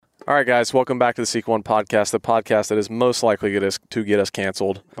All right, guys, welcome back to the Seek One podcast, the podcast that is most likely to get us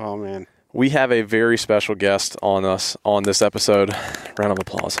canceled. Oh, man. We have a very special guest on this episode. Round of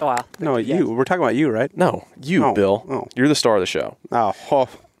applause. Oh, wow. No, you. We're talking about you, right? No, you, Oh, Bill. oh. You're the star of the show.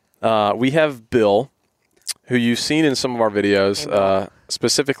 We have Bill, who you've seen in some of our videos,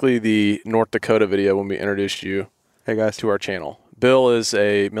 specifically the North Dakota video when we introduced you Hey, guys. to our channel. Bill is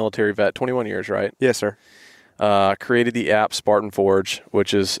a military vet, 21 years, right? Yes, sir. Created the app Spartan Forge,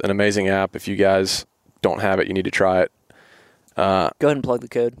 which is an amazing app. If you guys don't have it, you need to try it. Go ahead and plug the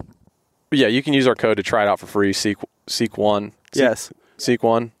code. Yeah, you can use our code to try it out for free. Seek One. Yes. Seek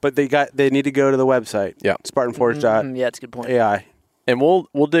One. But they need to go to the website. Yeah. SpartanForge.ai. Yeah, that's a good point. And we'll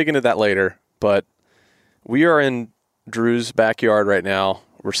dig into that later. But we are in Drew's backyard right now.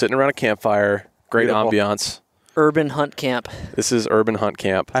 We're sitting around a campfire. Great Beautiful. ambiance. Urban hunt camp. This is Urban Hunt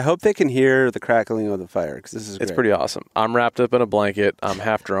Camp. I hope they can hear the crackling of the fire because this is great. It's pretty awesome. I'm wrapped up in a blanket. I'm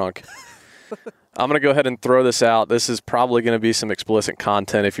half drunk. I'm going to go ahead and throw this out. This is probably going to be some explicit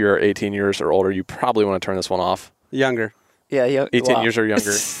content. If you're 18 years or older, you probably want to turn this one off. Younger. Yeah. 18 years or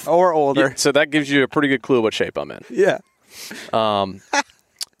younger. Or older. Yeah, so that gives you a pretty good clue what shape I'm in. Yeah.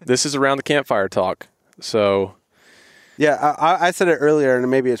 This is around the campfire talk. So Yeah, I said it earlier, and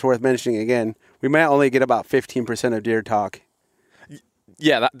maybe it's worth mentioning again. We might only get about 15% of deer talk.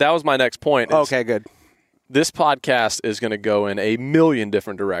 yeah, that was my next point. Okay, good. This podcast is going to go in a million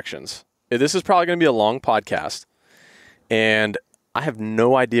different directions. This is probably going to be a long podcast, and I have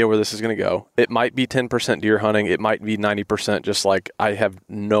no idea where this is going to go. It might be 10% deer hunting. It might be 90%, just like I have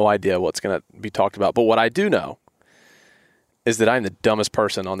no idea what's going to be talked about. But what I do know is that I'm the dumbest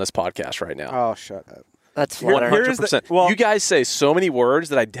person on this podcast right now. Oh, shut up. That's flattering. 100%. You guys say so many words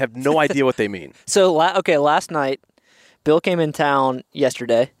that I have no idea what they mean. So, last night, Bill came in town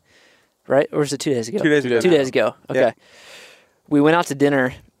yesterday, right? Or was it 2 days ago? 2 days ago. 2 days ago. Okay. Yeah. We went out to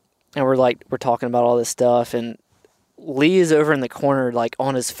dinner, and we're talking about all this stuff, and Lee is over in the corner, like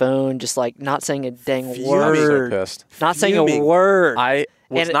on his phone, just like not saying a dang I'm so word. pissed. Not saying a Fuming. word. I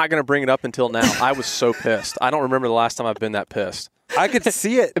was And not going to bring it up until now. I was so pissed. I don't remember the last time I've been that pissed. I could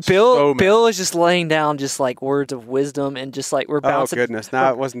see it. so mad. Bill is just laying down just like words of wisdom and just like we're Oh, bouncing goodness. No,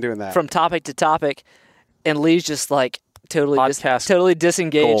 I wasn't doing that. from topic to topic, and Lee's just like totally Podcast totally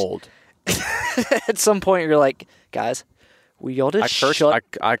disengaged. Gold. At some point, you're like, guys, will y'all just shut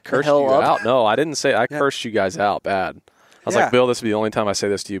I cursed hell you up? out. No, I didn't say. I cursed you guys out bad. I was Yeah. like, Bill, this will be the only time I say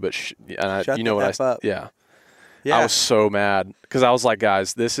this to you. But Shut you know the what F up. Yeah. Yeah. I was so mad because I was like,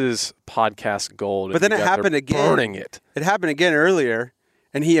 guys, this is podcast gold. But and then you it guys are happened again. Burning it. It happened again earlier,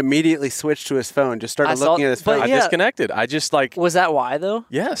 and he immediately switched to his phone, just started I saw- looking at his but phone. I yeah. disconnected. I just like Was that why though?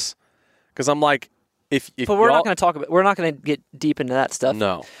 yes, because I'm like, if But we're y'all- not going to talk about. We're not going to get deep into that stuff.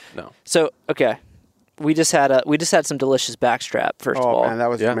 No. So okay, we just had some delicious backstrap first of Oh, all man, that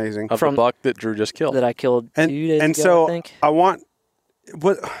was Yeah. amazing. Of From- the buck that Drew just killed. that I killed 2 days And ago. so I think.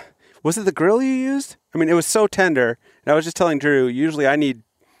 what was it the grill you used? I mean, it was so tender. And I was just telling Drew, usually I need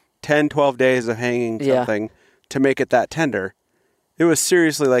 10, 12 days of hanging Yeah. something to make it that tender. It was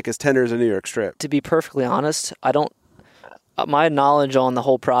seriously like as tender as a New York strip. To be perfectly honest, I don't. My knowledge on the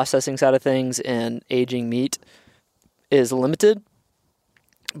whole processing side of things and aging meat is limited,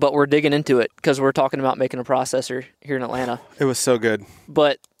 but we're digging into it because we're talking about making a processor here in Atlanta. It was so good.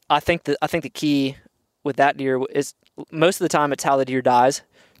 But I think the key with that deer is most of the time it's how the deer dies.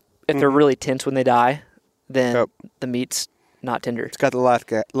 If they're really tense when they die, then Yep. the meat's not tender. It's got the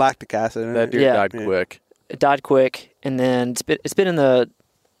lactic acid in that it. deer Yeah. died Yeah. quick. It died quick, and then it's been in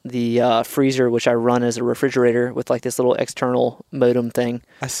the freezer, which I run as a refrigerator with like this little external modem thing.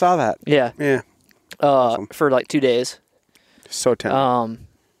 I saw that. Yeah, Yeah. Awesome. for like 2 days. So tender. I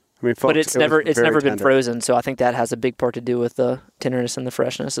mean, folks, But it's never was very been tender. frozen, so I think that has a big part to do with the tenderness and the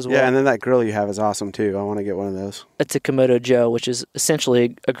freshness as well. Yeah, and then that grill you have is awesome too. I want to get one of those. It's a Komodo Joe, which is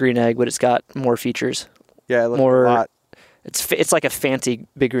essentially a green egg, but it's got more features. Yeah, it looks More a lot. It's like a fancy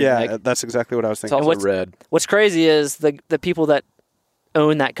big green Yeah, egg. that's exactly what I was It's thinking. also red. What's crazy is the people that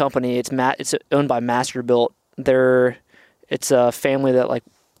own that company. It's owned by Masterbuilt. It's a family that like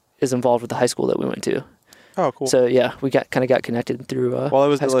is involved with the high school that we went to. Oh, cool. So yeah, we got connected through. Well, it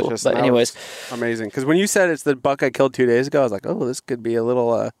was high school. delicious. But That anyways, was amazing. Because when you said it's the buck I killed 2 days ago, I was like, oh, this could be a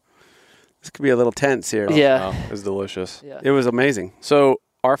little tense here. yeah, Oh, it was delicious. yeah. It was amazing. So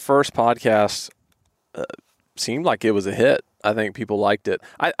our first podcast seemed like it was a hit. I think people liked it.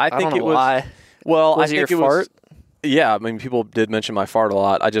 I I think don't know it was. why. Well, Was I it think your it was. fart? Yeah, I mean, people did mention my fart a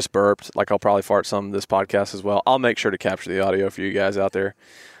lot. I just burped. Like, I'll probably fart some this podcast as well. I'll make sure to capture the audio for you guys out there.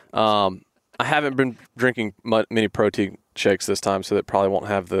 I haven't been drinking many protein shakes this time, so it probably won't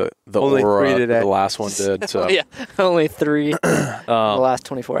have the Only aura 3 that today. the last one did. So. Yeah, only 3 in the last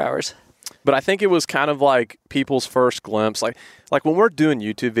 24 hours. But I think it was kind of like people's first glimpse. Like when we're doing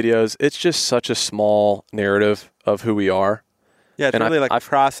YouTube videos, it's just such a small narrative of who we are. Yeah, it's And really like a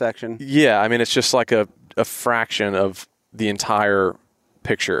cross-section. Yeah, I mean, it's just like a fraction of the entire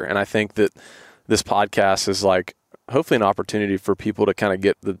picture. And I think that this podcast is like hopefully an opportunity for people to kind of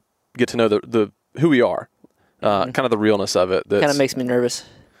get to know the who we are, kind of the realness of it. Kind of makes me nervous.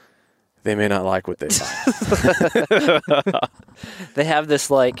 They may not like what they find. They have this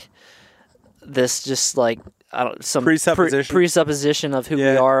just like I don't some presupposition of who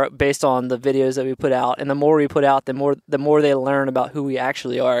we are based on the videos that we put out, and the more we put out, the more they learn about who we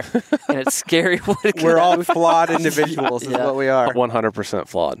actually are, and it's scary. We're all flawed individuals, is what we are. 100%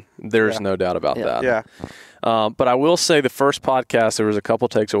 flawed. There's no doubt about that. Yeah. But I will say the first podcast, there was a couple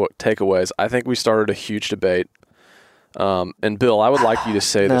takeaways. I think we started a huge debate. And Bill, I would like you to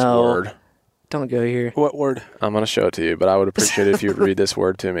say this word. Don't go here. What word? I'm going to show it to you, but I would appreciate it if you would read this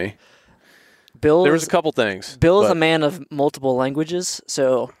word to me. There was a couple things. Bill is a man of multiple languages,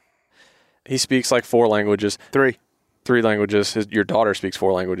 so he speaks like 4 languages. 3 languages. Your daughter speaks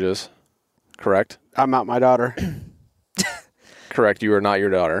 4 languages, correct? I'm not my daughter. Correct. You are not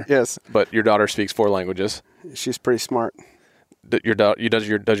your daughter. Yes, but your daughter speaks 4 languages. She's pretty smart. Does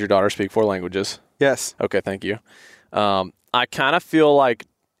your daughter speak 4 languages? Yes. Okay, thank you. I kind of feel like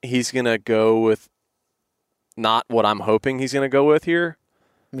he's gonna go with not what I'm hoping he's gonna go with here.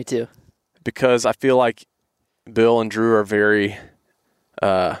 Me too. Because I feel like Bill and Drew are very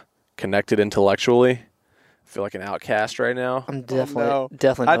connected intellectually. I feel like an outcast right now. I'm definitely.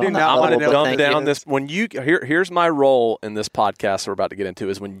 I do not want to dumb down this. When here's my role in this podcast we're about to get into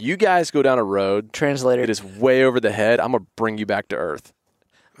is when you guys go down a road, translator, it is way over the head. I'm gonna bring you back to earth.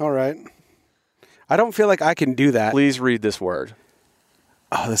 All right. I don't feel like I can do that. Please read this word.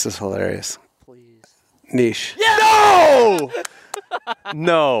 Oh, this is hilarious. please. Niche. Yeah! No!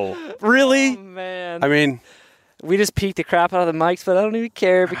 No. Really? Oh, man. I mean, we just peeked the crap out of the mics, but I don't even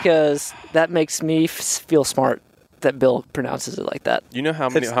care because that makes me feel smart that Bill pronounces it like that. You know how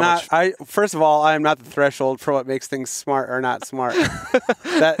much? First of all, I am not the threshold for what makes things smart or not smart.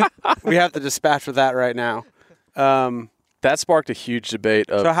 We have to dispatch with that right now. That sparked a huge debate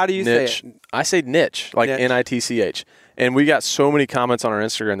of so how do you niche. say it? I say niche, like Nitch. And we got so many comments on our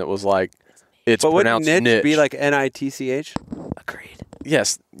Instagram that was like, it's pronounced niche. But wouldn't niche be like Nitch? Agreed.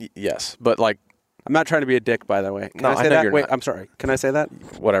 Yes. But like, I'm not trying to be a dick, by the way. Can I say that? Wait, I'm sorry. Can I say that?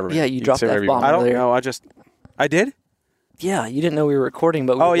 Whatever. Yeah, you dropped that bomb. I don't know. I did? Yeah, you didn't know we were recording,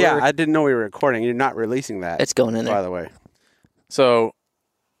 but I didn't know we were recording. You're not releasing that. It's going in there. By the way. So,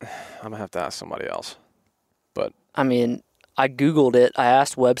 I'm going to have to ask somebody else. But I mean, I Googled it. I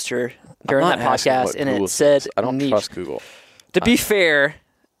asked Webster during that podcast, and it said I don't niche. trust Google. To be fair,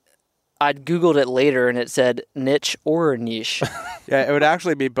 I Googled it later, and it said niche or niche. Yeah, it would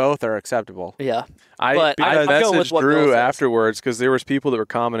actually be both are acceptable. Yeah. I messaged Drew afterwards because there was people that were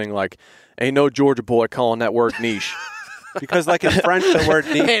commenting like, ain't no Georgia boy calling that word niche. Because like in French, the word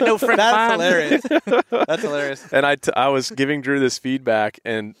niche. Ain't no French. That's hilarious. That's hilarious. And I was giving Drew this feedback,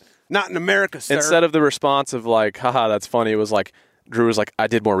 and not in America, sir. Instead of the response of like, haha, that's funny, it was like, Drew was like, I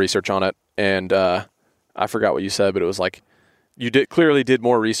did more research on it, and I forgot what you said, but it was like, you clearly did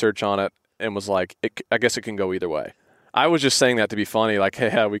more research on it, and was like, I guess it can go either way. I was just saying that to be funny, like, hey,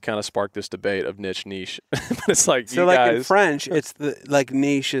 yeah, we kind of sparked this debate of niche. But it's like, so like in French, it's like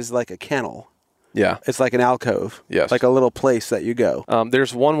niche is like a kennel. Yeah. It's like an alcove. Yes. Like a little place that you go.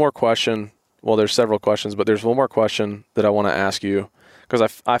 There's one more question. Well, there's several questions, but there's one more question that I want to ask you,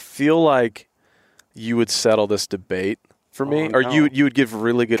 because I feel like you would settle this debate for me, or you would give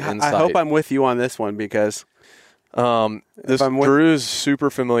really good insight. I hope I'm with you on this one, because Drew's super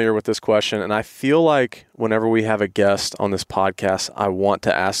familiar with this question, and I feel like whenever we have a guest on this podcast, I want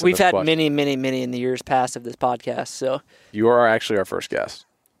to ask them We've had question. many in the years past of this podcast, so you are actually our first guest.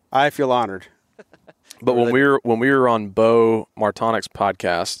 I feel honored. But when we were on Bo Martonic's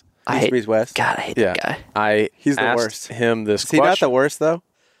podcast, West. God, I hate that guy. He's the asked worst. Him this Is question. he not the worst though?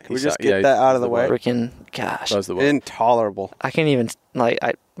 Can we just get that out of the way? Freaking gosh, intolerable. I can't even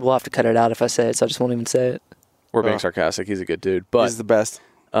we'll have to cut it out if I say it, so I just won't even say it. We're being sarcastic. He's a good dude, but he's the best.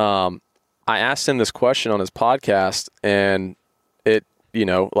 I asked him this question on his podcast, and it,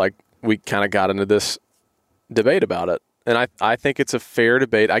 we kind of got into this debate about it. And I think it's a fair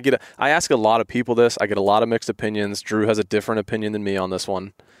debate. I ask a lot of people this. I get a lot of mixed opinions. Drew has a different opinion than me on this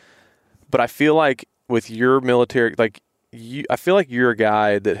one. But I feel like with your military, I feel like you're a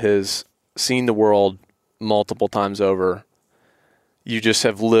guy that has seen the world multiple times over. you just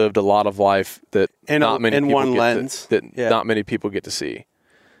have lived a lot of life that not many in people one get lens. not many people get to see.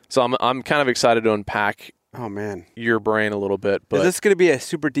 So I'm kind of excited to unpack your brain a little bit. But is this going to be a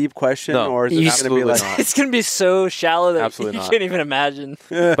super deep question, or is it going to be like not. It's going to be so shallow that Absolutely you not. can't even imagine.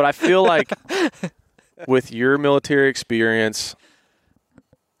 But I feel like with your military experience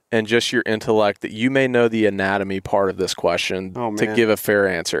and just your intellect that you may know the anatomy part of this question to give a fair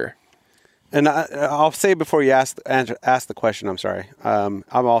answer. And I'll say before you ask the question, I'm sorry.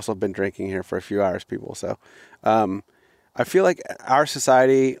 I've also been drinking here for a few hours, people. So I feel like our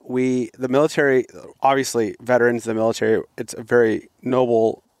society, the military, obviously veterans, the military, it's a very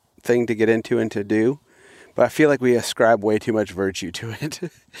noble thing to get into and to do. But I feel like we ascribe way too much virtue to it.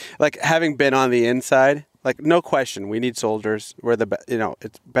 Like having been on the inside, like no question, we need soldiers. We're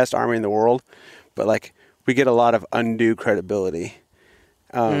it's best army in the world. But like we get a lot of undue credibility.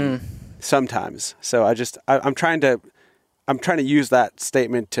 Sometimes. So I'm trying to use that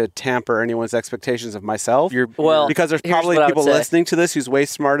statement to tamper anyone's expectations of myself. Because there's probably people listening to this who's way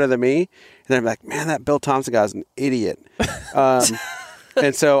smarter than me. And I'm like, man, that Bill Thompson guy is an idiot.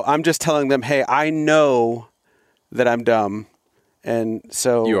 And so I'm just telling them, hey, I know that I'm dumb. And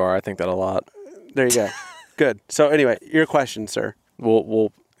so You are. I think that a lot. There you go. Good. So anyway, your question, sir.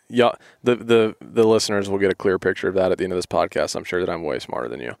 Yeah, the listeners will get a clear picture of that at the end of this podcast. I'm sure that I'm way smarter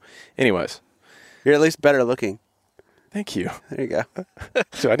than you. Anyways. You're at least better looking. Thank you. There you go.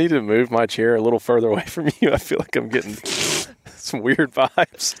 Do I need to move my chair a little further away from you? I feel like I'm getting some weird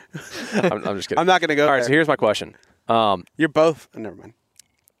vibes. I'm just kidding. I'm not going to go All right, there. so here's my question. You're both... never mind.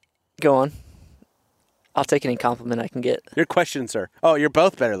 Go on. I'll take any compliment I can get. Your question, sir. Oh, you're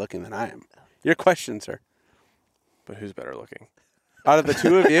both better looking than I am. Your question, sir. But who's better looking? Out of the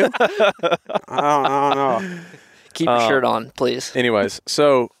two of you? I don't know. Keep your shirt on, please. Anyways,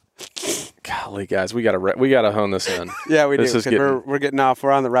 so... Golly, guys, we gotta hone this in. Yeah, we do. This is We're getting off.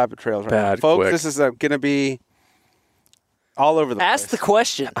 We're on the rabbit trails right now. Folks, quick. this is going to be all over the place. Ask the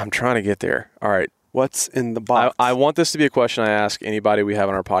question. I'm trying to get there. All right. What's in the box? I want this to be a question I ask anybody we have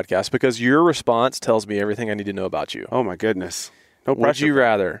on our podcast because your response tells me everything I need to know about you. Oh, my goodness. No pressure. Would you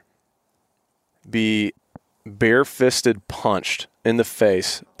rather be bare-fisted punched in the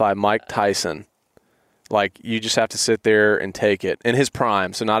face by Mike Tyson? Like, you just have to sit there and take it. In his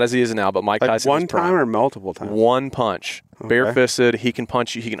prime, so not as he is now, but Mike Tyson one time or multiple times? One punch. Okay. Bare-fisted. He can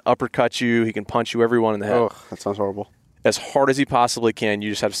punch you. He can uppercut you. He can punch you everyone in the head. Oh, that sounds horrible. As hard as he possibly can, you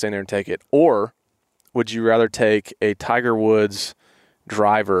just have to stand there and take it. Or would you rather take a Tiger Woods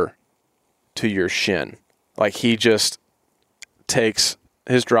driver to your shin? Like, he just takes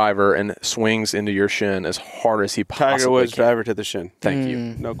his driver and swings into your shin as hard as he possibly can. Tiger Woods driver to the shin. Thank you.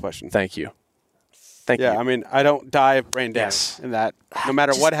 No question. Thank you. Thank you. Yeah, I mean, I don't die of brain damage in that. No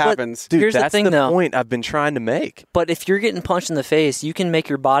matter what happens. Dude, here's that's the thing, though. point I've been trying to make. But if you're getting punched in the face, you can make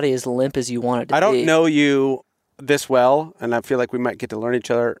your body as limp as you want it to be. I don't know you this well, and I feel like we might get to learn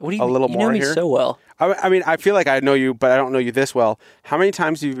each other a little more here. You know me here. so well. I mean, I feel like I know you, but I don't know you this well. How many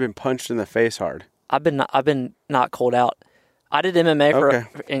times have you been punched in the face hard? I've been knocked cold out. I did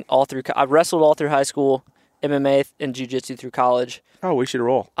MMA I wrestled all through high school, MMA and jiu-jitsu through college. Oh, we should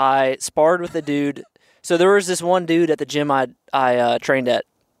roll. I sparred with a dude. So there was this one dude at the gym I trained at,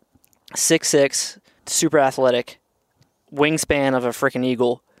 6'6", super athletic, wingspan of a freaking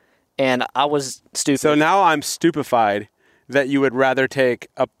eagle, and I was stupid. So now I'm stupefied that you would rather take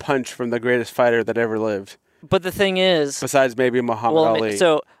a punch from the greatest fighter that ever lived. But the thing is... Besides maybe Muhammad Ali.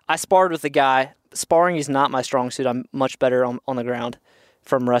 So I sparred with the guy. Sparring is not my strong suit. I'm much better on the ground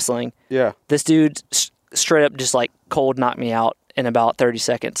from wrestling. Yeah. This dude straight up just like cold knocked me out in about 30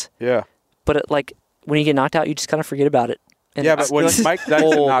 seconds. Yeah. But when you get knocked out, you just kind of forget about it. And yeah, but when Mike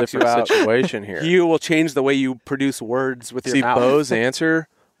Tyson knocks you out, situation here. You will change the way you produce words with your mouth. Bo's answer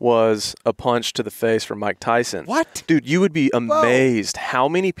was a punch to the face from Mike Tyson. What? Dude, you would be amazed how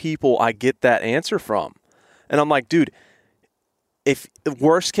many people I get that answer from. And I'm like, dude, if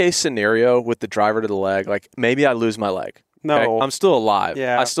worst case scenario with the driver to the leg, like maybe I lose my leg. No. Okay? I'm still alive.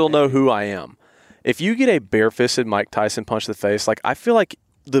 Yeah. I still know who I am. If you get a bare-fisted Mike Tyson punch to the face, like I feel like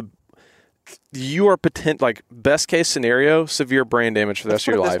you are best case scenario, severe brain damage for the rest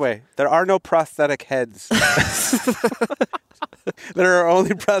of your life. This way. There are no prosthetic heads. There are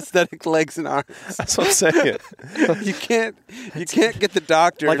only prosthetic legs and arms. That's what I'm saying. You can't get the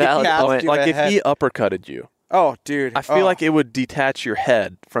doctor to cast you like a if head. he uppercutted you. Oh, dude. I feel like it would detach your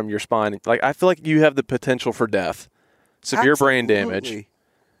head from your spine. Like I feel like you have the potential for death, severe brain damage,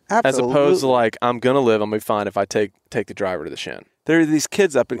 as opposed to like I'm gonna live. I'm gonna be fine if I take the driver to the shin. There are these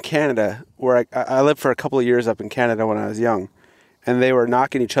kids up in Canada where I lived for a couple of years up in Canada when I was young, and they were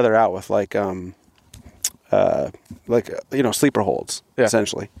knocking each other out with like sleeper holds,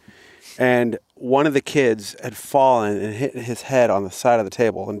 essentially. And one of the kids had fallen and hit his head on the side of the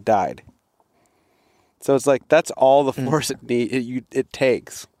table and died. So it's like that's all the force it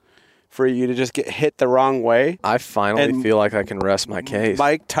takes for you to just get hit the wrong way. I finally feel like I can rest my case.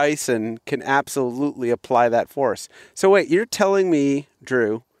 Mike Tyson can absolutely apply that force. So wait, you're telling me,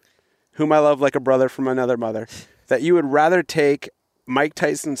 Drew, whom I love like a brother from another mother, that you would rather take Mike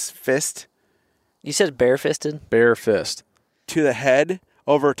Tyson's fist? You said bare-fisted? Bare fist. To the head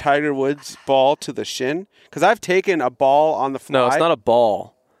over Tiger Woods' ball to the shin? Because I've taken a ball on the fly. No, it's not a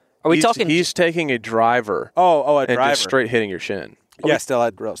ball. Are we talking? He's taking a driver. A and driver. Just straight hitting your shin. Yeah,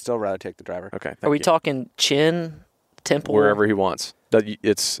 I'd still rather take the driver. Okay. Are we talking chin, temple? Wherever he wants.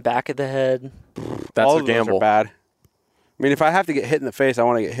 It's back of the head. That's all a of gamble. Those are bad. I mean, if I have to get hit in the face, I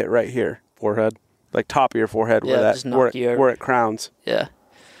want to get hit right here. Forehead. Like top of your forehead where it crowns. Yeah.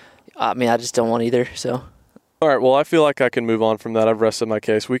 I mean, I just don't want either, so. All right, well, I feel like I can move on from that. I've rested my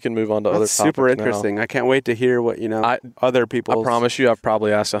case. We can move on to other topics super interesting. now. I can't wait to hear what, other people. I promise you I've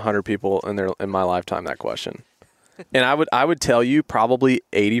probably asked 100 people in my lifetime that question. And I would tell you probably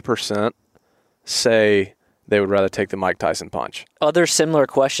 80% say they would rather take the Mike Tyson punch. Other similar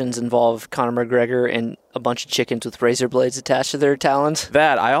questions involve Conor McGregor and a bunch of chickens with razor blades attached to their talons.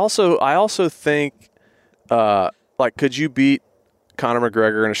 That I also think could you beat Conor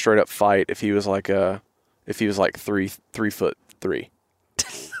McGregor in a straight up fight if he was like 3'3"?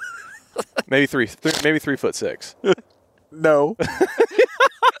 maybe 3'6". No.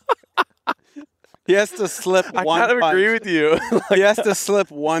 He has to slip one punch. I kind of agree with you. He has to slip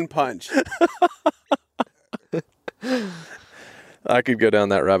one punch. I could go down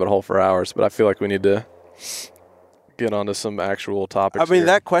that rabbit hole for hours, but I feel like we need to get onto some actual topics. I mean, here.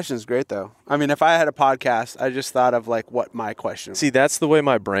 that question's great, though. I mean, if I had a podcast, I just thought of what my question was. See, that's the way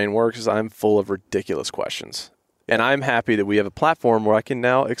my brain works, is I'm full of ridiculous questions. And I'm happy that we have a platform where I can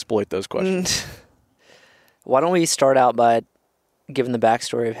now exploit those questions. Why don't we start out by giving the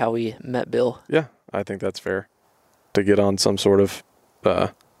backstory of how we met Bill? Yeah, I think that's fair. To get on some sort of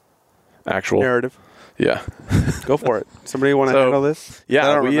actual narrative. Yeah. Go for it. Somebody want to handle this?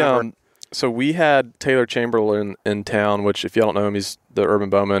 Yeah, we had Taylor Chamberlain in town, which if you don't know him, he's the urban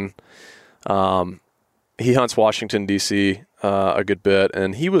bowman. He hunts Washington, D.C. A good bit.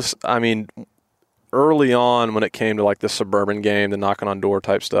 And he was, early on when it came to the suburban game, the knocking on door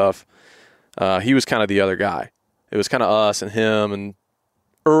type stuff, he was kind of the other guy. It was kind of us and him, and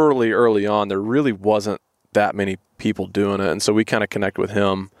early on, there really wasn't that many people doing it, and so we kind of connected with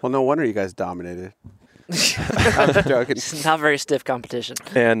him. Well, no wonder you guys dominated. I'm joking. It's not very stiff competition.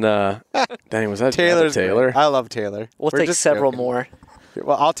 And, dang, was that Taylor? I love Taylor. We'll take several more.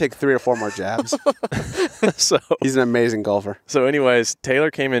 Well, I'll take 3 or 4 more jabs. So he's an amazing golfer. So anyways,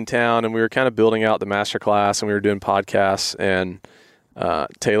 Taylor came in town, and we were kind of building out the master class, and we were doing podcasts, and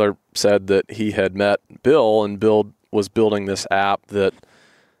Taylor said that he had met Bill, and Bill was building this app that,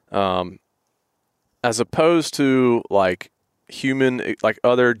 as opposed to human,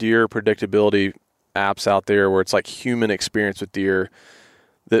 other deer predictability apps out there where it's human experience with deer,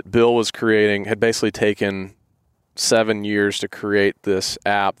 that Bill was creating, had basically taken 7 years to create this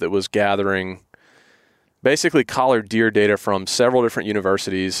app that was gathering basically collared deer data from several different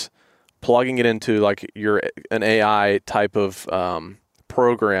universities, plugging it into an AI type of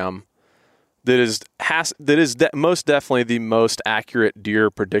program that is most definitely the most accurate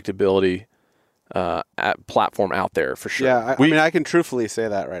deer predictability platform out there for sure. Yeah, I can truthfully say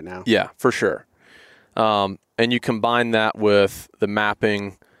that right now. Yeah, for sure. And you combine that with the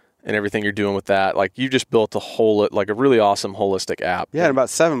mapping and everything you're doing with that, you just built a really awesome holistic app. Yeah, in about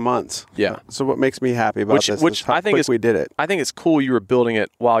 7 months. Yeah. So what makes me happy about this is how quick we did it. I think it's cool you were building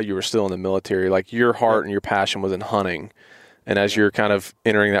it while you were still in the military. Your heart and your passion was in hunting. And as you're kind of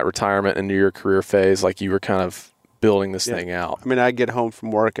entering that retirement into your career phase, you were kind of building this thing out. I'd get home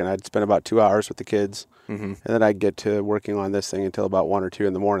from work and I'd spend about 2 hours with the kids. Mm-hmm. And then I'd get to working on this thing until about 1 or 2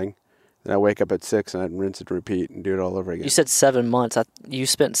 in the morning. Then I wake up at 6 and I'd rinse and repeat and do it all over again. You said 7 months. You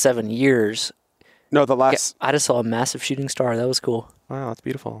spent 7 years. No, the last... I just saw a massive shooting star. That was cool. Wow, that's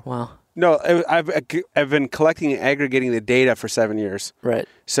beautiful. Wow. No, I've been collecting and aggregating the data for 7 years. Right.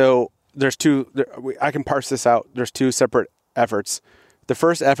 So there's I can parse this out. There's 2 separate efforts. The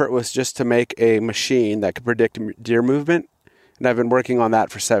first effort was just to make a machine that could predict deer movement, and I've been working on that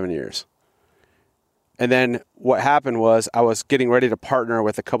for 7 years. And then what happened was I was getting ready to partner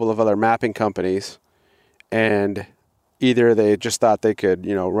with a couple of other mapping companies, and either they just thought they could,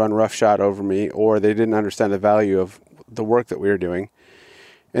 run roughshod over me, or they didn't understand the value of the work that we were doing.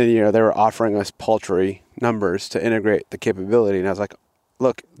 And, they were offering us paltry numbers to integrate the capability. And I was like,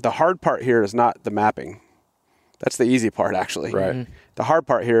 look, the hard part here is not the mapping. That's the easy part, actually. Right. Mm-hmm. The hard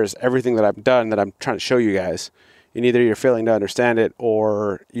part here is everything that I've done that I'm trying to show you guys. And either you're failing to understand it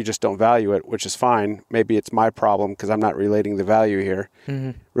or you just don't value it, which is fine. Maybe it's my problem because I'm not relating the value here.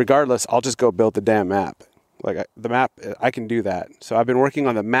 Mm-hmm. Regardless, I'll just go build the damn map. Like the map, I can do that. So I've been working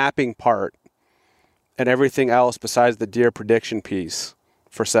on the mapping part and everything else besides the deer prediction piece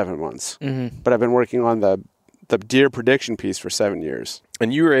for 7 months. Mm-hmm. But I've been working on the deer prediction piece for 7 years.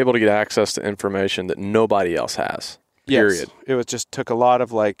 And you were able to get access to information that nobody else has. Period. Yes. It was just took a lot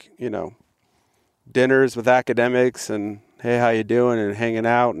of dinners with academics and hey, how you doing, and hanging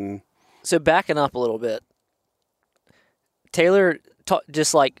out. And So backing up a little bit, Taylor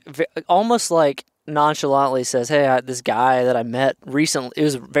just almost like nonchalantly says, "Hey, this guy that I met recently. It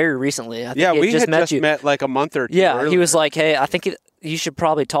was very recently. I think we just had met just you. met like a month or two. Yeah, earlier. he was like, "Hey, I think you should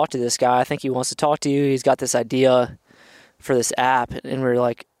probably talk to this guy. I think he wants to talk to you. He's got this idea for this app." And we were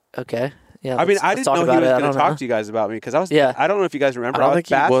like, "Okay, yeah." I mean, I didn't know he was going to talk to to you guys about me because I was. Yeah. I don't know if you guys remember. I I don't was think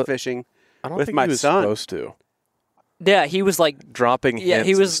he bass was- fishing I don't with think my he was son. supposed to. Yeah, he was like, Dropping hints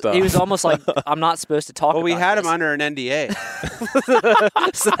he and was stuff. he was almost like, "I'm not supposed to talk." Well, we about had this. him under an NDA,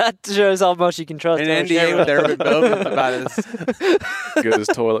 So that shows how much you can trust. an Taylor NDA Sherwood. with Urban Bowman about it. Good as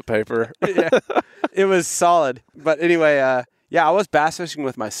toilet paper. Yeah, it was solid. But anyway, I was bass fishing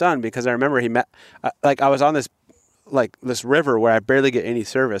with my son because I remember he met. I was on this river where I barely get any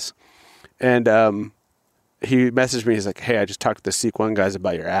service, and he messaged me. He's like, "Hey, I just talked to the Seek One guys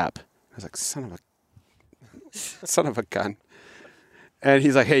about your app." I was like, son of a gun. And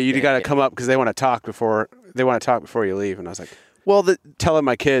he's like, "Hey, you got to come up because they want to talk before you leave." And I was like, Well, telling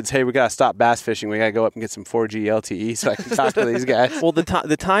my kids, "Hey, we got to stop bass fishing. We got to go up and get some 4G LTE so I can talk to these guys." well,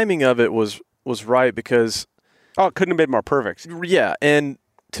 the timing of it was right because Oh, it couldn't have been more perfect. yeah, and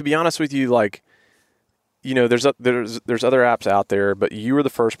to be honest with you, there's other apps out there, but you were the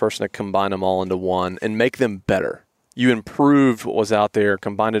first person to combine them all into one and make them better. You improved what was out there,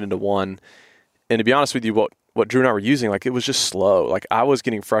 combined it into one. And to be honest with you, what Drew and I were using, it was just slow. I was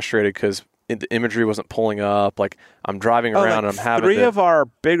getting frustrated because the imagery wasn't pulling up. I'm driving around and I'm having three of our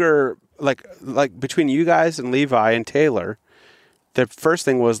bigger, like between you guys and Levi and Taylor, the first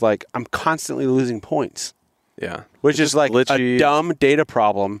thing was I'm constantly losing points. Yeah. Which is glitchy. A dumb data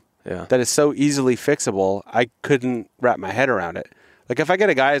problem Yeah. that is so easily fixable. I couldn't wrap my head around it. If I get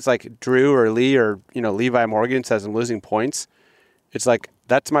a guy that's like Drew or Lee or, Levi Morgan says I'm losing points, it's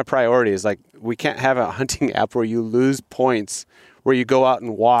that's my priority is we can't have a hunting app where you lose points, where you go out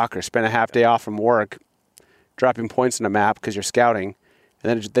and walk or spend a half day off from work, dropping points in a map because you're scouting, and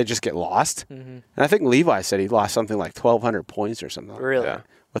then they just get lost. Mm-hmm. And I think Levi said he lost something like 1,200 points or something. Really? Yeah.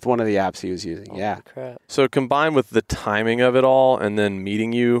 With one of the apps he was using. Oh, yeah. crap. So combined with the timing of it all and then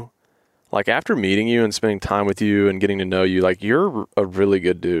meeting you, after meeting you and spending time with you and getting to know you, you're a really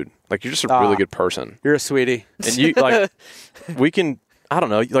good dude. You're just a really good person. You're a sweetie. And you, we can, I don't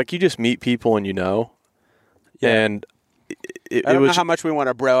know, you just meet people and Yeah. And it I don't was know how much we want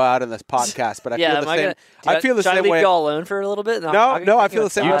to bro out in this podcast, but I feel the same. I feel the Should I same leave way. y'all alone for a little bit? No, I feel the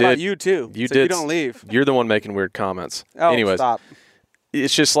same way You about did. you too. You So did. You don't leave. You're the one making weird comments. Oh, Anyways, stop.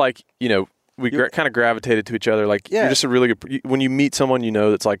 it's just we kind of gravitated to each other. Yeah. You're just a really good. When you meet someone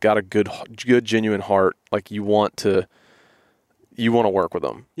that's got a good, genuine heart, you want to work with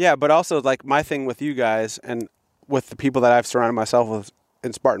them. Yeah, but also my thing with you guys and with the people that I've surrounded myself with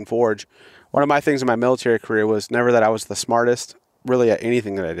in Spartan Forge, one of my things in my military career was never that I was the smartest really at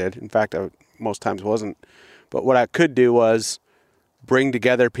anything that I did. In fact, I most times wasn't. But what I could do was bring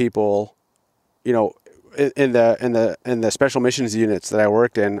together people, in the special missions units that I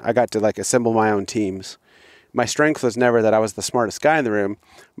worked in. I got to assemble my own teams. My strength was never that I was the smartest guy in the room.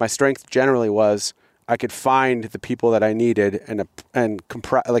 My strength generally was I could find the people that I needed and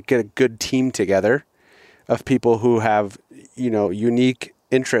get a good team together of people who have unique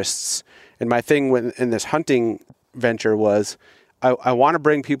interests. And my thing in this hunting venture was I want to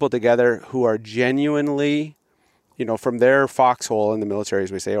bring people together who are genuinely, from their foxhole in the military,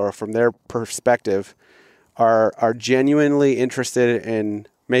 as we say, or from their perspective, are genuinely interested in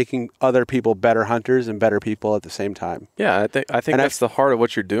making other people better hunters and better people at the same time. Yeah, I think that's the heart of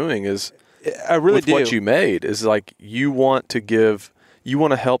what you're doing is. I really with do. What you made is you want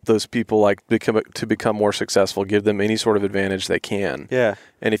to help those people become more successful, give them any sort of advantage they can. Yeah.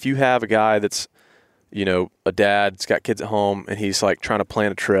 And if you have a guy that's, a dad's got kids at home and he's trying to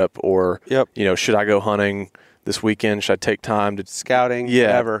plan a trip or, Yep. Should I go hunting this weekend? Should I take time to Scouting,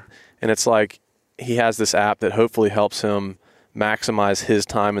 whatever. And it's he has this app that hopefully helps him maximize his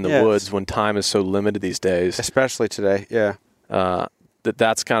time in the woods when time is so limited these days. Especially today, yeah.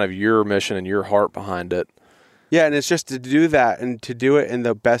 That's kind of your mission and your heart behind it. Yeah, and it's just to do that and to do it in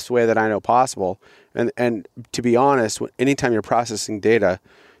the best way that I know possible. And to be honest, anytime you're processing data,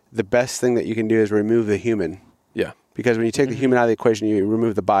 the best thing that you can do is remove the human. Yeah. Because when you take the human out of the equation, you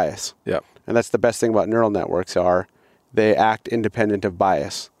remove the bias. Yeah. And that's the best thing about neural networks are they act independent of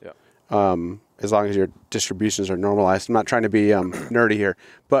bias. Yeah. As long as your distributions are normalized. I'm not trying to be nerdy here,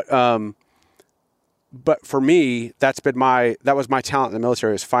 but for me, that was my talent in the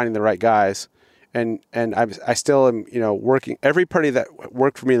military, was finding the right guys. And I still am, working. Everybody that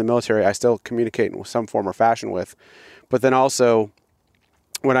worked for me in the military, I still communicate in some form or fashion with. But then also,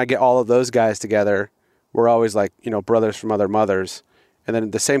 when I get all of those guys together, we're always like, brothers from other mothers. And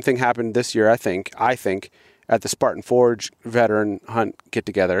then the same thing happened this year, I think, at the Spartan Forge veteran hunt get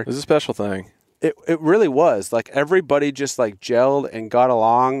together. It was a special thing. It really was. Like, everybody just like gelled and got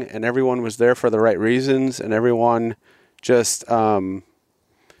along, and everyone was there for the right reasons, and everyone just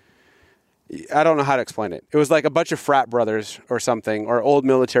I don't know how to explain it. It was like a bunch of frat brothers or something, or old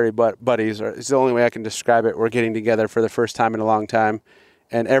military buddies. It's the only way I can describe it. We're getting together for the first time in a long time,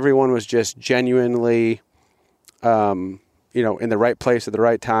 and everyone was just genuinely, in the right place at the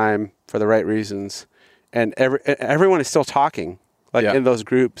right time for the right reasons, and everyone is still talking, like in those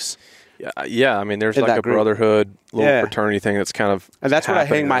groups. Yeah. I mean, there's like a brotherhood, little fraternity thing that's kind of, and that's what I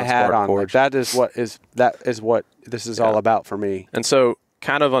hang my hat on. Like, that is what this is all about for me. And so,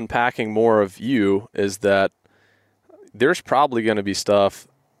 kind of unpacking more of you is that there's probably going to be stuff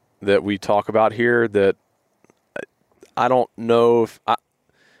that we talk about here that I don't know if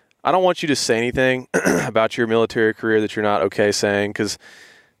I don't want you to say anything about your military career that you're not okay saying, because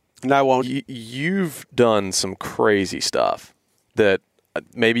I won't. You've done some crazy stuff that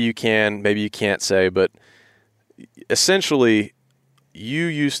maybe you can, maybe you can't say, but essentially you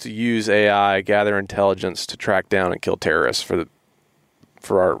used to use AI, gather intelligence to track down and kill terrorists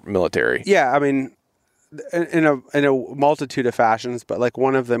for our military. Yeah, I mean, in a multitude of fashions, but like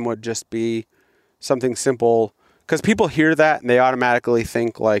one of them would just be something simple, because people hear that and they automatically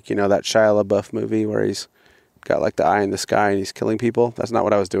think like, that Shia LaBeouf movie where he's got like the eye in the sky and he's killing people. That's not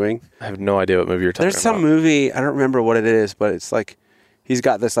what I was doing. I have no idea what movie you're talking about. There's some movie, I don't remember what it is, but it's like he's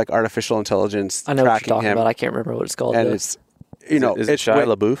got this like artificial intelligence I know tracking what you're talking him. about. I can't remember what it's called. And it's, is it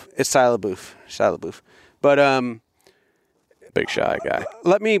Shia LaBeouf? It's Shia LaBeouf. But big shy guy.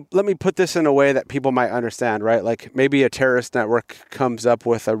 Let me put this in a way that people might understand, right? Like, maybe a terrorist network comes up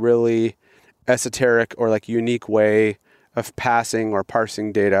with a really esoteric or like unique way of passing or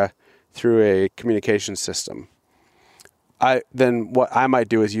parsing data through a communication system. Then what I might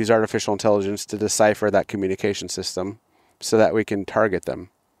do is use artificial intelligence to decipher that communication system so that we can target them,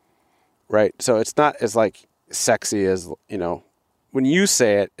 right? So it's not as like sexy as, when you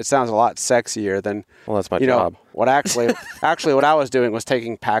say it, it sounds a lot sexier than. Well, that's my job. What actually what I was doing was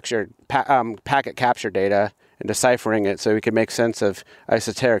taking packet capture data and deciphering it so we could make sense of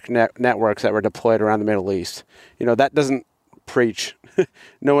esoteric networks that were deployed around the Middle East. That doesn't preach.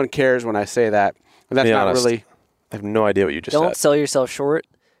 No one cares when I say that. And that's not really. I have no idea what you just said. Don't sell yourself short.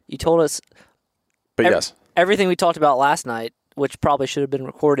 You told us. But yes, everything we talked about last night, which probably should have been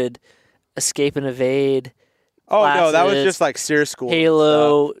recorded, escape and evade. Oh, classes, no, that was just like SEER school.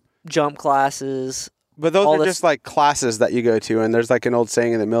 Halo, jump classes. But those are just like classes that you go to, and there's like an old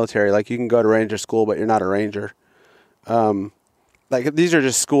saying in the military, like you can go to ranger school, but you're not a ranger. Like these are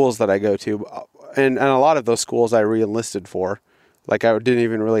just schools that I go to, and a lot of those schools I re-enlisted for. Like I didn't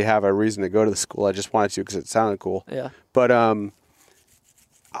even really have a reason to go to the school. I just wanted to because it sounded cool. Yeah. But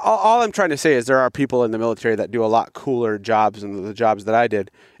all I'm trying to say is there are people in the military that do a lot cooler jobs than the jobs that I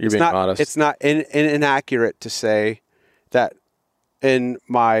did. You're being honest. It's not inaccurate to say that in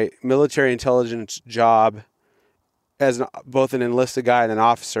my military intelligence job as both an enlisted guy and an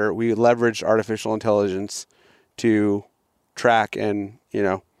officer, we leveraged artificial intelligence to track and,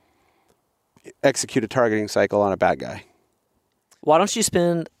 execute a targeting cycle on a bad guy. Why don't you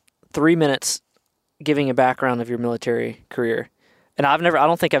spend 3 minutes giving a background of your military career? And I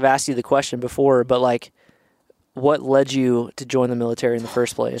don't think I've asked you the question before, but like, what led you to join the military in the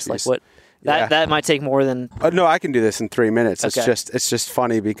first place? Like what, that might take more than. No, I can do this in 3 minutes. Okay. It's just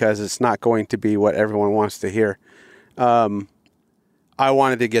funny because it's not going to be what everyone wants to hear. I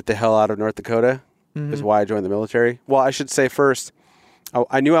wanted to get the hell out of North Dakota is why I joined the military. Well, I should say first,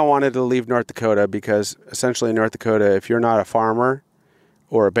 I knew I wanted to leave North Dakota because essentially in North Dakota, if you're not a farmer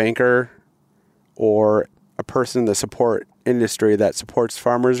or a banker or a person in the support industry that supports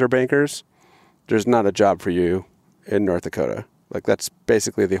farmers or bankers, there's not a job for you in North Dakota. Like that's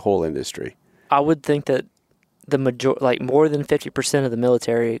basically the whole industry. I would think that more than 50% of the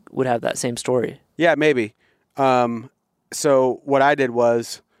military would have that same story. Yeah, maybe. So what I did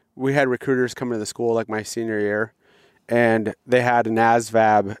was we had recruiters come to the school like my senior year, and they had an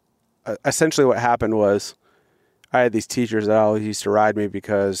ASVAB. Essentially what happened was I had these teachers that always used to ride me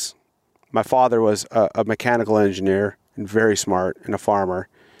because my father was a mechanical engineer and very smart and a farmer.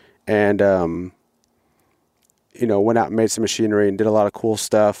 And, went out and made some machinery and did a lot of cool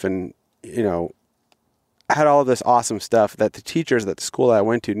stuff. And, had all this awesome stuff that the teachers at the school that I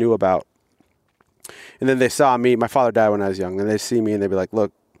went to knew about. And then they saw me. My father died when I was young. And they see me and they'd be like,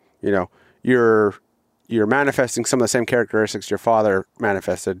 look, you're manifesting some of the same characteristics your father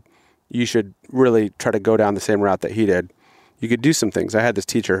manifested. You should really try to go down the same route that he did. You could do some things. I had this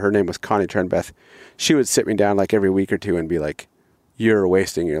teacher. Her name was Connie Trenbeth. She would sit me down like every week or two and be like, you're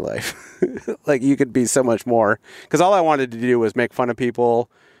wasting your life. Like you could be so much more. Because all I wanted to do was make fun of people,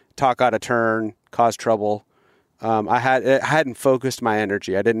 talk out of turn, cause trouble. I hadn't focused my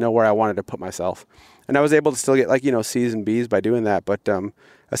energy. I didn't know where I wanted to put myself. And I was able to still get C's and B's by doing that. But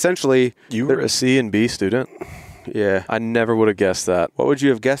essentially... You were a C and B student? Yeah. I never would have guessed that. What would you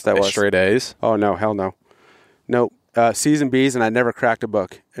have guessed that was? Straight A's? Oh, no. Hell no. Nope. C's and B's, and I never cracked a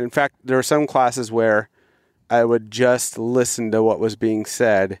book. And in fact, there were some classes where I would just listen to what was being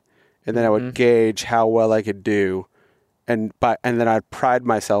said, and then I would gauge how well I could do. And then I'd pride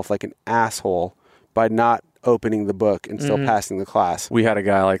myself like an asshole by not opening the book and still passing the class. We had a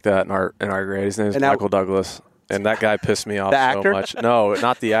guy like that in our grade. His name is Michael Douglas, and that guy pissed me off so much. No,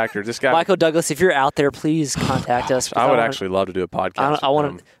 not the actor. This guy, Michael Douglas. If you're out there, please contact us. I would actually love to do a podcast. I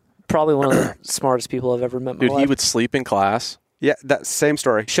want to. Probably one of the smartest people I've ever met in my Dude, life. he would sleep in class. Yeah, that same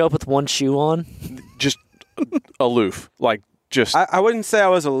story. Show up with one shoe on. Just aloof. Like, just... I wouldn't say I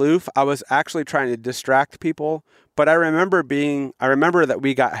was aloof. I was actually trying to distract people. But I remember that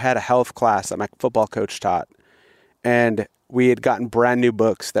we had a health class that my football coach taught. And we had gotten brand new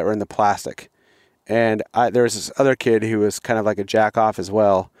books that were in the plastic. And there was this other kid who was kind of like a jack off as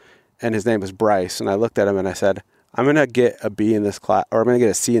well. And his name was Bryce. And I looked at him and I said, I'm going to get a B in this class, or I'm going to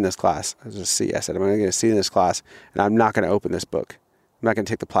get a C in this class. It was a C. I said, I'm going to get a C in this class, and I'm not going to open this book. I'm not going to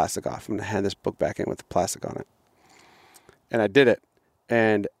take the plastic off. I'm going to hand this book back in with the plastic on it. And I did it.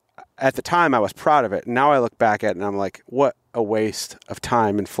 And at the time, I was proud of it. And now I look back at it, and I'm like, what a waste of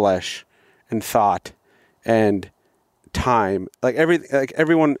time and flesh and thought and time. Like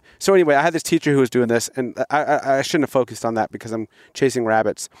everyone. So anyway, I had this teacher who was doing this, and I shouldn't have focused on that because I'm chasing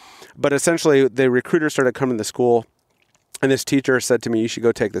rabbits. But essentially, the recruiters started coming to the school, and this teacher said to me, you should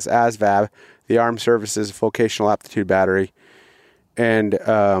go take this ASVAB, the Armed Services Vocational Aptitude Battery. And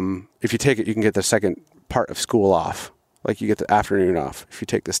if you take it, you can get the second part of school off. Like you get the afternoon off if you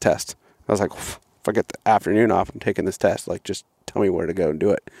take this test. I was like, if I get the afternoon off, I'm taking this test. Like, just tell me where to go and do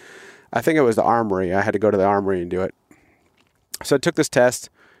it. I think it was the armory. I had to go to the armory and do it. So I took this test,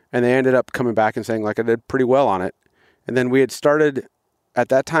 and they ended up coming back and saying, like, I did pretty well on it. And then we had started, at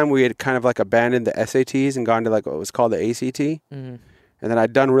that time, we had kind of, like, abandoned the SATs and gone to, like, what was called the ACT. Mm-hmm. And then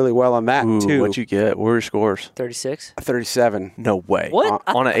I'd done really well on that, too. What'd you get? What were your scores? 36? 37. No way. What?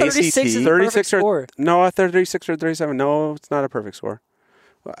 On an ACT? 36 is a 36 score. No, a 36 or 37. No, it's not a perfect score.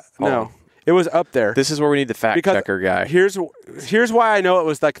 No. Oh. It was up there. This is where we need the fact checker guy. Here's why I know it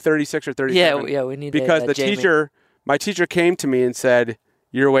was like 36 or 37. Yeah, we need because that my teacher came to me and said,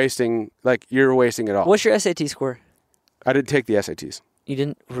 you're wasting it all. What's your SAT score? I didn't take the SATs. You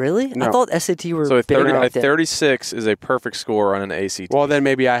didn't? Really? No. I thought SAT were so big a back then. 36 is a perfect score on an ACT. Well, then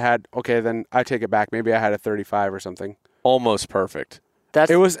maybe I had, then I take it back. Maybe I had a 35 or something. Almost perfect.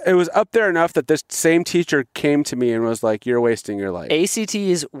 It was up there enough that this same teacher came to me and was like, you're wasting your life. ACT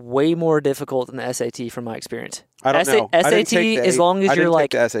is way more difficult than the SAT from my experience. I don't know. SAT, as long as you're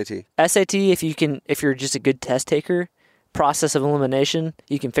like the SAT. SAT, if you're just a good test taker, process of elimination,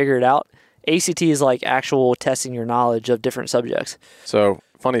 you can figure it out. ACT is like actual testing your knowledge of different subjects. So,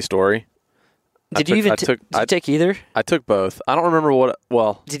 funny story. Did you take either? I took both. I don't remember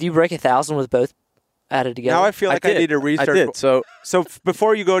what. Did you break 1,000 with both added together? Now I feel like I need to research. I did. So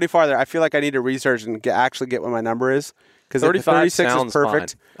before you go any farther, I feel like I need to research and actually get what my number is. Because if 36 is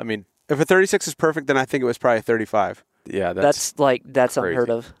perfect, fine. I mean, if a 36 is perfect, then I think it was probably 35. Yeah, that's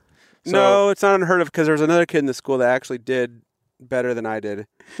unheard of. So, no, it's not unheard of because there was another kid in the school that actually did better than I did.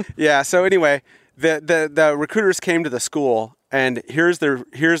 Yeah. So anyway, the recruiters came to the school, and here's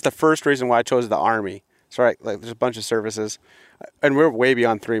the first reason why I chose the Army. So like there's a bunch of services, and we're way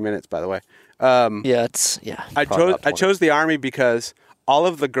beyond 3 minutes, by the way. I chose the Army because all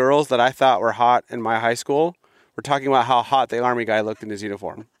of the girls that I thought were hot in my high school were talking about how hot the Army guy looked in his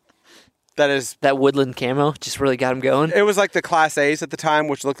uniform. That woodland camo just really got him going. It was like the Class A's at the time,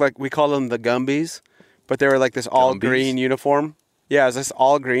 which looked like, we called them the Gumbies, but they were like this all green uniform. Yeah, it was this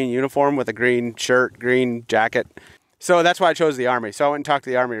all green uniform with a green shirt, green jacket. So that's why I chose the Army. So I went and talked to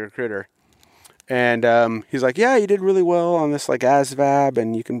the Army recruiter. And he's like, yeah, you did really well on this like ASVAB,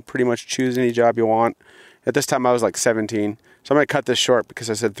 and you can pretty much choose any job you want. At this time, I was like 17. So I'm going to cut this short because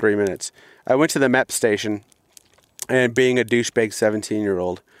I said 3 minutes. I went to the MEP station, and being a douchebag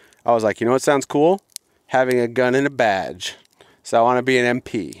 17-year-old, I was like, you know what sounds cool? Having a gun and a badge. So I want to be an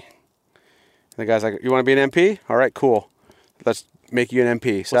MP. And the guy's like, you want to be an MP? All right, cool. Let's make you an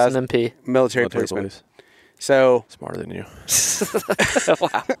MP. So What's an MP? Military policeman. Police. So Smarter than you.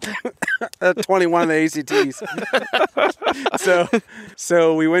 Wow. 21 of the ACTs.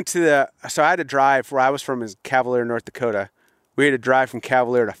 So we went to so I had to drive, where I was from is Cavalier, North Dakota. We had to drive from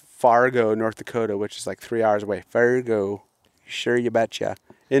Cavalier to Fargo, North Dakota, which is like 3 hours away. Fargo. Sure, you betcha.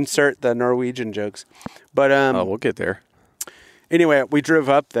 Insert the Norwegian jokes. But We'll get there. anyway, we drove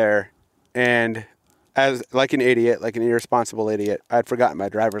up there, and as like an idiot, like an irresponsible idiot, I'd forgotten my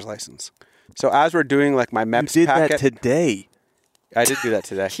driver's license. So as we're doing like my MEPS packet, today. I did do that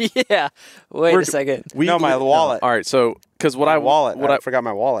today. Yeah. Wait a second. No, my wallet. All right, so because I forgot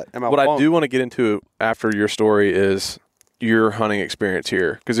my wallet. And my what phone. I do want to get into after your story is your hunting experience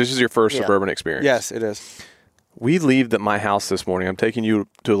here, because this is your first suburban experience. Yes, it is. We leave at my house this morning. I'm taking you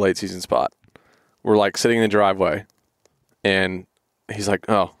to a late season spot. We're like sitting in the driveway, and he's like,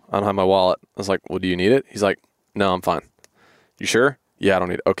 "Oh, I don't have my wallet." I was like, "Well, do you need it?" He's like, "No, I'm fine." You sure? Yeah, I don't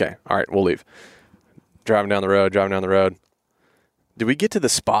need it. Okay, all right, we'll leave. Driving down the road. Did we get to the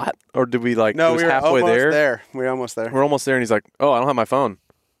spot, or did we like? No, it was we were halfway almost there. there. We were almost there. We're almost there, and he's like, "Oh, I don't have my phone."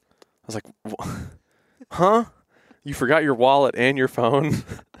 I was like, "Huh? You forgot your wallet and your phone?"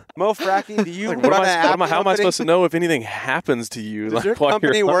 Mo Fracky, do you Like, run an app how am I company? supposed to know if anything happens to you? Does like, your while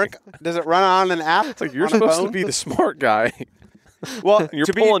company you're work? Does it run on an app? It's like you're on a supposed to phone? be the smart guy. Well, You're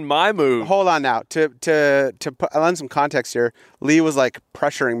pulling my move. Hold on now. To lend some context here, Lee was like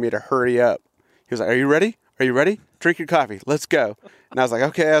pressuring me to hurry up. He was like, "Are you ready? Are you ready? Drink your coffee. Let's go." And I was like,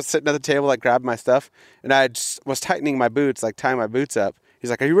 "Okay." I was sitting at the table, like grabbing my stuff, and I just was tightening my boots, like tying my boots up. He's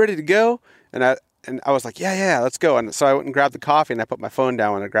like, "Are you ready to go?" And I was like, "Yeah, let's go." And so I went and grabbed the coffee, and I put my phone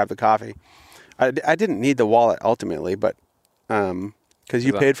down when I grabbed the coffee. I didn't need the wallet ultimately, but because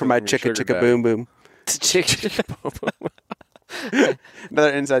you paid for my chicka chicka boom boom.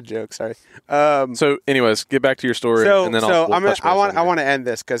 Another inside joke. Sorry. So, anyways, get back to your story, and then I want to end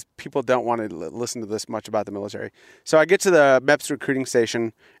this because people don't want to listen to this much about the military. So I get to the MEPS recruiting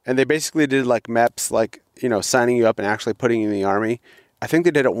station, and they basically did like MEPS, like signing you up and actually putting you in the Army. I think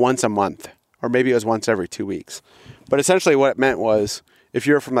they did it once a month, or maybe it was once every 2 weeks. But essentially, what it meant was, if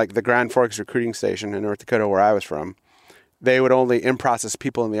you're from like the Grand Forks recruiting station in North Dakota, where I was from, they would only in-process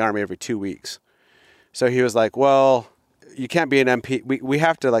people in the Army every 2 weeks. So he was like, "Well, you can't be an MP. We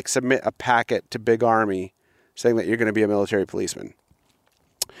have to like submit a packet to Big Army saying that you're going to be a military policeman.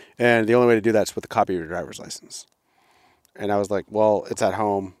 And the only way to do that is with a copy of your driver's license." And I was like, "Well, it's at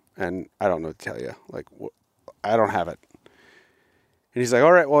home, and I don't know what to tell you. Like, I don't have it." And he's like,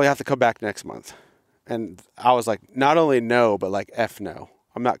 "All right, well, you have to come back next month." And I was like, not only no, but like F no.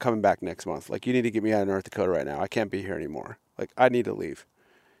 I'm not coming back next month. Like, you need to get me out of North Dakota right now. I can't be here anymore. Like, I need to leave.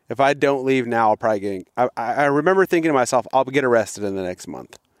 If I don't leave now, I'll probably get... I remember thinking to myself, I'll get arrested in the next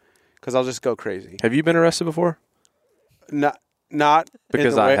month because I'll just go crazy. Have you been arrested before? Not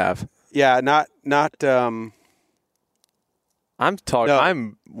because I have. Yeah, not. I'm talking. No.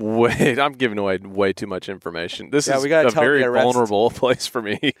 I'm giving away way too much information. This is we gotta a tell very the arrest. vulnerable place for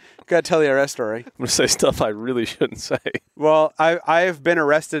me. Gotta tell the arrest story. I'm gonna say stuff I really shouldn't say. Well, I have been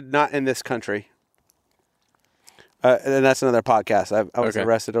arrested not in this country. And that's another podcast. I was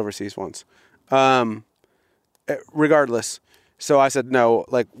arrested overseas once. Regardless, so I said, no,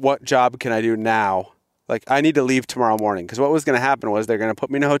 like, what job can I do now? Like, I need to leave tomorrow morning. Because what was going to happen was they're going to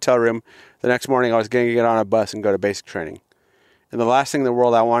put me in a hotel room. The next morning, I was going to get on a bus and go to basic training. And the last thing in the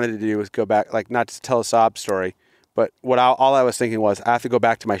world I wanted to do was go back, like, not to tell a sob story, but all I was thinking was, I have to go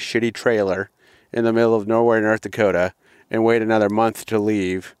back to my shitty trailer in the middle of nowhere, North Dakota, and wait another month to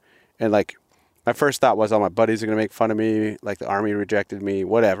leave. And, like, my first thought was, my buddies are going to make fun of me, like the Army rejected me,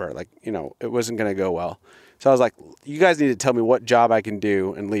 whatever. Like, it wasn't going to go well. So I was like, you guys need to tell me what job I can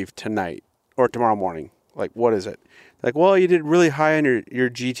do and leave tonight or tomorrow morning. Like, what is it? Like, well, you did really high on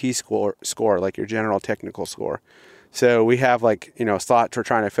your GT score, like your general technical score. So we have like, slots we're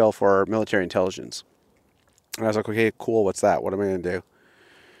trying to fill for military intelligence. And I was like, okay, cool. What's that? What am I going to do?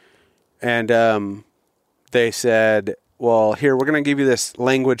 And they said, well, here, we're going to give you this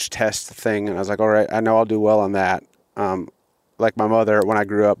language test thing. And I was like, all right, I know I'll do well on that. Like my mother, when I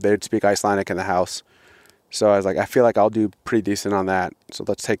grew up, they'd speak Icelandic in the house. So I was like, I feel like I'll do pretty decent on that. So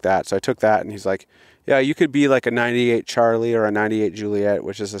let's take that. So I took that, and he's like, yeah, you could be like a 98 Charlie or a 98 Juliet,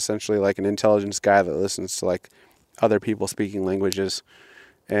 which is essentially like an intelligence guy that listens to like other people speaking languages,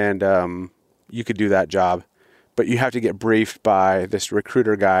 and you could do that job. But you have to get briefed by this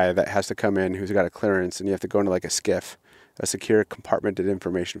recruiter guy that has to come in who's got a clearance, and you have to go into like a SCIF, a secure compartmented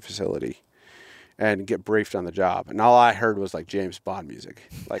information facility, and get briefed on the job. And all I heard was like James Bond music.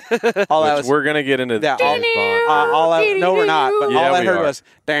 Like all I was, we're gonna get into yeah, James Bond. no, we're not. But Yeah, all I we heard are. was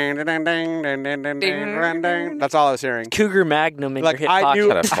ding, ding, ding, ding, ding, ding, ding, ding, ding. That's all I was hearing. Cougar Magnum in Like your hip I pocket. knew,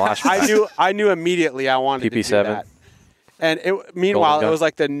 Had a flashback. I knew immediately I wanted to do PP7. that. And meanwhile, Golden it gun. was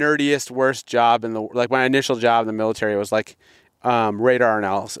like the nerdiest, worst job in the like. My initial job in the military was like radar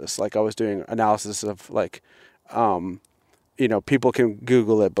analysis. Like I was doing analysis of like, people can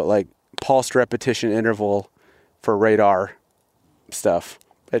Google it, but like pulse repetition interval for radar stuff.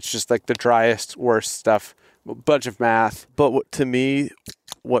 It's just like the driest, worst stuff. A bunch of math. But to me,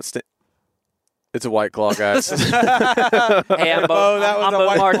 it's a White Claw, guys. Hey, I'm Bo, that was I'm a Bo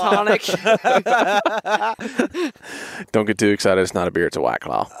White Martonic. Don't get too excited. It's not a beer. It's a White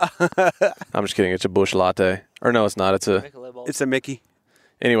Claw. I'm just kidding. It's a Bush Latte. Or no, it's not. It's a Mickey.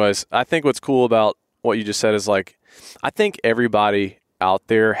 Anyways, I think what's cool about what you just said is like, I think everybody out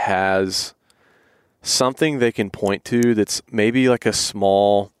there has something they can point to that's maybe like a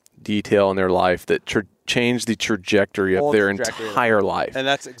small detail in their life that changed the trajectory of Whole their trajectory. entire life. And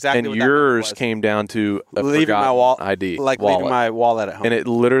that's exactly And what that yours was. came down to a Leaving my forgotten ID, like wallet. leaving my wallet at home. And it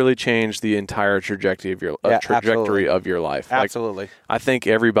literally changed the entire trajectory of your absolutely. of your life. Like, Absolutely. I think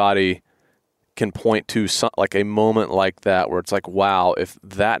everybody can point to like a moment like that where it's like, wow, if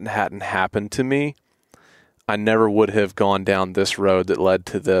that hadn't happened to me, I never would have gone down this road that led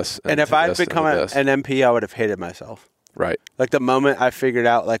to this. And if to I'd this and become to an this. MP, I would have hated myself. Right. Like the moment I figured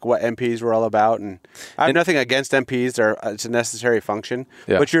out like what MPs were all about, and I have nothing against MPs; it's a necessary function.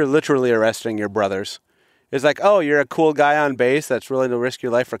 Yeah. But you're literally arresting your brothers. It's like, oh, you're a cool guy on base that's willing to risk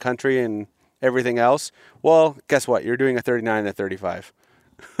your life for country and everything else. Well, guess what? You're doing a 39 and a 35.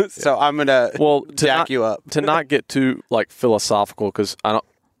 So I'm gonna jack you up. To not get too like philosophical, because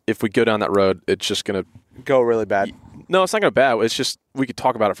if we go down that road, it's just gonna Go really bad. No, it's not gonna bad. It's just we could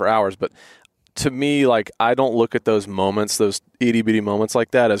talk about it for hours, but. To me, like, I don't look at those moments, those itty-bitty moments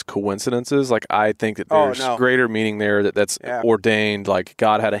like that as coincidences. Like, I think that there's greater meaning there that's ordained, like,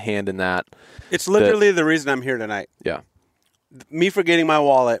 God had a hand in that. It's literally the reason I'm here tonight. Yeah. Me forgetting my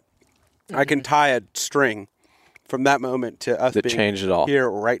wallet, I can tie a string from that moment to us That being changed it all. here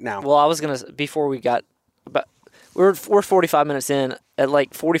right now. Well, I was going to, before we got, but we're 45 minutes in. At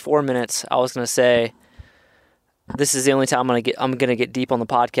like 44 minutes, I was going to say, this is the only time I'm going to get deep on the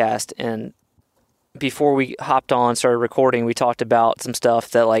podcast. And before we hopped on, started recording, we talked about some stuff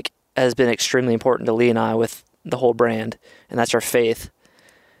that like has been extremely important to Lee and I with the whole brand, and that's our faith.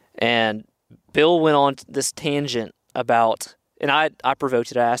 And Bill went on this tangent about, and I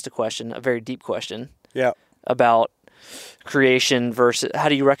provoked it. I asked a question, a very deep question, about creation versus how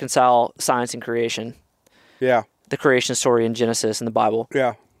do you reconcile science and creation? Yeah. The creation story in Genesis in the Bible.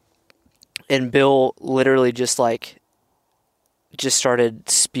 Yeah. And Bill literally just started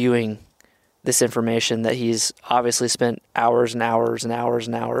spewing this information that he's obviously spent hours and hours and hours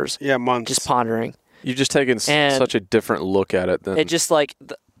and hours. Yeah, months. Just pondering. You've just taken such a different look at it than it just like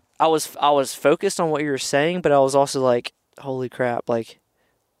I was focused on what you were saying, but I was also like, holy crap, like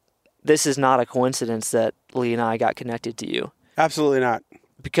this is not a coincidence that Lee and I got connected to you. Absolutely not.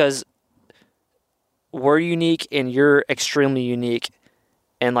 Because we're unique and you're extremely unique,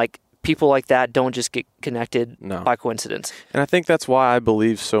 and like people like that don't just get connected by coincidence. And I think that's why I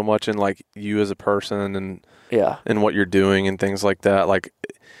believe so much in like you as a person and what you're doing and things like that. Like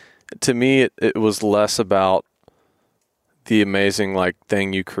to me, it was less about the amazing like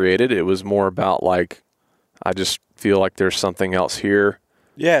thing you created. It was more about like I just feel like there's something else here.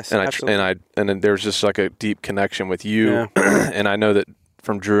 Yes, and then there's just like a deep connection with you. And I know that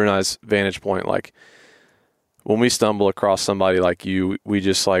from Drew and I's vantage point, like when we stumble across somebody like you, we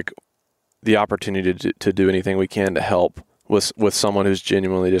just like the opportunity to do anything we can to help with someone who's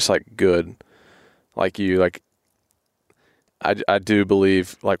genuinely just like good, like you. Like I do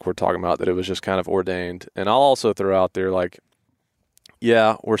believe, like we're talking about, that it was just kind of ordained. And I'll also throw out there, like,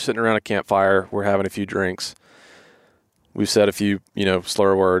 yeah, we're sitting around a campfire, we're having a few drinks, we've said a few,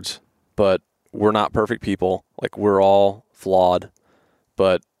 slur words, but we're not perfect people. Like we're all flawed,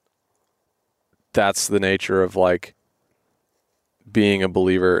 but that's the nature of like being a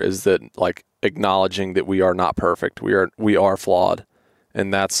believer, is that like acknowledging that we are not perfect. We are flawed.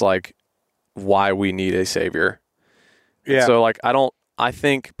 And that's like why we need a savior. Yeah. So like, I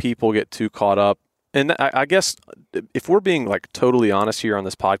think people get too caught up. And I guess if we're being like totally honest here on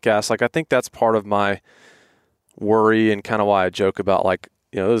this podcast, like I think that's part of my worry and kind of why I joke about like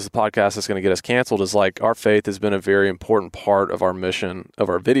this is the podcast that's going to get us canceled, is like our faith has been a very important part of our mission of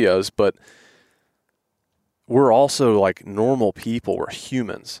our videos, but we're also like normal people. We're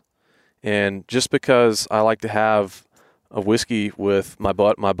humans. And just because I like to have a whiskey with my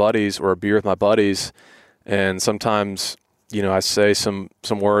buddies or a beer with my buddies, and sometimes, I say some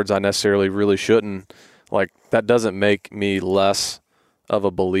words I necessarily really shouldn't, like that doesn't make me less of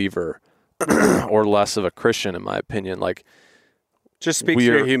a believer or less of a Christian, in my opinion. Like, just speaks to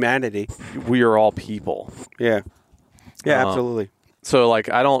your humanity. We are all people. Yeah. Yeah, absolutely. So like,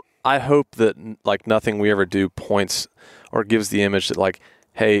 I hope that like nothing we ever do points or gives the image that like,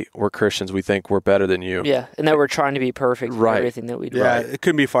 hey, we're Christians, we think we're better than you. Yeah, and that we're trying to be perfect in everything that we do. Yeah, it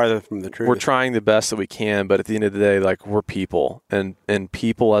couldn't be farther from the truth. We're trying the best that we can, but at the end of the day, like, we're people, and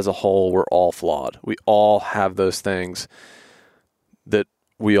people as a whole, we're all flawed. We all have those things that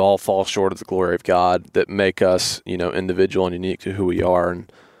we all fall short of the glory of God that make us, individual and unique to who we are.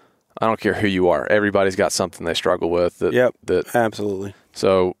 And I don't care who you are. Everybody's got something they struggle with. That absolutely.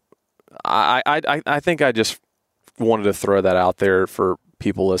 So I think I just wanted to throw that out there for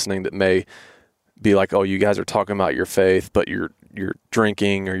people listening that may be like, oh, you guys are talking about your faith, but you're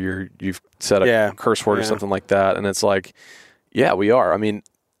drinking or you've said a curse word or something like that. And it's like, yeah, we are. I mean,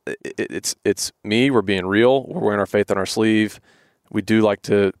 it's me. We're being real. We're wearing our faith on our sleeve. We do like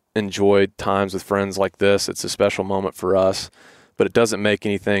to enjoy times with friends like this. It's a special moment for us, but it doesn't make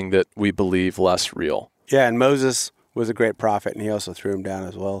anything that we believe less real. Yeah. And Moses was a great prophet, and he also threw him down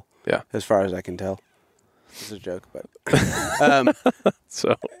as well. Yeah. As far as I can tell. It's a joke, but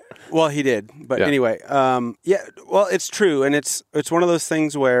well, he did, but anyway, well, it's true, and it's one of those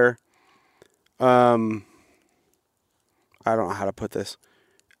things where, I don't know how to put this.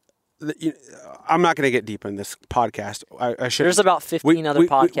 I'm not going to get deep in this podcast. I should. There's about 15 other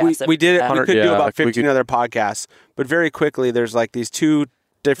podcasts. We did it. We could do about 15 other podcasts, but very quickly, there's like these two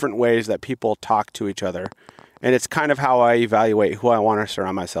different ways that people talk to each other, and it's kind of how I evaluate who I want to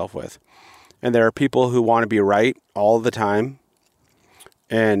surround myself with. And there are people who want to be right all the time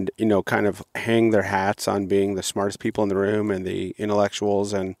and, kind of hang their hats on being the smartest people in the room and the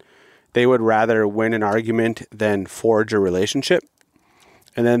intellectuals. And they would rather win an argument than forge a relationship.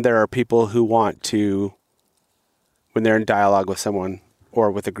 And then there are people who want to, when they're in dialogue with someone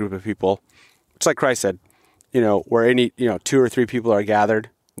or with a group of people, it's like Christ said, where any, 2 or 3 people are gathered.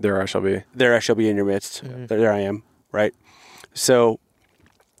 There I shall be. There I shall be in your midst. Mm-hmm. There I am. Right. So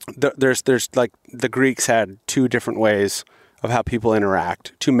there's like the Greeks had 2 different ways of how people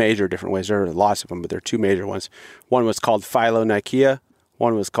interact, 2 major different ways. There are lots of them, but there are 2 major ones. One was called Philonikeia.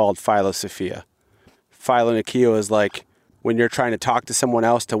 One was called Philosophia. Philonikeia is like when you're trying to talk to someone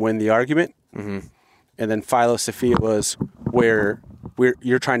else to win the argument. Mm-hmm. And then Philosophia was where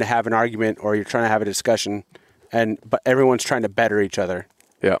you're trying to have an argument or you're trying to have a discussion, but everyone's trying to better each other.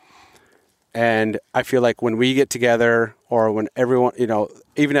 Yeah. And I feel like when we get together, or when everyone,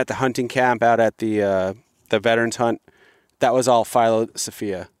 even at the hunting camp out at the veterans hunt, that was all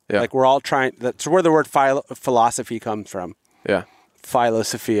philosophia. Yeah. Like we're all trying. That's where the word philosophy comes from. Yeah.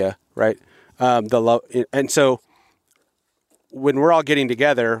 Philosophia, right? And so when we're all getting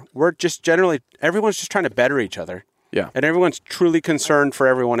together, we're just everyone's just trying to better each other. Yeah. And everyone's truly concerned for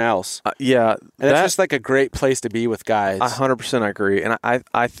everyone else. Yeah. And that's just like a great place to be with guys. 100% agree. And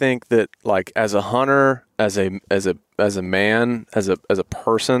I think that like as a hunter, as a man, as a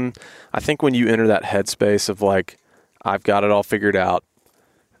person, I think when you enter that headspace of like, I've got it all figured out,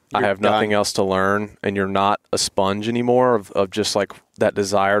 I have nothing else to learn, and you're not a sponge anymore of just like that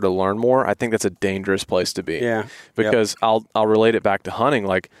desire to learn more, I think that's a dangerous place to be. Yeah. Because I'll relate it back to hunting.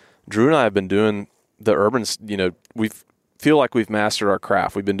 Like Drew and I have been doing the urban, we feel like we've mastered our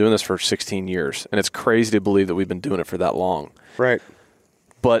craft. We've been doing this for 16 years, and it's crazy to believe that we've been doing it for that long. Right.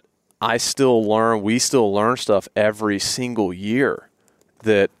 But we still learn stuff every single year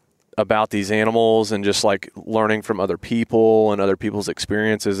about these animals, and just like learning from other people and other people's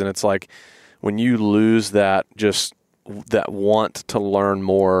experiences. And it's like when you lose that want to learn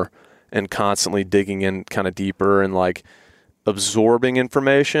more and constantly digging in kind of deeper and like absorbing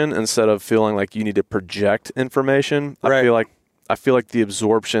information instead of feeling like you need to project information. Right. I feel like the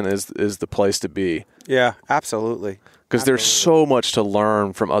absorption is the place to be. Yeah, absolutely. Because there's so much to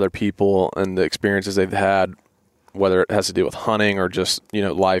learn from other people and the experiences they've had, whether it has to do with hunting or just,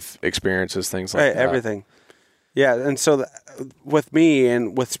 life experiences, things like that. Everything. Yeah, and so with me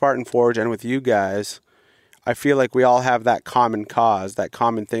and with Spartan Forge and with you guys, I feel like we all have that common cause, that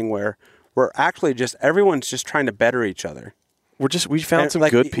common thing where we're actually everyone's just trying to better each other. We found some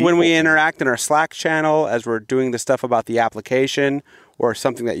good people. When we interact in our Slack channel, as we're doing the stuff about the application or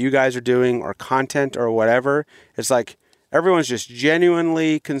something that you guys are doing or content or whatever, it's like Everyone's just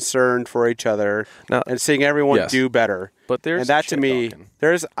genuinely concerned for each other and seeing everyone do better. But there's and that to me,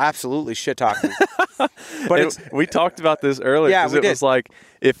 there's absolutely shit talking. But we talked about this earlier. Yeah, because it was like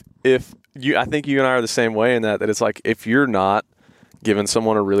if you, I think you and I are the same way in that it's like if you're not giving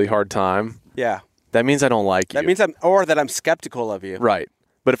someone a really hard time, that means I don't like you. That means I'm skeptical of you. Right.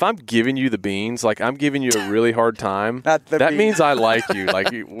 But if I'm giving you the beans, like I'm giving you a really hard time, that means I like you. Like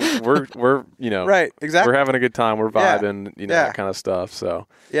we're right, exactly. We're having a good time. We're vibing, that kind of stuff. So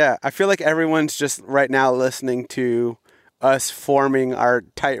yeah, I feel like everyone's just right now listening to us forming our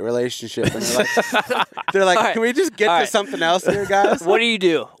tight relationship, and they're like, right. Can we just get to something else here, guys? What do you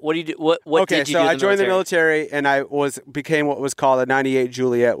do? What did you do? I joined the military, and I became what was called a 98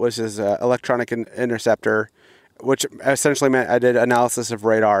 Juliet, which is an electronic interceptor, which essentially meant I did analysis of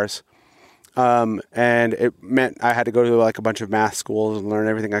radars. And it meant I had to go to like a bunch of math schools and learn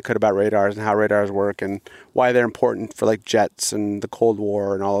everything I could about radars and how radars work and why they're important for like jets and the Cold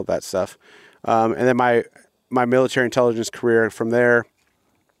War and all of that stuff. And then my military intelligence career from there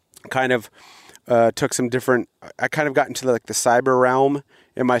kind of took some different. I kind of got into the cyber realm.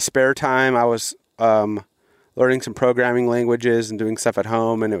 In my spare time, I was learning some programming languages and doing stuff at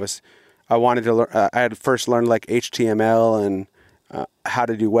home, and I wanted to learn. I had first learned like HTML and how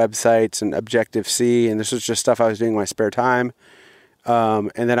to do websites and Objective-C, and this was just stuff I was doing in my spare time.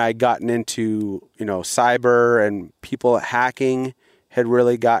 And then I gotten into cyber, and people hacking had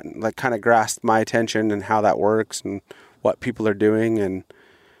really gotten kind of grasped my attention and how that works and what people are doing. And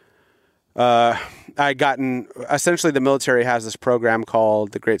essentially the military has this program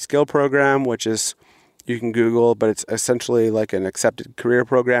called the Great Skill Program, which is, you can Google, but it's essentially like an accepted career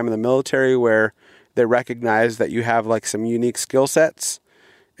program in the military where they recognize that you have like some unique skill sets.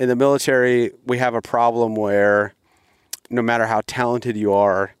 In the military, we have a problem where no matter how talented you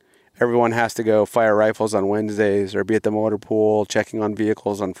are, everyone has to go fire rifles on Wednesdays or be at the motor pool checking on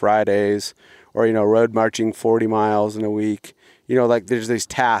vehicles on Fridays or, road marching 40 miles in a week. There's these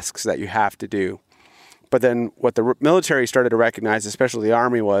tasks that you have to do. But then what the military started to recognize, especially the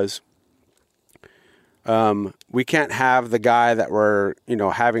Army, was we can't have the guy that we're,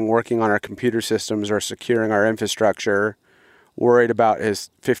 having working on our computer systems or securing our infrastructure worried about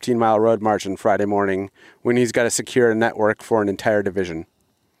his 15-mile road march on Friday morning when he's got to secure a network for an entire division.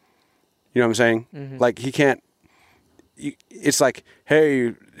 You know what I'm saying? Mm-hmm. Like he can't. It's like,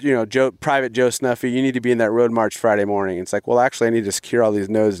 hey, Private Joe Snuffy, you need to be in that road march Friday morning. It's like, well, actually, I need to secure all these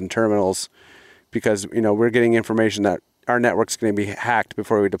nodes and terminals because we're getting information that our network's going to be hacked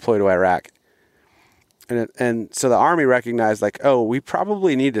before we deploy to Iraq. And so the Army recognized we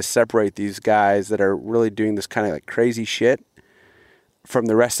probably need to separate these guys that are really doing this kind of like crazy shit from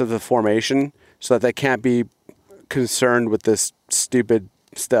the rest of the formation so that they can't be concerned with this stupid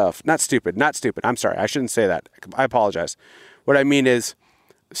stuff. Not stupid. I'm sorry. I shouldn't say that. I apologize. What I mean is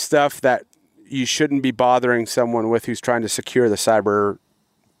stuff that you shouldn't be bothering someone with who's trying to secure the cyber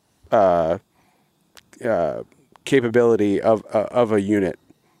capability of a unit,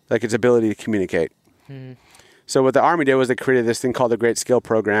 like its ability to communicate. Mm. So what the Army did was they created this thing called the Great Skill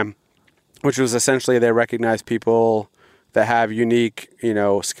Program, which was essentially they recognized people that have unique,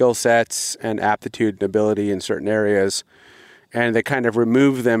 skill sets and aptitude and ability in certain areas. And they kind of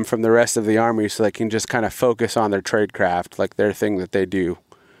remove them from the rest of the Army so they can just kind of focus on their trade craft, like their thing that they do,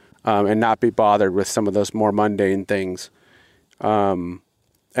 and not be bothered with some of those more mundane things. And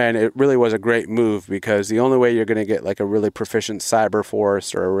it really was a great move because the only way you're going to get like a really proficient cyber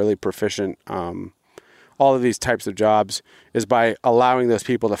force or a really proficient all of these types of jobs is by allowing those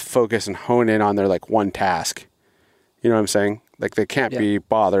people to focus and hone in on their like one task. You know what I'm saying? Like they can't be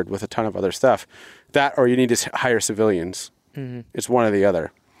bothered with a ton of other stuff. That or you need to hire civilians. Mm-hmm. It's one or the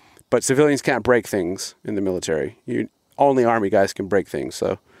other. But civilians can't break things in the military. Only Army guys can break things.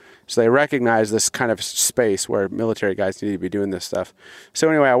 So they recognize this kind of space where military guys need to be doing this stuff. So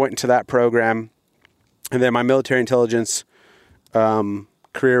anyway, I went into that program. And then my military intelligence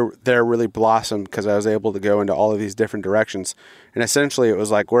career there really blossomed because I was able to go into all of these different directions. And essentially it was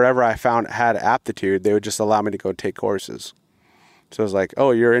like wherever I found had aptitude, they would just allow me to go take courses. So it was like,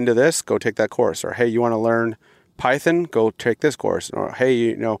 oh, you're into this? Go take that course. Or, hey, you want to learn Python? Go take this course. Or, hey,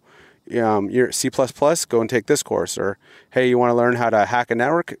 you're C++? Go and take this course. Or, hey, you want to learn how to hack a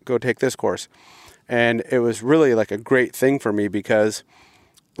network? Go take this course. And it was really like a great thing for me because,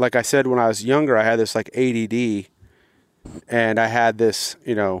 like I said, when I was younger, I had this like ADD. And I had this,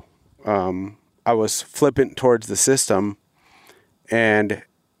 I was flippant towards the system. And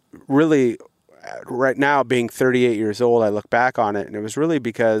really, right now, being 38 years old, I look back on it, and it was really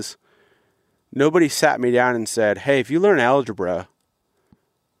because nobody sat me down and said, hey, if you learn algebra,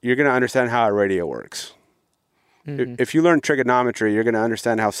 you're going to understand how a radio works. If you learn trigonometry, you're going to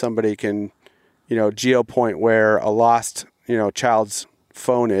understand how somebody can, geopoint where a lost, child's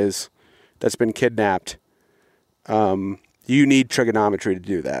phone is that's been kidnapped. You need trigonometry to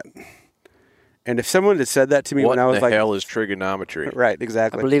do that. And if someone had said that to me when I was like... What the hell is trigonometry? Right,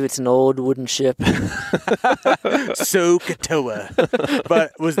 exactly. I believe it's an old wooden ship. Sokotoa,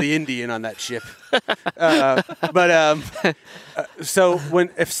 but was the Indian on that ship. So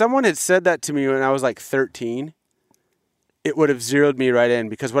if someone had said that to me when I was like 13, it would have zeroed me right in,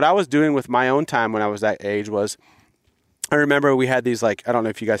 because what I was doing with my own time when I was that age was, I remember we had these, like, I don't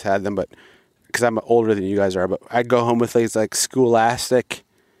know if you guys had them, but because I'm older than you guys are, but I'd go home with these like Scholastic.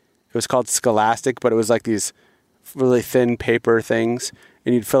 It was called Scholastic, but it was like these really thin paper things,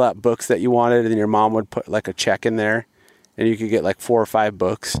 and you'd fill out books that you wanted, and then your mom would put like a check in there, and you could get like 4 or 5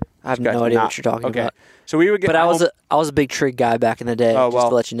 books. I have no idea what you're talking about. So we would get. But I was a big trig guy back in the day. Just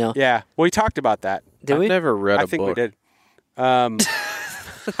to let you know. Yeah, well, we talked about that. Did we? I've never read a book. I think we did.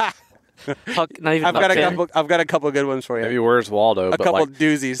 Not even I've got a couple of good ones for you. Maybe Where's Waldo? A couple of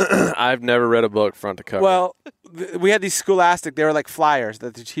doozies. I've never read a book front to cover. Well, we had these Scholastic. They were like flyers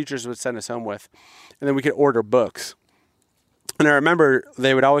that the teachers would send us home with, and then we could order books. And I remember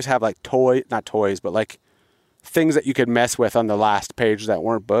they would always have like not toys, but like things that you could mess with on the last page that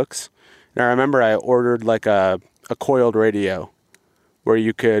weren't books. And I remember I ordered like a coiled radio, where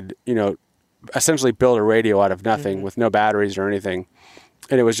you could, essentially build a radio out of nothing with no batteries or anything.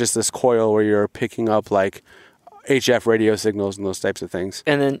 And it was just this coil where you're picking up like HF radio signals and those types of things.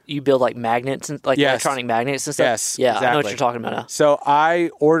 And then you build like magnets and like electronic magnets and stuff. Yes, yeah, exactly. I know what you're talking about now. So I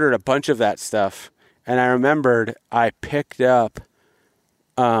ordered a bunch of that stuff, and I remembered I picked up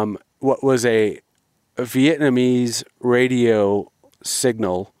what was a Vietnamese radio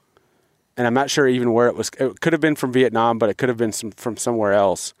signal, and I'm not sure even where it was. It could have been from Vietnam, but it could have been from somewhere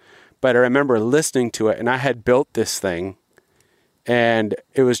else. But I remember listening to it, and I had built this thing, and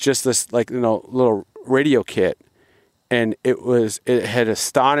it was just this like little radio kit, and it had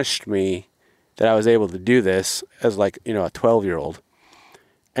astonished me that I was able to do this as like a 12-year-old,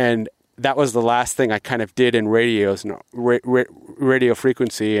 and that was the last thing I kind of did in radios and radio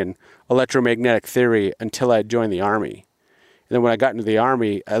frequency and electromagnetic theory until I joined the Army. And then when I got into the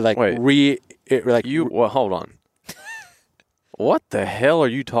Army, I hold on. What the hell are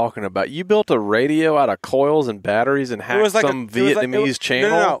you talking about? You built a radio out of coils and batteries and hacked some Vietnamese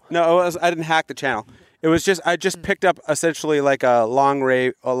channel? No, I didn't hack the channel. It was just I picked up essentially like a long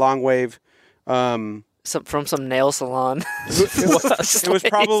wave. From some nail salon. It was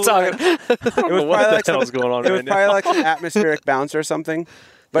probably like an atmospheric bounce or something.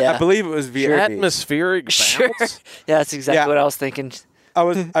 But I believe it was Vietnamese. Atmospheric bounce? Sure. Yeah, that's exactly what I was thinking.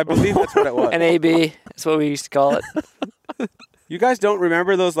 I believe that's what it was. An AB. That's what we used to call it. You guys don't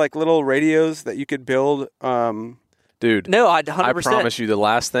remember those like little radios that you could build? Dude, no, 100%. I promise you the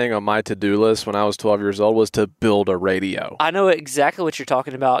last thing on my to-do list when I was 12 years old was to build a radio. I know exactly what you're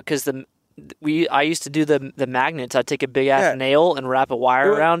talking about because I used to do the magnets. I'd take a big ass nail and wrap a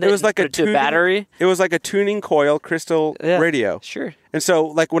wire around it. It was like a battery. It was like a tuning coil crystal radio. Sure. And so,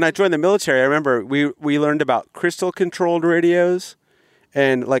 like when I joined the military, I remember we learned about crystal controlled radios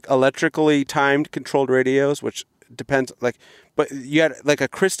and like electrically timed controlled radios, which depends. But you had like a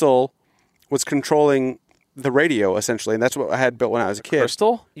crystal was controlling the radio essentially, and that's what I had built when I was a kid.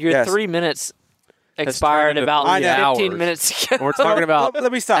 Crystal? Your 3 minutes expired about 15 minutes ago. We're talking about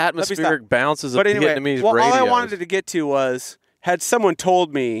let me stop. Atmospheric bounces of Vietnamese all radios. I wanted to get to was, had someone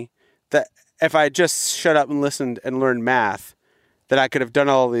told me that if I just shut up and listened and learned math, that I could have done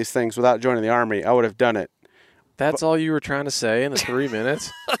all of these things without joining the Army, I would have done it. That's all you were trying to say in the 3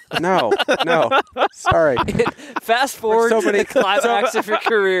 minutes? No. Sorry. Fast forward to the climax of your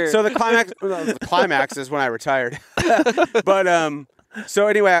career. So the climax is when I retired. But so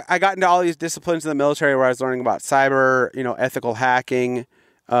anyway, I got into all these disciplines in the military where I was learning about cyber, ethical hacking,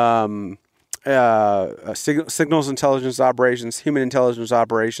 signals intelligence operations, human intelligence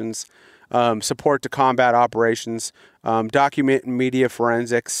operations, support to combat operations, document and media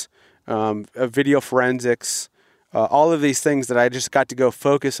forensics, video forensics, all of these things that I just got to go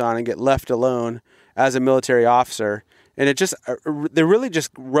focus on and get left alone as a military officer. And it just, they really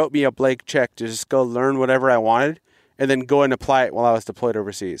just wrote me a blank check to just go learn whatever I wanted and then go and apply it while I was deployed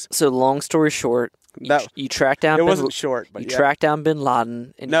overseas. So long story short, you tracked down. It wasn't short, but tracked down Bin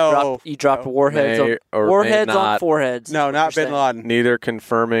Laden and you dropped warheads on foreheads. No, not Bin Laden. Neither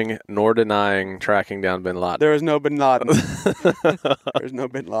confirming nor denying tracking down Bin Laden. There was no Bin Laden. There's no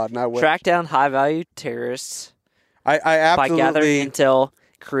Bin Laden. I wish. Track down high value terrorists. I absolutely by gathering intel,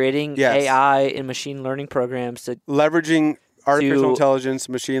 creating AI and machine learning programs to leveraging artificial intelligence,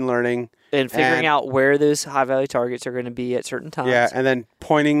 machine learning. And figuring out where those high-value targets are going to be at certain times. Yeah, and then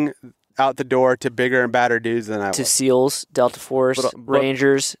pointing out the door to bigger and badder dudes than I was. To SEALs, Delta Force,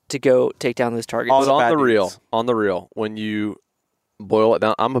 Rangers to go take down those targets. But on the real, when you boil it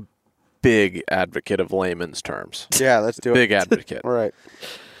down, I'm a big advocate of layman's terms. Yeah, let's do it. Big advocate. All right.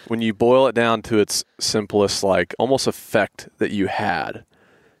 When you boil it down to its simplest, like almost effect that you had,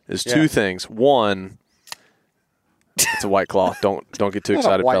 is two things. One, it's a White Claw. Don't get too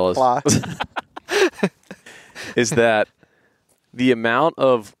excited, fellas. Is that the amount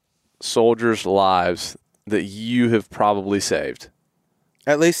of soldiers' lives that you have probably saved?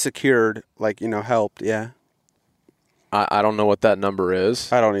 At least secured, helped, yeah. I don't know what that number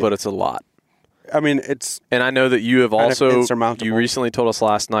is. I don't either. But it's a lot. I mean, it's... And I know that you have also... insurmountable. You recently told us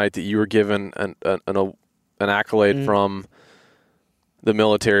last night that you were given an accolade from the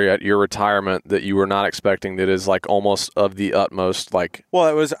military at your retirement that you were not expecting, that is like almost of the utmost, like... Well,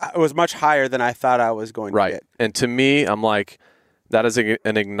 it was much higher than I thought I was going to get. And to me, I'm like, that is an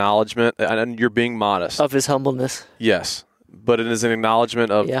acknowledgement, and you're being modest. Of his humbleness. Yes. But it is an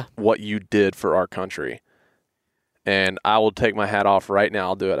acknowledgement of what you did for our country. And I will take my hat off right now.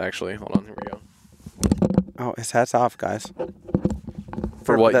 I'll do it, actually. Hold on. Here we go. Oh, his hat's off, guys.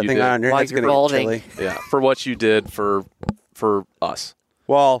 For what that you thing did. on your head's going to get chilly. Yeah, for what you did for us.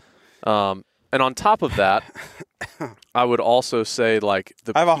 Well... and on top of that, I would also say, like...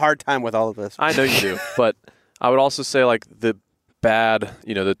 I have a hard time with all of this. I know you do. But I would also say, like, the bad,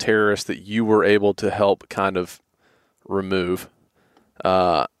 the terrorists that you were able to help kind of remove,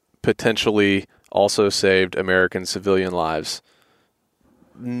 potentially also saved American civilian lives.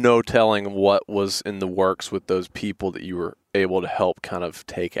 No telling what was in the works with those people that you were able to help kind of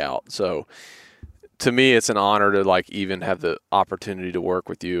take out. So to me, it's an honor to like even have the opportunity to work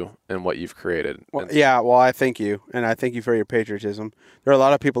with you and what you've created. Well, I thank you. And I thank you for your patriotism. There are a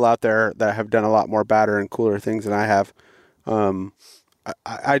lot of people out there that have done a lot more badder and cooler things than I have.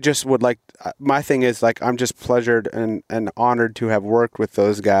 I just would like, my thing is like, I'm just pleasured and honored to have worked with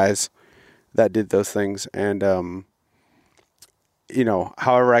those guys that did those things. And,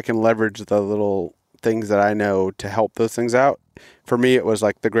 however I can leverage the little things that I know to help those things out. For me, it was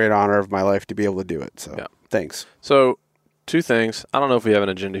like the great honor of my life to be able to do it. So thanks. So 2 things. I don't know if we have an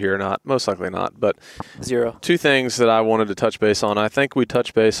agenda here or not. Most likely not, but 0. 2 things that I wanted to touch base on. I think we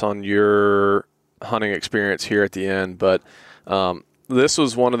touched base on your hunting experience here at the end, but, this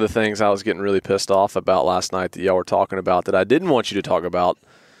was one of the things I was getting really pissed off about last night that y'all were talking about that I didn't want you to talk about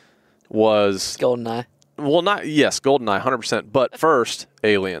was... Goldeneye. Well, Goldeneye, 100%. But first,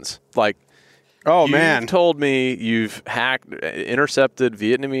 aliens. Like, man. You told me you've intercepted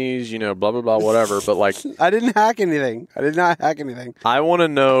Vietnamese, blah, blah, blah, whatever. But, like... I didn't hack anything. I did not hack anything. I want to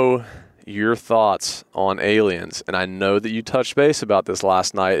know your thoughts on aliens. And I know that you touched base about this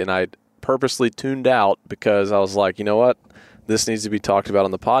last night, and I purposely tuned out because I was like, you know what? This needs to be talked about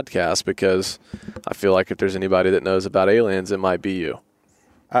on the podcast because I feel like if there's anybody that knows about aliens, it might be you.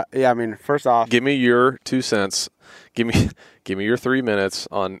 First off, give me your 2 cents. Give me your 3 minutes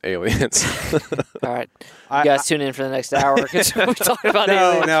on aliens. All right, you guys tune in for the next hour because we're talking about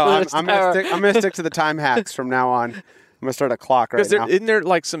aliens. No, I'm gonna stick to the time hacks from now on. I'm gonna start a clock right now. Isn't there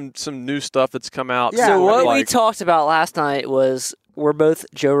like some new stuff that's come out? Yeah, so what we talked about last night was we're both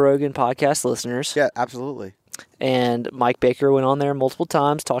Joe Rogan podcast listeners. Yeah, absolutely. And Mike Baker went on there multiple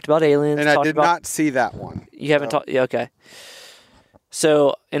times, talked about aliens. And I did not see that one. You haven't talked? Yeah, okay.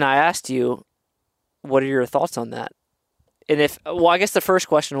 So, and I asked you, what are your thoughts on that? And I guess the first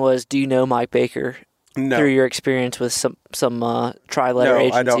question was, do you know Mike Baker through your experience with some tri-letter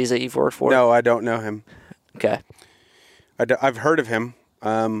agencies that you've worked for? No, I don't know him. Okay. I've heard of him.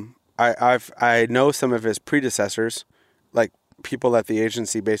 I know some of his predecessors, like people that the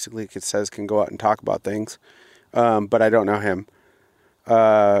agency basically says can go out and talk about things, but I don't know him.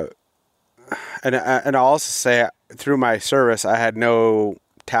 And I'll also say through my service, I had no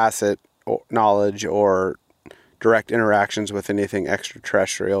tacit knowledge or direct interactions with anything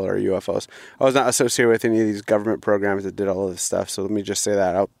extraterrestrial or UFOs. I was not associated with any of these government programs that did all of this stuff. So let me just say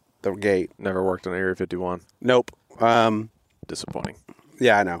that out the gate. Never worked on Area 51. Nope. Disappointing.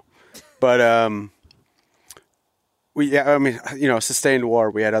 Yeah, I know. But sustained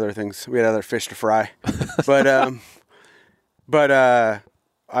war. We had other things. We had other fish to fry. But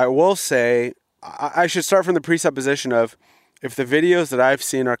I will say I should start from the presupposition of if the videos that I've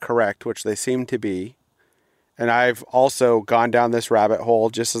seen are correct, which they seem to be, and I've also gone down this rabbit hole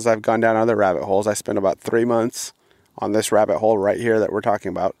just as I've gone down other rabbit holes. I spent about 3 months on this rabbit hole right here that we're talking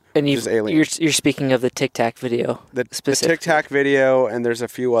about. And you're speaking of the Tic Tac video. The Tic Tac video, and there's a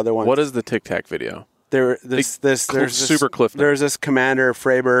few other ones. What is the Tic Tac video? There's super cliff notes. There's this Commander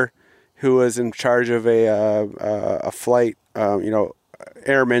Fravor who was in charge of a flight,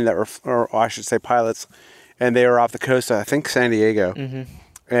 airmen that were, or I should say pilots, and they were off the coast of, I think, San Diego. Mm-hmm.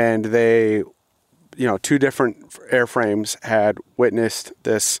 And they, two different airframes had witnessed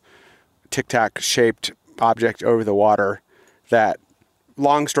this tic-tac shaped object over the water that,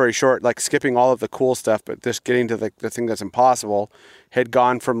 long story short, like skipping all of the cool stuff, but just getting to the thing that's impossible, had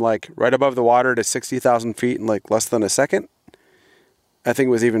gone from like right above the water to 60,000 feet in like less than a second. I think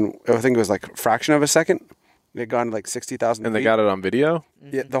it was like a fraction of a second. They'd gone to like 60,000 feet. And they got it on video?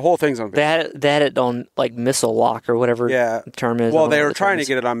 Yeah, the whole thing's on video. They had it on like missile lock or whatever the term is. Well, they were trying to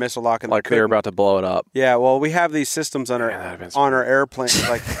get it on missile lock. And like they were about to blow it up. Yeah, well, we have these systems on our airplanes.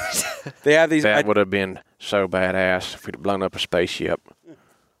 Like they have these. That would have been so badass if we'd blown up a spaceship.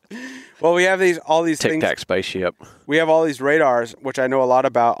 Well, we have all these things. Tic-tac spaceship. We have all these radars, which I know a lot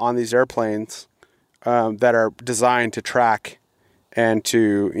about on these airplanes, that are designed to track and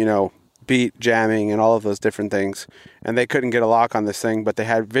to, beat jamming and all of those different things. And they couldn't get a lock on this thing, but they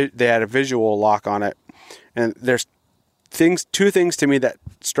had a visual lock on it. And there's two things to me that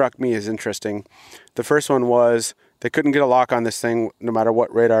struck me as interesting. The first one was they couldn't get a lock on this thing no matter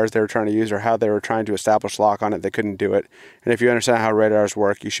what radars they were trying to use or how they were trying to establish lock on it. They couldn't do it. And if you understand how radars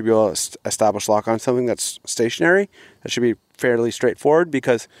work, you should be able to establish lock on something that's stationary. That should be fairly straightforward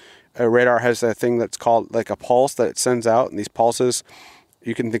because a radar has a thing that's called like a pulse that it sends out. And these pulses,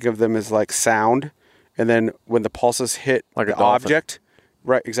 you can think of them as like sound. And then when the pulses hit like the object,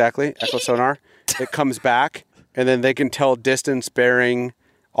 right, exactly, echo sonar, it comes back. And then they can tell distance, bearing,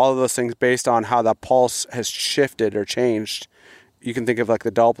 all of those things based on how the pulse has shifted or changed. You can think of like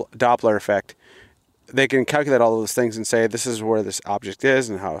the Doppler effect. They can calculate all of those things and say, this is where this object is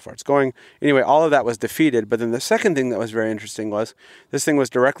and how far it's going. Anyway, all of that was defeated. But then the second thing that was very interesting was this thing was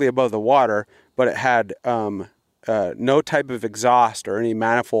directly above the water, but it had no type of exhaust or any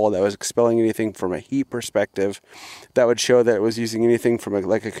manifold that was expelling anything from a heat perspective that would show that it was using anything from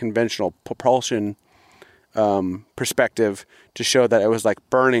a conventional propulsion perspective to show that it was like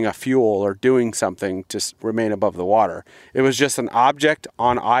burning a fuel or doing something to remain above the water. It was just an object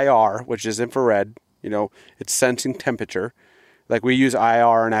on IR, which is infrared. It's sensing temperature. Like we use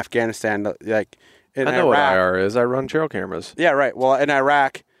IR in Afghanistan. Like in I know Iraq, what IR is. I run trail cameras. Yeah, right. Well, in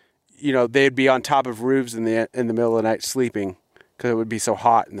Iraq, they'd be on top of roofs in the middle of the night sleeping because it would be so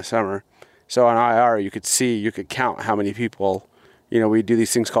hot in the summer. So on IR, you could count how many people. We do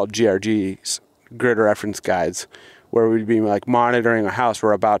these things called GRGs. Grid reference guides, where we'd be like monitoring a house.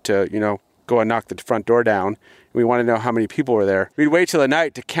 We're about to, go and knock the front door down. And we want to know how many people were there. We'd wait till the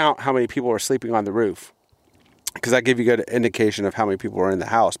night to count how many people were sleeping on the roof, because that gave you a good indication of how many people were in the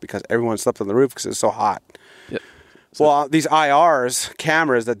house, because everyone slept on the roof because it was so hot. Yep. Well, these IRs,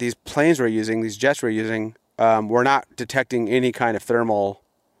 cameras that these planes were using, these jets were using, were not detecting any kind of thermal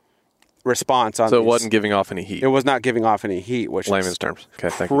response on. So it wasn't giving off any heat. It was not giving off any heat, which layman's is terms. Okay,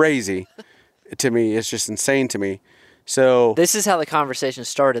 thank crazy. To me, it's just insane to me. So this is how the conversation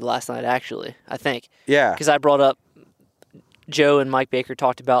started last night, actually, I think. Yeah. Because I brought up, Joe and Mike Baker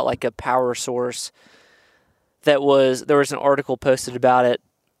talked about like a power source there was an article posted about it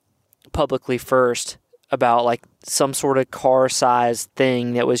publicly first, about like some sort of car-sized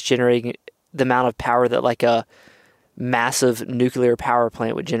thing that was generating the amount of power that like a massive nuclear power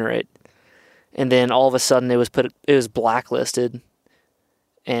plant would generate. And then all of a sudden it was blacklisted.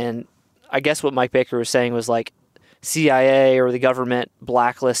 And I guess what Mike Baker was saying was like CIA or the government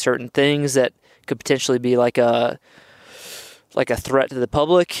blacklist certain things that could potentially be like a threat to the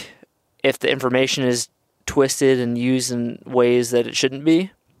public if the information is twisted and used in ways that it shouldn't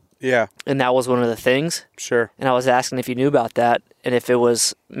be. Yeah. And that was one of the things. Sure. And I was asking if you knew about that and if it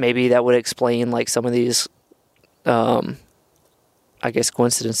was maybe that would explain like some of these I guess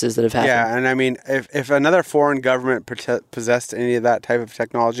coincidences that have happened. Yeah, and I mean, if another foreign government possessed any of that type of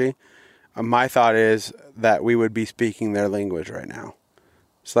technology, my thought is that we would be speaking their language right now.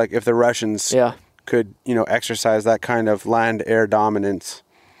 It's like if the Russians could, exercise that kind of land-air dominance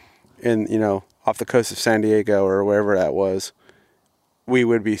in, off the coast of San Diego or wherever that was, we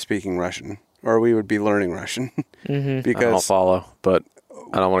would be speaking Russian, or we would be learning Russian. Mm-hmm. Because I don't follow, but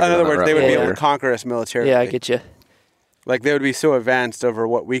I don't want to. In other words, they would be able to conquer us militarily. Yeah, I get you. Like, they would be so advanced over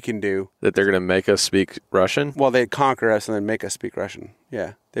what we can do. That they're going to make us speak Russian? Well, they'd conquer us and then make us speak Russian.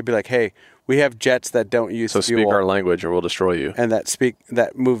 Yeah. They'd be like, hey, we have jets that don't use fuel. So speak our language or we'll destroy you. And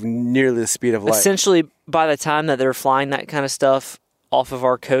that move nearly the speed of light. Essentially, by the time that they're flying that kind of stuff off of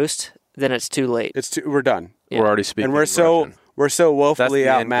our coast, then it's too late. We're done. Yeah. We're already speaking and we're we're so That's woefully the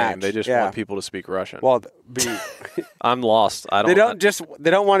end outmatched. game. They just want people to speak Russian. Well, I'm lost. I don't.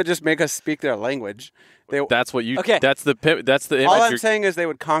 They don't want to just make us speak their language. That's what you. Okay. That's the image. All I'm saying is they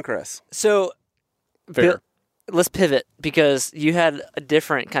would conquer us. So, Fair. let's pivot because you had a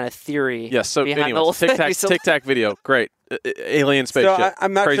different kind of theory. Yes. So behind the anyways, whole thing. Tic Tac video, great. Alien spaceship. So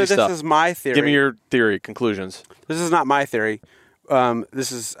I'm not crazy sure this stuff. is my theory. Give me your theory conclusions. This is not my theory.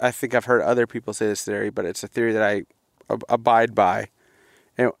 This is, I think I've heard other people say this theory, but it's a theory that I abide by.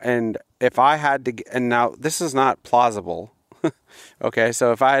 And if I had to, and now this is not plausible. Okay,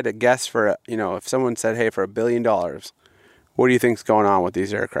 so if I had to guess for, if someone said, hey, for $1 billion, what do you think's going on with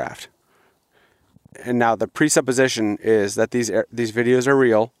these aircraft? And now the presupposition is that these videos are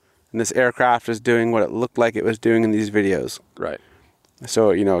real, and this aircraft is doing what it looked like it was doing in these videos. Right. So,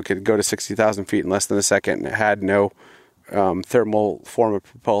 it could go to 60,000 feet in less than a second, and it had no thermal form of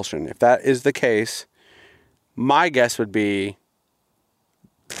propulsion. If that is the case, my guess would be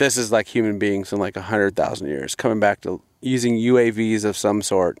this is like human beings in like 100,000 years coming back to using UAVs of some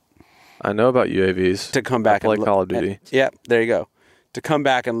sort. I know about UAVs. To come back I play Call of Duty. Yep, there you go. To come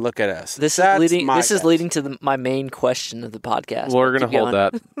back and look at us. This is leading to my main question of the podcast. We're going to hold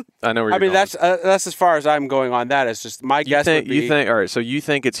that. I know where you're going. that's as far as I'm going on that. It's just my guess would be... all right, so you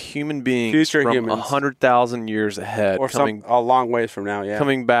think it's human beings future from humans. 100,000 years ahead. Or a long ways from now, yeah.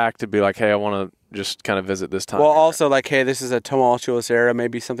 Coming back to be like, hey, I want to just kind of visit this time. Well, also like, hey, this is a tumultuous era.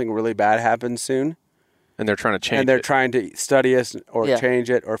 Maybe something really bad happens soon. And they're trying to change it. And they're trying to study us or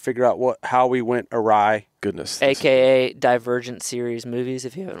change it or figure out how we went awry. Goodness. AKA Divergent series movies,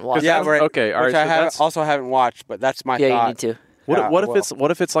 if you haven't watched them. them. Right. Okay, all right. Which I also haven't watched, but that's my thought. Yeah, you need to. What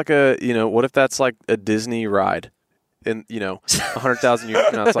if it's like what if that's like a Disney ride? In 100,000 years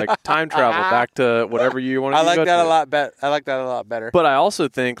from now, it's like time travel back to whatever you want to. I like that a lot better. I like that a lot better. But I also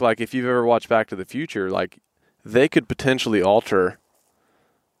think like if you've ever watched Back to the Future, like they could potentially alter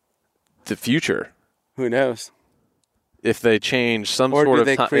the future. Who knows? If they change some or sort do of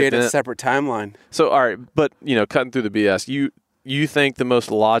they create a separate timeline? So all right, but cutting through the BS, you think the most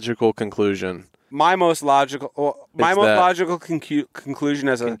logical conclusion? My most logical conclusion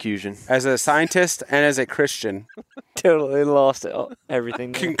as a scientist and as a Christian. Totally lost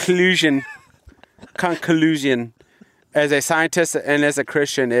everything. Conclusion as a scientist and as a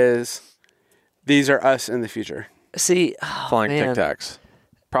Christian is these are us in the future. See, flying Tic Tacs,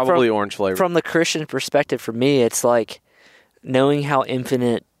 probably orange flavor. From the Christian perspective, for me, it's like knowing how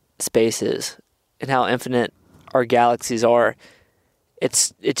infinite space is and how infinite our galaxies are.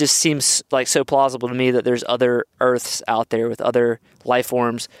 It just seems like so plausible to me that there's other Earths out there with other life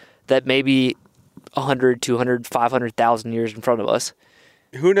forms that may be 100, 200, 500,000 years in front of us.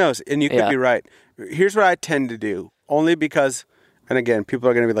 Who knows? And you could be right. Here's what I tend to do, only because, and again, people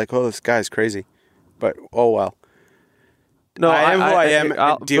are going to be like, oh, this guy's crazy. But, oh, well. No, I am who I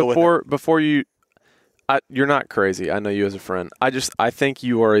am. Deal with it. Before you... you're not crazy. I know you as a friend. I think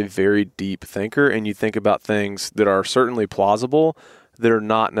you are a very deep thinker, and you think about things that are certainly plausible, that are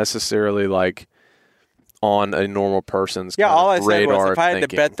not necessarily like on a normal person's all I radar said was if I had thinking.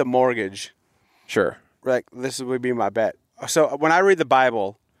 to bet the mortgage, sure, like this would be my bet. So when I read the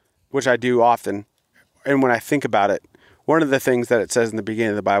Bible, which I do often, and when I think about it, one of the things that it says in the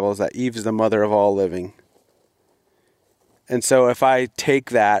beginning of the Bible is that Eve is the mother of all living. And so if I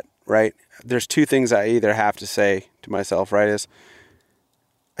take that, right, there's two things I either have to say to myself, right,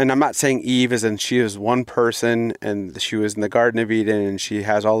 and I'm not saying Eve as in she is one person and she was in the Garden of Eden and she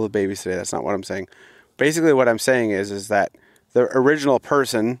has all the babies today. That's not what I'm saying. Basically what I'm saying is that the original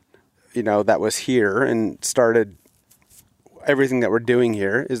person, that was here and started everything that we're doing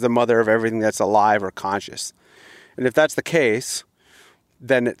here is the mother of everything that's alive or conscious. And if that's the case,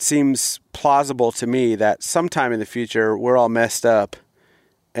 then it seems plausible to me that sometime in the future we're all messed up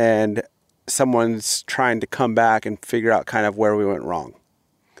and someone's trying to come back and figure out kind of where we went wrong.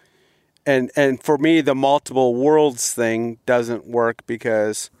 And for me, the multiple worlds thing doesn't work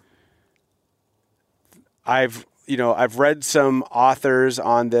because I've read some authors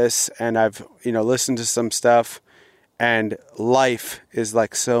on this and I've, listened to some stuff, and life is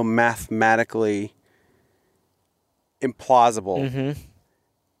like so mathematically implausible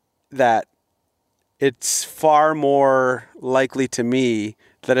that it's far more likely to me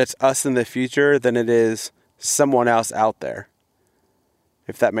that it's us in the future than it is someone else out there.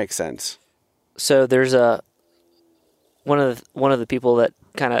 If that makes sense. So there's one of the people that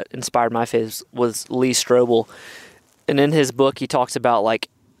kind of inspired my faith was Lee Strobel, and in his book he talks about like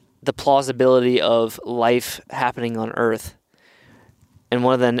the plausibility of life happening on Earth, and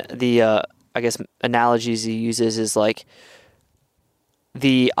one of the I guess analogies he uses is like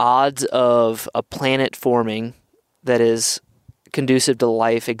the odds of a planet forming that is conducive to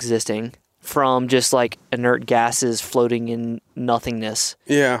life existing from just like inert gases floating in nothingness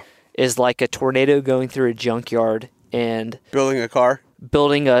is like a tornado going through a junkyard and building a car,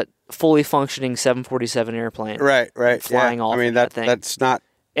 building a fully functioning 747 airplane. Right. Flying off. I mean, that thing. That's not.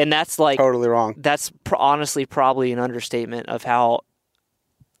 And that's like totally wrong. That's honestly probably an understatement of how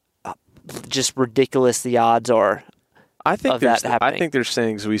just ridiculous the odds are. I think there's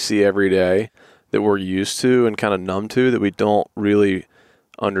things we see every day that we're used to and kind of numb to that we don't really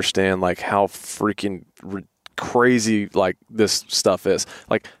understand, like how freaking crazy like this stuff is.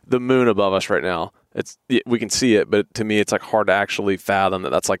 Like the moon above us right now. We can see it, but to me, it's like hard to actually fathom that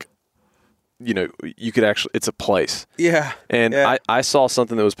that's like, you could actually, it's a place. Yeah. And I saw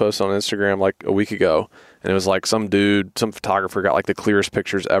something that was posted on Instagram like a week ago, and it was like some photographer got like the clearest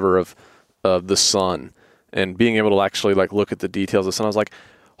pictures ever of the sun, and being able to actually like look at the details of the sun. I was like,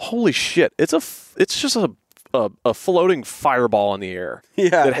 holy shit, it's just a floating fireball in the air. Yeah.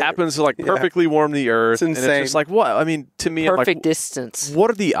 That happens to like perfectly warm the earth. It's insane. And it's just like, what? I mean, to me, perfect I'm like, distance. What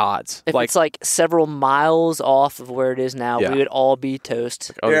are the odds? If it's like several miles off of where it is now, we would all be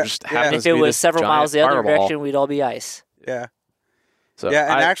toast. Just and if it was several miles the other direction, we'd all be ice. Yeah. So and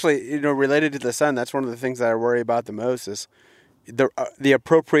actually, related to the sun, that's one of the things that I worry about the most is the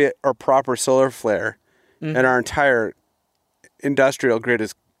appropriate or proper solar flare, and our entire industrial grid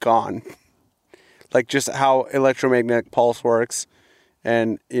is gone. Like just how electromagnetic pulse works,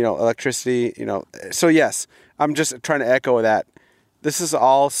 and electricity. So yes, I'm just trying to echo that. This is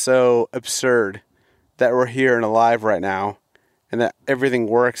all so absurd that we're here and alive right now, and that everything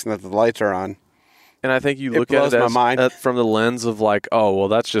works and that the lights are on. And I think you look at it from the lens of like, oh, well,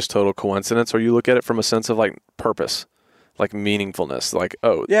 that's just total coincidence, or you look at it from a sense of like purpose, like meaningfulness, like,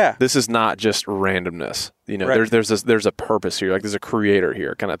 oh, this is not just randomness. Right. There's a purpose here, like there's a creator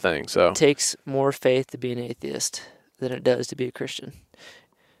here, kind of thing. So it takes more faith to be an atheist than it does to be a Christian.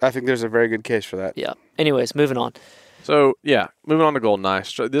 I think there's a very good case for that. Yeah. Anyways, moving on. So moving on to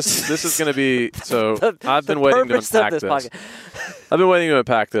Goldeneye. This is going to be I've been waiting to unpack this. I've been waiting to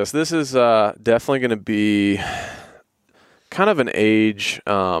unpack this. This is definitely going to be kind of an age,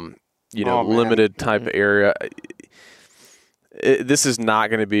 limited type of area. This is not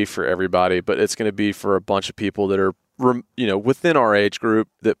going to be for everybody, but it's going to be for a bunch of people that are, within our age group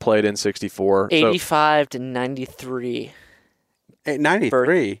that played N64. 85 to 93.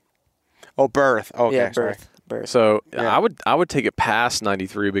 93? Oh, birth. Okay, yeah, sorry. Birth. So I would take it past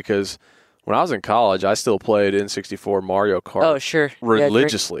 93 because when I was in college, I still played N64 Mario Kart. Oh, sure.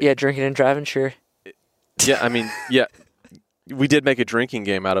 Religiously. Drinking and driving, sure. Yeah, I mean, we did make a drinking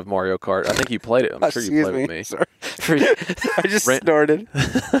game out of Mario Kart. I think you played it. I'm sure you played with me. Sorry. I just snorted.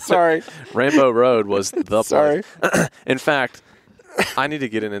 Sorry. Rainbow Road was the Sorry. place. In fact, I need to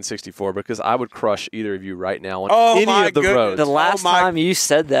get an N64 because I would crush either of you right now on any of the roads. The last time you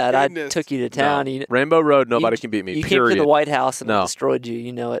said that, I took you to town. No. Rainbow Road, nobody can beat me. You came to the White House and I destroyed you.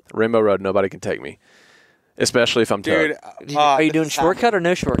 You know it. Rainbow Road, nobody can take me. Especially if I'm Toad. Are you doing shortcut or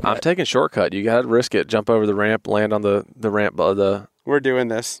no shortcut? I'm taking shortcut. You got to risk it. Jump over the ramp, land on the ramp. We're doing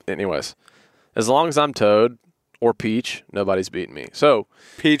this. Anyways, as long as I'm Toad or Peach, nobody's beating me. So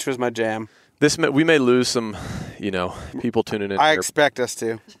Peach was my jam. We may lose some, people tuning in. I expect us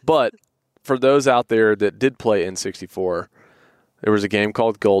to. But for those out there that did play N64, there was a game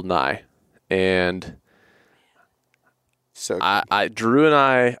called Goldeneye, and Drew and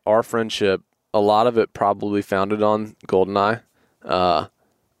I, our friendship, a lot of it probably founded on Goldeneye.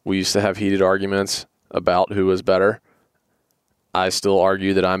 We used to have heated arguments about who was better. I still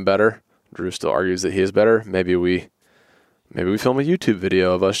argue that I'm better. Drew still argues that he is better. Maybe we film a YouTube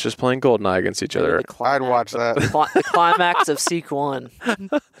video of us just playing Goldeneye against each other. I'd watch that. The climax of Seek 1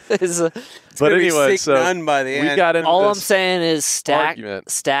 is but anyway, so none by the end. We got into all I'm saying is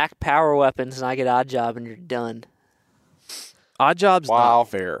stack power weapons, and I get Odd Job, and you're done. Odd Job's not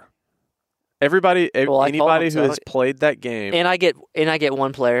fair. Anybody who has played that game, and I get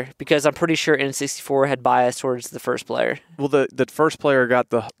one player because I'm pretty sure N64 had bias towards the first player. Well, the first player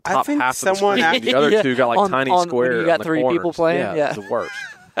got the top half of the screen. The other two got like tiny squares. You got three people playing. Yeah, it's the worst.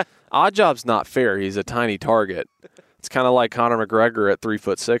 Odd Job's not fair. He's a tiny target. It's kind of like Conor McGregor at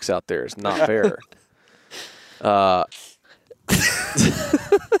 3'6" out there. It's not fair.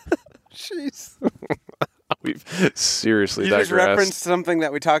 Jeez. We've seriously digressed. You just referenced something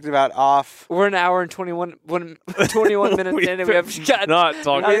that we talked about off. We're an hour and 21 minutes in, and we have got not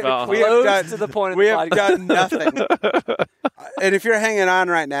talking about. We have got to the point. We have got nothing. And if you're hanging on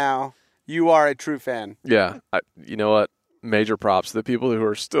right now, you are a true fan. Yeah, you know what? Major props to the people who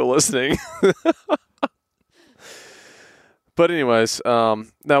are still listening. But anyways,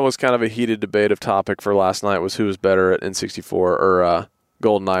 that was kind of a heated debate of topic for last night was who was better at N64 or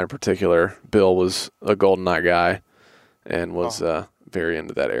Goldeneye in particular. Bill was a Goldeneye guy and was very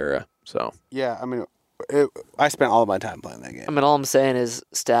into that era. So Yeah, I mean, I spent all of my time playing that game. I mean, all I'm saying is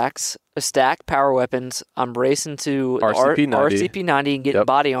stack power weapons. I'm racing to RCP-90. RCP-90 and getting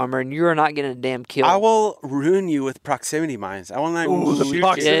body armor, and you are not getting a damn kill. I will ruin you with proximity mines. I will not the shoot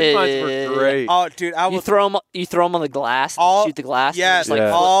proximity you. mines were great. Oh, dude, I will You throw them on the glass. And shoot the glass. Yes, and they're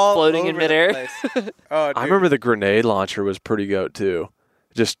just, like all floating in over the midair. place. Oh, dude. I remember the grenade launcher was pretty goat too.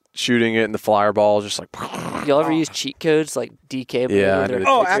 Just shooting it in the flyer ball, just like. Y'all ever use cheat codes like DK? mode Yeah, I or did.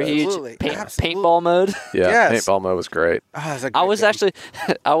 Oh, extra huge absolutely. paintball mode. Yeah, Yes. paintball mode was great. Oh, that's a I great was game. actually,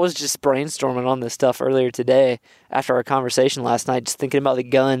 I was just brainstorming on this stuff earlier today after our conversation last night, just thinking about the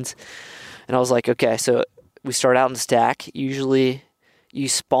guns. And I was like, okay, so we start out in stack. Usually you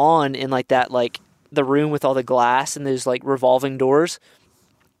spawn in like that, like the room with all the glass and those like revolving doors.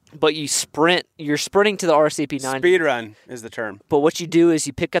 But you're sprinting to the RCP-90. Speed run is the term. But what you do is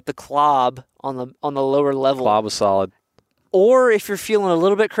you pick up the clob on the lower level. Clob was solid. Or if you're feeling a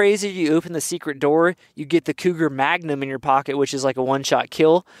little bit crazy, you open the secret door, you get the Cougar Magnum in your pocket, which is like a one-shot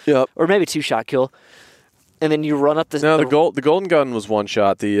kill. Yep. Or maybe two-shot kill. And then you run up the... No, the golden gun was one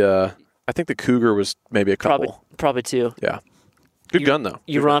shot. I think the Cougar was maybe a couple. Probably two. Yeah. Good gun, though.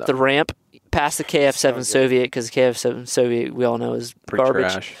 You Good run gun, up the ramp, past the KF-7 Soviet, because the KF-7 Soviet, we all know, is Pretty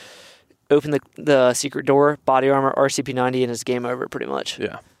garbage. trash. Open the secret door, body armor, RCP-90, and it's game over pretty much.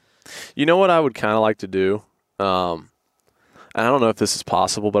 Yeah. You know what I would kind of like to do? And I don't know if this is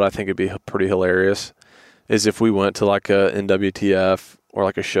possible, but I think it'd be pretty hilarious, is if we went to like a NWTF or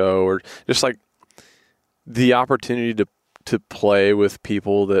like a show or just like the opportunity to play with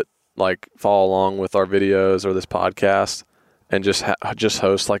people that like follow along with our videos or this podcast and just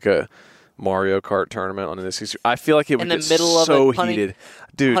host like a Mario Kart tournament on this. I feel like it would in the get middle so of a heated.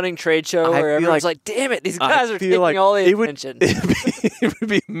 Dude, hunting trade show I where feel everyone's like- like, damn it, these guys are taking like all the it would- attention. it would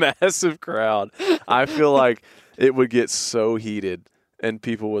be a massive crowd. I feel like it would get so heated and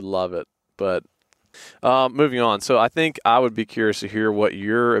people would love it. But moving on. So I think I would be curious to hear what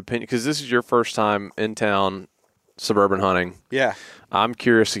your opinion, because this is your first time in town suburban hunting. Yeah. I'm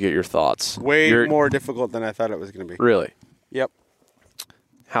curious to get your thoughts. Way more difficult than I thought it was going to be. Really? Yep.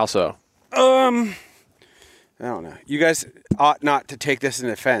 How so? I don't know. You guys ought not to take this in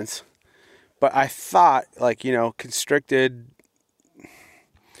offense, but I thought, like, constricted,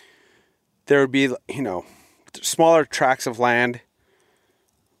 there would be, smaller tracts of land,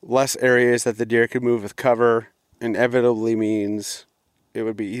 less areas that the deer could move with cover, inevitably means it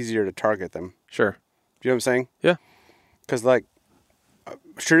would be easier to target them. Sure. Do you know what I'm saying? Yeah. Because, like,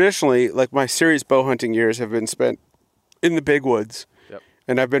 traditionally, like, my serious bow hunting years have been spent in the big woods. Yep.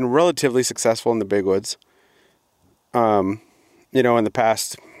 And I've been relatively successful in the big woods. In the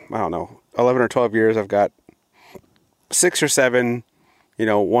past, 11 or 12 years, I've got 6 or 7,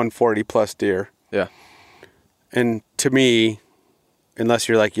 140 plus deer. Yeah. And to me, unless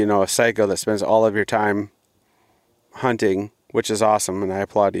you're like, a psycho that spends all of your time hunting, which is awesome, and I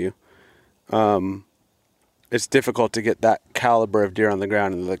applaud you, it's difficult to get that caliber of deer on the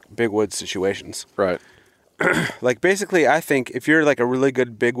ground in like big woods situations. Right. Like, basically, I think if you're like a really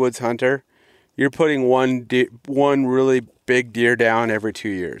good big woods hunter, you're putting one really big deer down every 2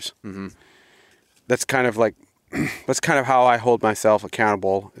 years. Mm-hmm. That's kind of how I hold myself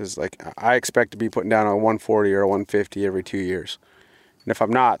accountable, is like, I expect to be putting down a 140 or a 150 every 2 years. And if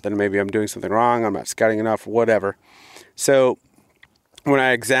I'm not, then maybe I'm doing something wrong. I'm not scouting enough, whatever. So when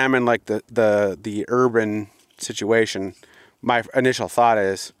I examine like the urban situation, my initial thought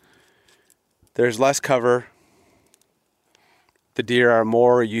is there's less cover. The deer are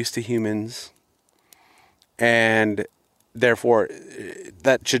more used to humans, and therefore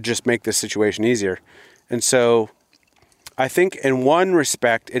that should just make this situation easier. And so I think in one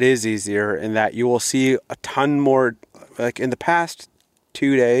respect it is easier in that you will see a ton more, like in the past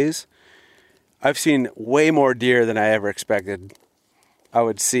 2 days, I've seen way more deer than I ever expected I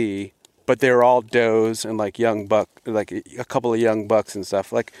would see, but they were all does and like young buck, like a couple of young bucks and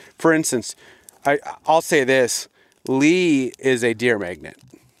stuff. Like, for instance, I'll say this, Lee is a deer magnet.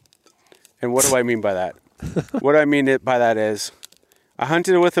 And what do I mean by that? What I mean by that is, I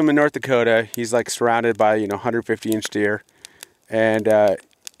hunted with him in North Dakota. He's like surrounded by, 150-inch deer. And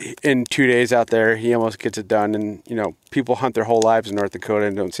in 2 days out there, he almost gets it done. And, people hunt their whole lives in North Dakota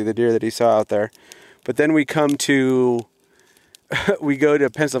and don't see the deer that he saw out there. But then we go to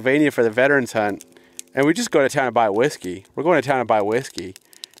Pennsylvania for the veterans hunt, and we just go to town and buy whiskey. We're going to town and buy whiskey.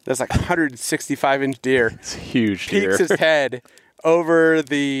 That's like 165-inch deer. It's a huge deer. Peeks his head over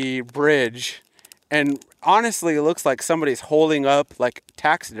the bridge and honestly, it looks like somebody's holding up like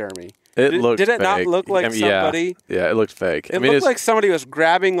taxidermy. Did it fake. Not look like somebody? Yeah, it looked fake. It looked like somebody was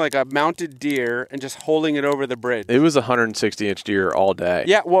grabbing like a mounted deer and just holding it over the bridge. It was a 160-inch deer all day.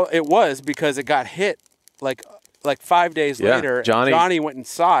 Yeah, well, it was because it got hit like 5 days later. Johnny went and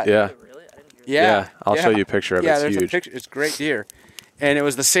saw it. Yeah. Really? I didn't hear Yeah. I'll show you a picture of it. It's there's huge. a picture. It's a great deer. And it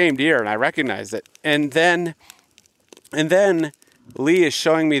was the same deer, and I recognized it. And then Lee is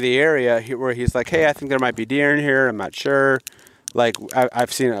showing me the area where he's like, hey, I think there might be deer in here. I'm not sure. Like,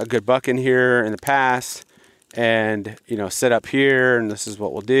 I've seen a good buck in here in the past. And, sit up here, and this is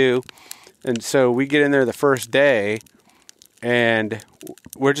what we'll do. And so we get in there the first day, and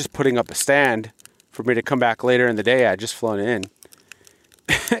we're just putting up a stand for me to come back later in the day. I just flown in.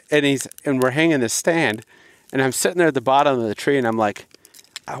 and we're hanging this stand, and I'm sitting there at the bottom of the tree, and I'm like,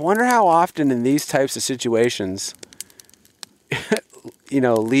 I wonder how often in these types of situations,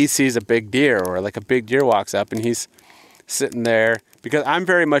 Lee sees a big deer, or like a big deer walks up and he's sitting there, because I'm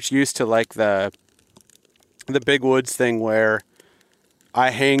very much used to like the big woods thing where I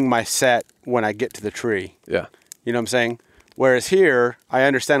hang my set when I get to the tree. Yeah. You know what I'm saying? Whereas here, I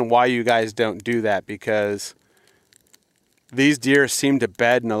understand why you guys don't do that, because these deer seem to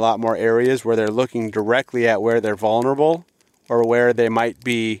bed in a lot more areas where they're looking directly at where they're vulnerable, or where they might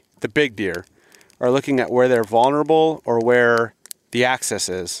be, the big deer are looking at where they're vulnerable or where the access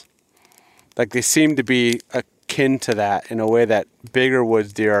is. Like, they seem to be akin to that in a way that bigger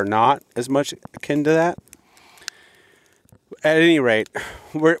woods deer are not as much akin to that. At any rate,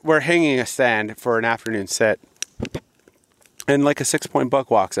 we're hanging a stand for an afternoon set, and like a 6-point buck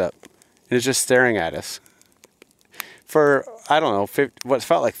walks up and is just staring at us for, I don't know, what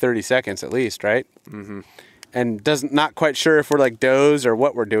felt like 30 seconds at least, right? Mm-hmm. And not quite sure if we're like does or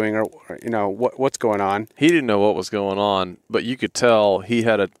what we're doing, or what's going on. He didn't know what was going on, but you could tell he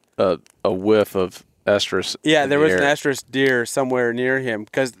had a whiff of estrus. Yeah, there was an estrus deer somewhere near him,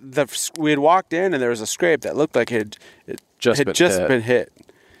 because we had walked in and there was a scrape that looked like it had just been hit.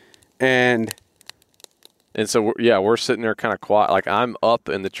 And so we're sitting there kind of quiet. Like, I'm up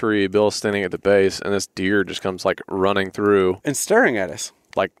in the tree, Bill's standing at the base, and this deer just comes like running through and staring at us.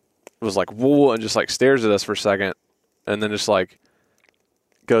 Like, it was like, whoa, and just like stares at us for a second, and then just like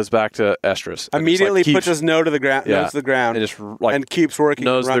goes back to estrus. Immediately puts his nose to the ground, and just like and keeps working.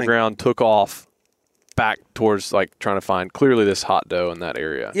 Nose to running. the ground, took off back towards like trying to find clearly this hot doe in that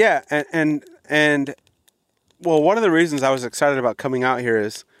area. Yeah, and well, one of the reasons I was excited about coming out here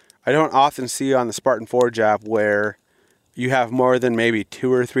is I don't often see on the Spartan 4 job where you have more than maybe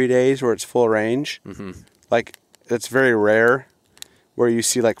 2 or 3 days where it's full range. Mm-hmm. Like, it's very rare where you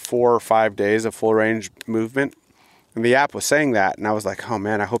see like 4 or 5 days of full range movement. And the app was saying that, and I was like, oh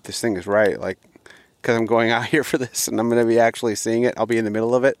man, I hope this thing is right. Like, because I'm going out here for this, and I'm going to be actually seeing it. I'll be in the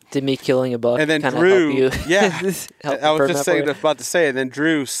middle of it. Did me killing a buck and then kind Drew, of help you? Yeah, I was just about to say, and then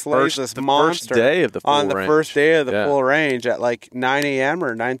Drew slays this monster first day of the full on the range. first day of the full range at like 9 a.m.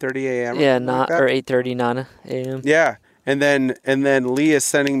 or 9:30 a.m. Yeah, or 8:30, 9 a.m. Yeah, and then Lee is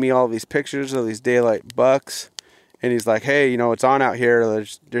sending me all these pictures of these daylight bucks. And he's like, hey, it's on out here.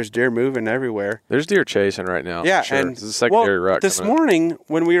 There's deer moving everywhere. There's deer chasing right now. Yeah, sure. and it's a secondary rut. This morning,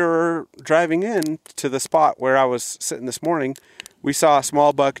 when we were driving in to the spot where I was sitting this morning, we saw a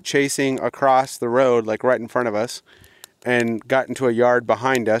small buck chasing across the road, like right in front of us, and got into a yard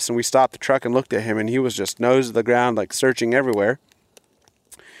behind us. And we stopped the truck and looked at him, and he was just nose to the ground, like searching everywhere.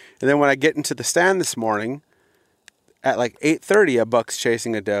 And then when I get into the stand this morning, at like 8:30, a buck's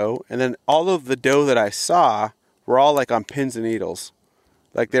chasing a doe, and then all of the doe that I saw were all like on pins and needles.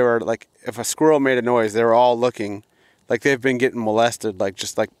 Like, they were like, if a squirrel made a noise, they were all looking like they've been getting molested, like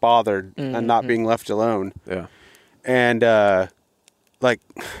just like bothered and not being left alone. Yeah. And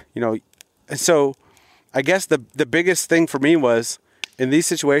so I guess the biggest thing for me was, in these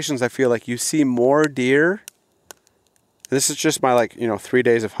situations, I feel like you see more deer. This is just my 3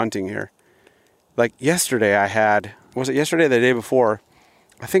 days of hunting here. Like yesterday was it yesterday or the day before?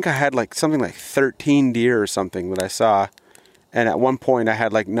 I think I had like something like 13 deer or something that I saw. And at one point I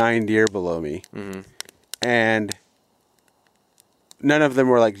had like 9 deer below me. Mm-hmm. And none of them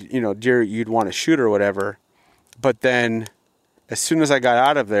were like, deer you'd want to shoot or whatever. But then as soon as I got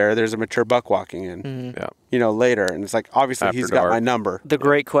out of there, there's a mature buck walking in, later. And it's like, obviously After he's dark. got my number. The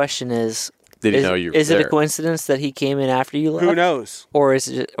great question is, did he know you were Is there? it a coincidence that he came in after you left? Who knows? Or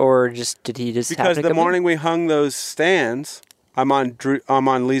did he just Because happen to the come morning we hung those stands, I'm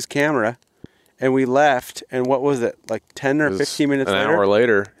on Lee's camera, and we left, and what was it, like 10 or 15 minutes later? An hour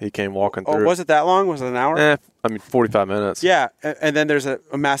later, he came walking through. Oh, was it that long? Was it an hour? 45 minutes. Yeah, and then there's a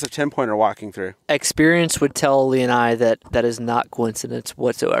massive 10-pointer walking through. Experience would tell Lee and I that is not coincidence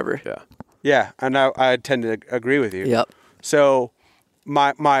whatsoever. Yeah. Yeah, and I tend to agree with you. Yep. So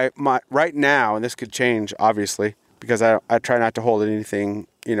my right now, and this could change obviously because I try not to hold anything,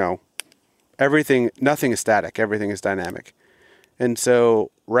 nothing is static, everything is dynamic. And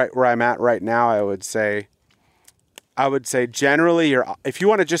so right where I'm at right now, I would say generally if you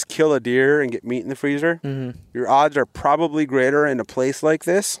want to just kill a deer and get meat in the freezer, your odds are probably greater in a place like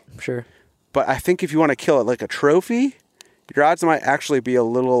this. Sure. But I think if you want to kill it like a trophy, your odds might actually be a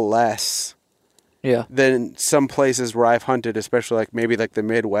little less than some places where I've hunted, especially like maybe like the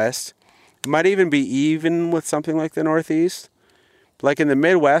Midwest. It might even be even with something like the Northeast. Like in the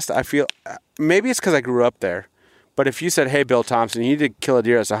Midwest, I feel maybe it's because I grew up there. But if you said, hey, Bill Thompson, you need to kill a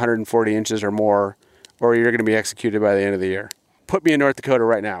deer that's 140 inches or more, or you're going to be executed by the end of the year. Put me in North Dakota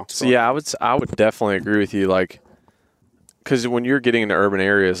right now. So yeah, I would definitely agree with you. Like, because when you're getting into urban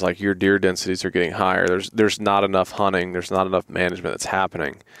areas, like your deer densities are getting higher. There's not enough hunting. There's not enough management that's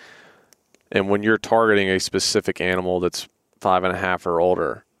happening. And when you're targeting a specific animal that's 5.5 or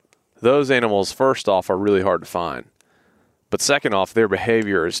older, those animals, first off, are really hard to find. But second off, their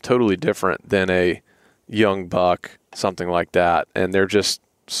behavior is totally different than a young buck, something like that. And they're just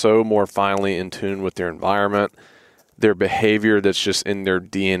so more finely in tune with their environment. Their behavior that's just in their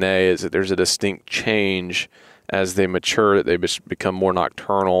DNA is that there's a distinct change as they mature, that they become more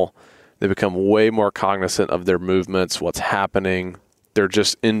nocturnal. They become way more cognizant of their movements, what's happening. They're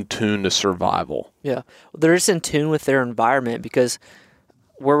just in tune to survival. Yeah. They're just in tune with their environment because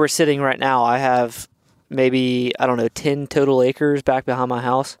where we're sitting right now, I have maybe, 10 total acres back behind my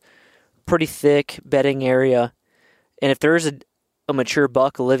house. Pretty thick bedding area. And if there's a mature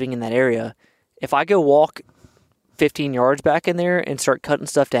buck living in that area, if I go walk 15 yards back in there and start cutting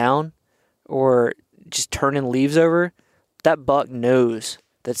stuff down or just turning leaves over, that buck knows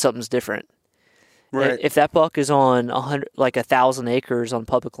that something's different. Right. If that buck is on 1,000 acres on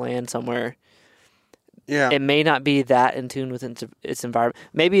public land somewhere, it may not be that in tune with its environment.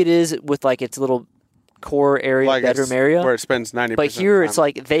 Maybe it is with like its little core area, like bedroom area, where it spends 90%. But here it's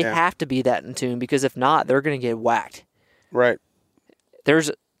like they have to be that in tune because if not, they're going to get whacked. Right.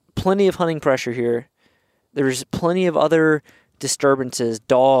 There's plenty of hunting pressure here. There's plenty of other disturbances,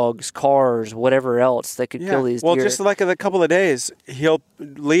 dogs, cars, whatever else that could kill these deer. Well, just like in a couple of days,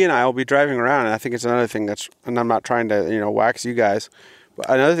 Lee and I will be driving around, and I think it's another thing and I'm not trying to, wax you guys, but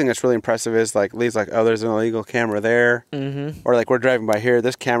another thing that's really impressive is like Lee's like, oh, there's an illegal camera there, or like we're driving by here,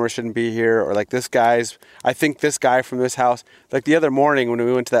 this camera shouldn't be here, or like I think this guy from this house, like the other morning when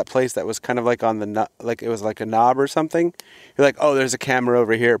we went to that place that was kind of like on the like it was like a knob or something. You're like, oh, there's a camera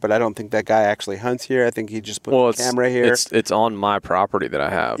over here, but I don't think that guy actually hunts here. I think he just put the camera here. It's on my property that I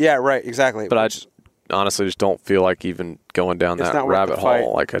have. Yeah, right, exactly. But I honestly just don't feel like even going down that rabbit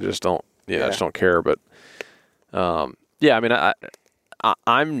hole. Like I just don't. I just don't care. But I mean,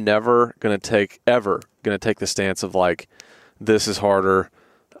 I'm never gonna take the stance of like this is harder,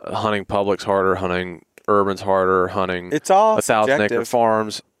 hunting public's harder, hunting urban's harder, hunting it's all 1,000-acre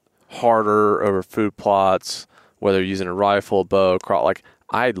farms harder over food plots, whether you're using a rifle, bow, crop. Like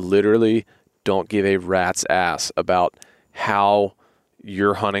I literally don't give a rat's ass about how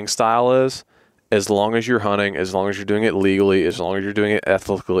your hunting style is. As long as you're hunting, as long as you're doing it legally, as long as you're doing it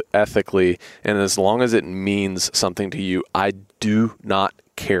ethically, and as long as it means something to you, I do not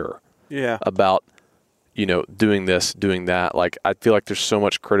care about, doing this, doing that. Like, I feel like there's so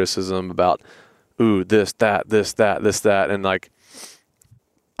much criticism about, ooh, this, that. And, like,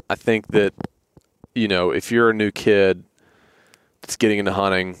 I think that, if you're a new kid that's getting into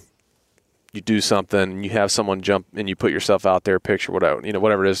hunting, you do something, you have someone jump and you put yourself out there, picture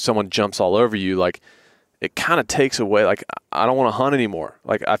whatever it is, someone jumps all over you, like it kind of takes away, like I don't want to hunt anymore.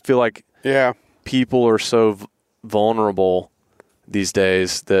 Like I feel like people are so vulnerable these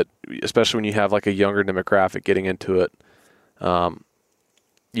days that, especially when you have like a younger demographic getting into it,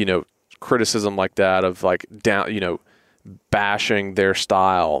 criticism like that of like bashing their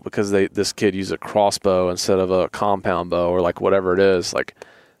style because this kid used a crossbow instead of a compound bow or like whatever it is, like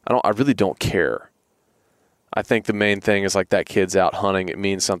I really don't care. I think the main thing is like that kid's out hunting. It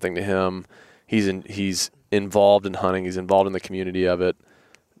means something to him. He's involved in hunting. He's involved in the community of it.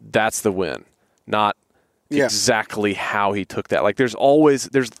 That's the win, not exactly how he took that. Like there's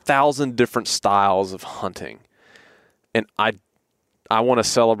 1,000 different styles of hunting, and I want to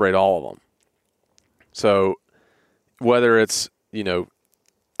celebrate all of them. So whether it's,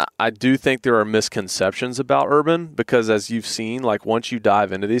 I do think there are misconceptions about urban because as you've seen, like once you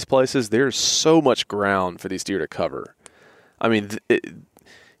dive into these places, there's so much ground for these deer to cover. I mean,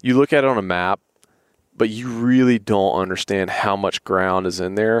 you look at it on a map, but you really don't understand how much ground is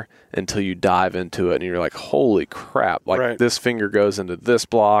in there until you dive into it, and you're like, holy crap, like this finger goes into this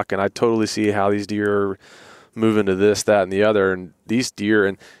block, and I totally see how these deer are moving to this, that, and the other, and these deer,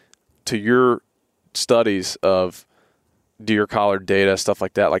 and to your studies of deer collar data, stuff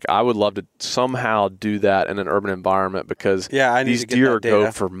like that, like I would love to somehow do that in an urban environment, because these deer go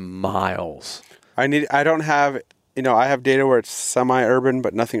for miles. I don't have, I have data where it's semi-urban,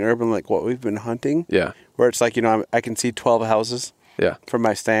 but nothing urban like what we've been hunting. Yeah. Where it's like, I can see 12 houses from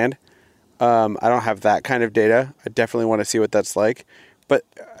my stand. I don't have that kind of data. I definitely want to see what that's like. But,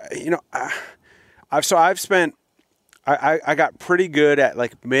 I got pretty good at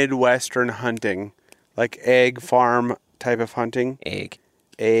like Midwestern hunting, like egg farm type of hunting.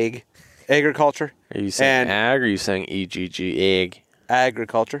 Agriculture. Are you saying ag, or are you saying EGG, egg?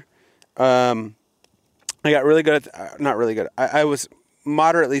 Agriculture. I got really good at, not really good. I was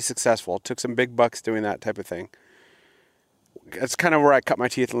moderately successful. Took some big bucks doing that type of thing. That's kind of where I cut my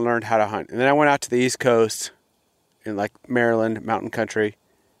teeth and learned how to hunt. And then I went out to the East Coast in like Maryland, mountain country,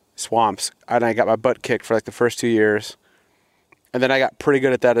 swamps. And I got my butt kicked for like the first 2 years. And then I got pretty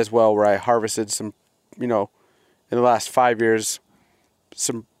good at that as well, where I harvested some, in the last 5 years,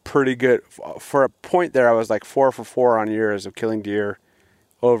 some pretty good. For a point there, I was like 4 for 4 on years of killing deer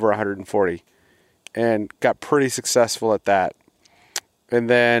over 140. And got pretty successful at that. And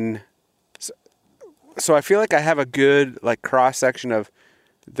then, so I feel like I have a good like cross section of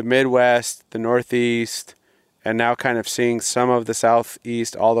the Midwest, the Northeast, and now kind of seeing some of the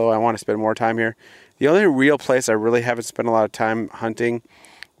Southeast, although I want to spend more time here. The only real place I really haven't spent a lot of time hunting,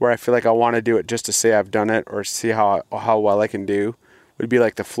 where I feel like I want to do it just to say I've done it or see how well I can do, would be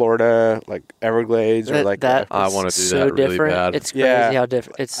like the Florida, like Everglades, or like that. I want to do so that really different. bad. It's crazy how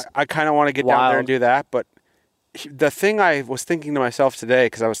different. It's I kind of want to get down there and do that, but the thing I was thinking to myself today,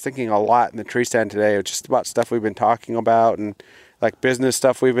 because I was thinking a lot in the tree stand today, was just about stuff we've been talking about and like business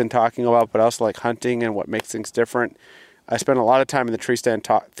stuff we've been talking about, but also like hunting and what makes things different. I spent a lot of time in the tree stand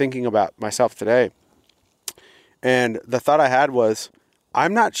thinking about myself today. And the thought I had was,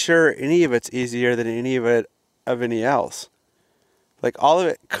 I'm not sure any of it's easier than any else. Like all of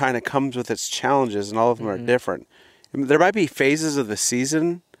it kind of comes with its challenges, and all of them are different. There might be phases of the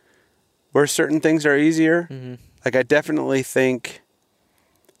season where certain things are easier. Like I definitely think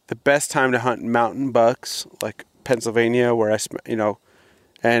the best time to hunt mountain bucks, like Pennsylvania, where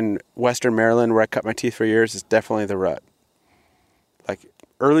and Western Maryland, where I cut my teeth for years, is definitely the rut. Like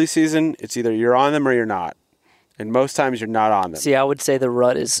early season, it's either you're on them or you're not. And most times you're not on them. See, I would say the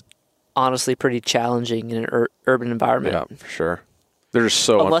rut is honestly pretty challenging in an urban environment. Yeah, for sure. They're just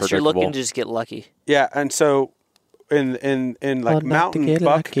so unless you're unpredictable. looking to just get lucky. Yeah, and so in like mountain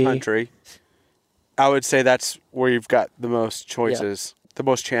buck country, I would say that's where you've got the most choices, the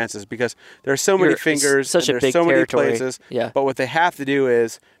most chances, because there are so many fingers, such a there's big so many territory. places. Yeah. But what they have to do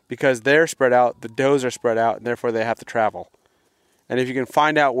is, because they're spread out, the does are spread out, and therefore they have to travel. And if you can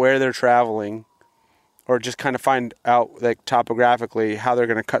find out where they're traveling, or just kind of find out like topographically how they're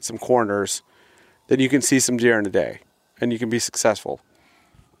going to cut some corners, then you can see some deer in a day, and you can be successful.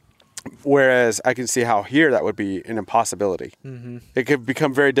 Whereas I can see how here that would be an impossibility. It could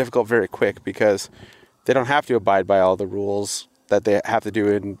become very difficult very quick, because they don't have to abide by all the rules that they have to do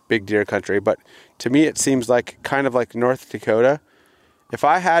in big deer country. But to me, it seems like kind of like North Dakota. If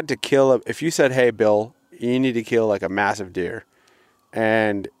I had to if you said, hey, Bill, you need to kill like a massive deer,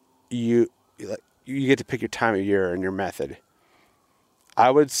 and you get to pick your time of year and your method, I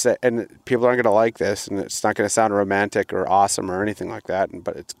would say, and people aren't going to like this, and it's not going to sound romantic or awesome or anything like that,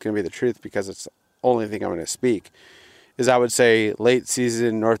 but it's going to be the truth, because it's the only thing I'm going to speak, is I would say late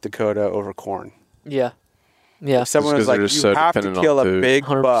season North Dakota over corn. Yeah. Yeah. If someone was like, you have to kill a big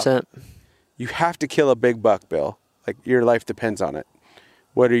 100%. buck. You have to kill a big buck, Bill. Like, your life depends on it.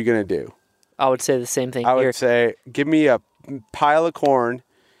 What are you going to do? I would say the same thing I here. would say, give me a pile of corn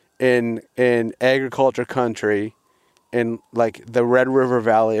in agriculture country in like the Red River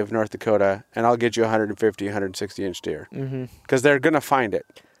Valley of North Dakota, and I'll get you 150, 160 inch deer. Because they're going to find it.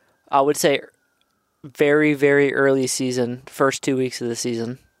 I would say very, very early season, first 2 weeks of the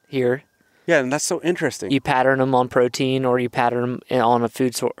season here. Yeah, and that's so interesting. You pattern them on protein, or you pattern them on a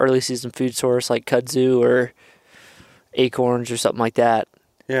early season food source like kudzu or acorns or something like that.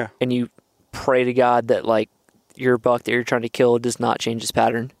 Yeah. And you pray to God that like your buck that you're trying to kill does not change its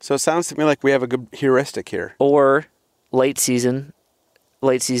pattern. So it sounds to me like we have a good heuristic here. Or late season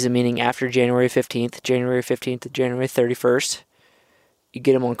meaning after January 15th to January 31st, you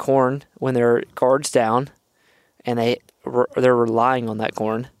get them on corn when their guard's down, and they're relying on that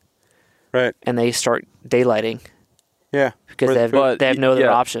corn. Right. And they start daylighting. Yeah. because they have no other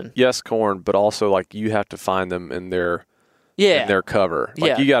option. Yes, corn, but also like you have to find them in their cover.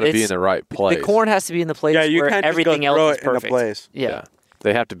 Like you got to be in the right place. The corn has to be in the place you where can't everything just go else is throw it perfect. in a place. Yeah.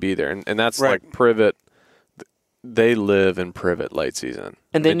 They have to be there, and that's Right. like privet. They live in privet late season,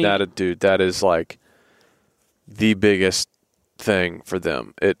 And then that is like the biggest thing for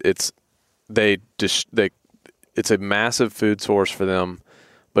them. It's a massive food source for them,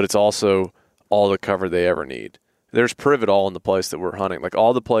 but it's also all the cover they ever need. There's privet all in the place that we're hunting. Like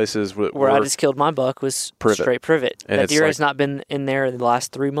all the places where I just killed my buck was privet. Straight privet. And that it's deer like, has not been in there in the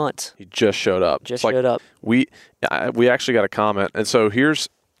last 3 months. He just showed up. Showed up. We actually got a comment, and so here's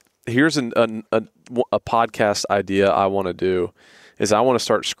a podcast idea I want to do is I want to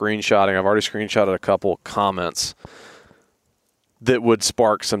start screenshotting. I've already screenshotted a couple comments that would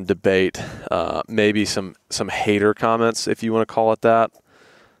spark some debate, maybe some hater comments, if you want to call it that.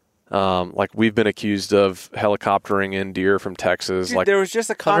 Like we've been accused of helicoptering in deer from Texas. Dude, like there was just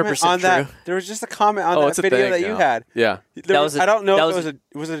a comment on that. true. There was just a comment on that video that you had. Yeah. I don't know if it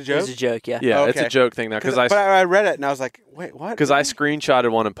was a joke. It was a joke, yeah. Yeah, Oh, it's okay. a joke thing now But I read it and I was like, wait, what? because I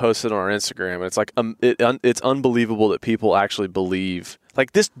screenshotted one and posted it on our Instagram, and it's like it's unbelievable that people actually believe.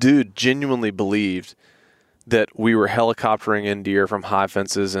 Like this dude genuinely believed that we were helicoptering in deer from high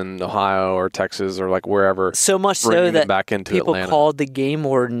fences in Ohio or Texas or like wherever. So much so bringing them that back into people Atlanta. called the game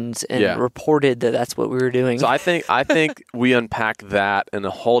wardens and reported that that's what we were doing. So I think we unpack that in a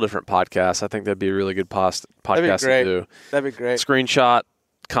whole different podcast. I think that'd be a really good podcast to do. That'd be great. Screenshot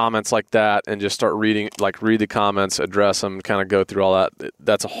comments like that and just start read the comments, address them, kind of go through all that.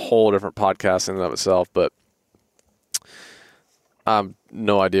 That's a whole different podcast in and of itself. But I have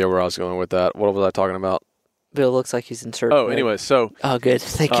no idea where I was going with that. What was I talking about? Bill looks like he's in search. Oh, anyway, so Oh, good.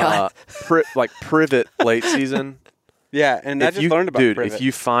 Thank God. like privet late season. Yeah, and I just learned about privet. If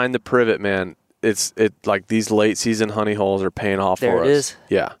you find the privet, man, it's like these late season honey holes are paying off There for it us. is.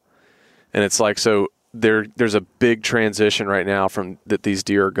 Yeah, and it's like so there's a big transition right now from that these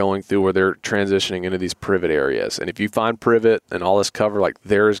deer are going through where they're transitioning into these privet areas, and if you find privet and all this cover, like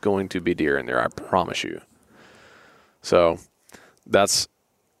there is going to be deer in there, I promise you. So that's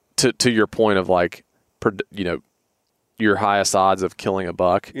to your point of like, your highest odds of killing a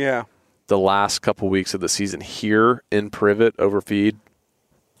buck. Yeah. The last couple weeks of the season here in privet over feed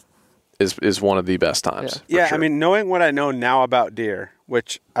is one of the best times. Yeah, sure. I mean, knowing what I know now about deer,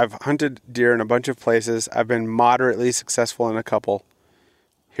 which I've hunted deer in a bunch of places, I've been moderately successful in a couple.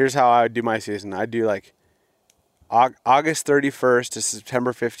 Here's how I would do my season. I'd do like August 31st to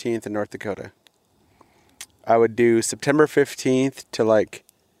September 15th in North Dakota. I would do September 15th to like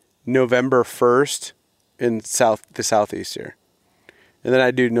November 1st in the southeast here. And then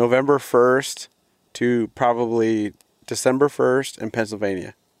I do November 1st to probably December 1st in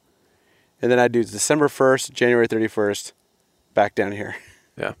Pennsylvania. And then I do December 1st, January 31st back down here.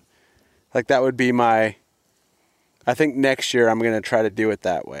 Yeah. Like that would be I think next year I'm going to try to do it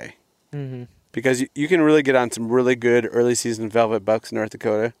that way. Mm-hmm. Because you can really get on some really good early season velvet bucks in North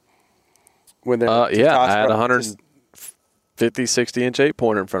Dakota. When they're I had 150, 60 inch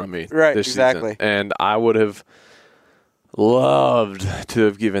 8-pointer in front of me. Right, this exactly. season. And I would have loved to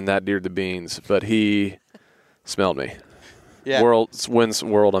have given that deer the beans, but he smelled me. Yeah. Wins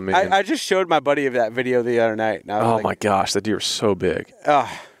world on me. I just showed my buddy of that video the other night. And I was my gosh, that deer is so big.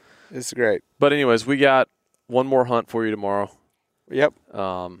 Oh, it's great. But anyways, we got one more hunt for you tomorrow. Yep.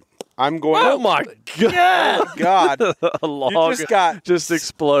 I'm going. Oh my God! God, A log just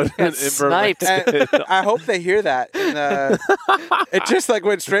exploded. Sniped. And I hope they hear that. And, it just like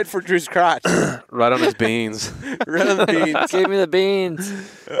went straight for Drew's crotch, right on his beans. right on the beans. Give me the beans.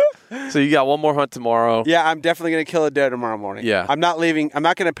 So you got one more hunt tomorrow. Yeah, I'm definitely gonna kill a doe tomorrow morning. Yeah, I'm not leaving. I'm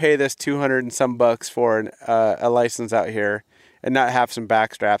not gonna pay this $200 and some for a license out here and not have some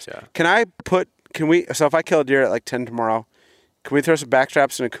back straps. Yeah. Can we? So if I kill a deer at like 10 tomorrow. Can we throw some back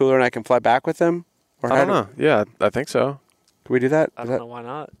straps in a cooler and I can fly back with them? Or I don't know. Yeah, I think so. Can we do that? I don't know why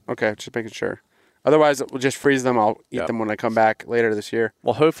not. Okay, just making sure. Otherwise, we'll just freeze them. I'll eat them when I come back later this year.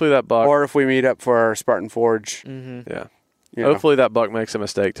 Well, hopefully that buck. Or if we meet up for our Spartan Forge. Mm-hmm. Yeah. Hopefully that buck makes a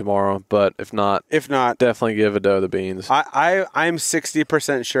mistake tomorrow. But if not, definitely give a doe the beans. I'm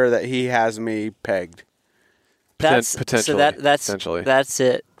 60% sure that he has me pegged. Potentially. So that's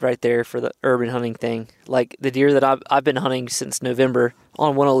it right there for the urban hunting thing. Like the deer that I've been hunting since November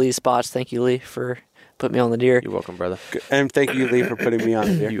on one of Lee's spots. Thank you, Lee, for putting me on the deer. You're welcome, brother. And thank you, Lee, for putting me on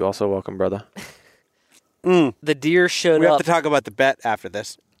the deer. You also welcome, brother. The deer showed up. We have to talk about the bet after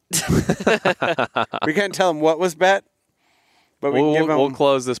this. We can't tell him what was bet, but we'll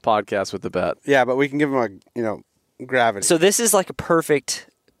close this podcast with the bet. Yeah, but we can give him a gravity. So this is like a perfect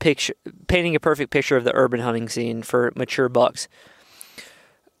painting a perfect picture of the urban hunting scene for mature bucks.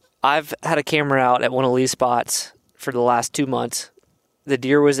 I've had a camera out at one of Lee's spots for the last 2 months. The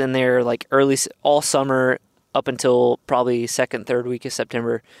deer was in there like early all summer up until probably second, third week of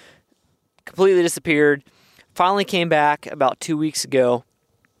September. Completely disappeared. Finally came back about 2 weeks ago,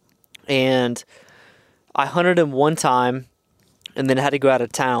 and I hunted him one time and then had to go out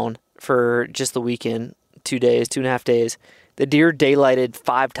of town for just the weekend, 2 days, 2.5 days. The deer daylighted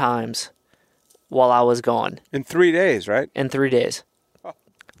 5 times while I was gone. In 3 days, right? In 3 days. Oh.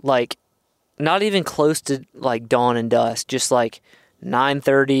 Like, not even close to like dawn and dusk, just like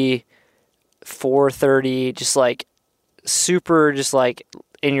 9:30, 4:30, just like super, just like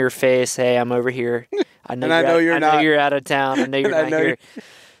in your face. Hey, I'm over here. I know you're not. I know you're out of town. I know you're not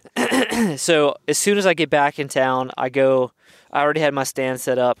here. So as soon as I get back in town, I already had my stand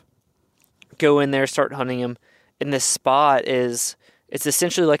set up, go in there, start hunting him. And this spot it's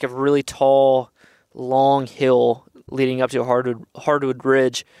essentially like a really tall, long hill leading up to a hardwood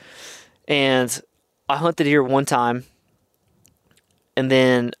ridge. And I hunt the deer one time, and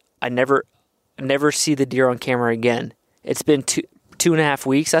then I never see the deer on camera again. It's been 2.5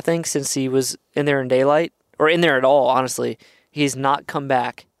 weeks, I think, since he was in there in daylight, or in there at all, honestly. He's not come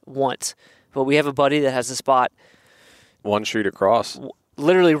back once. But we have a buddy that has a spot. One street across.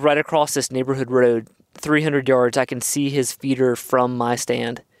 Literally right across this neighborhood road, 300 yards. I can see his feeder from my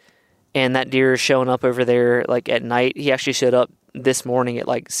stand. And that deer is showing up over there like at night. He actually showed up this morning at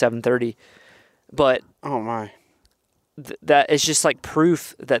like 7:30. But oh my. That is just like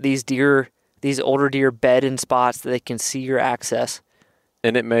proof that these older deer bed in spots that they can see your access.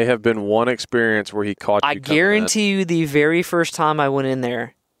 And it may have been one experience where he caught you. I guarantee you the very first time I went in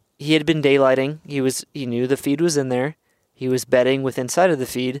there, he had been daylighting. He knew the feed was in there. He was bedding with inside of the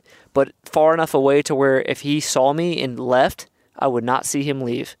feed, but far enough away to where if he saw me and left, I would not see him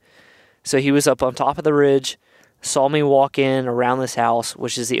leave. So he was up on top of the ridge, saw me walk in around this house,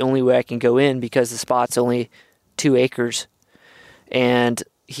 which is the only way I can go in because the spot's only 2 acres. And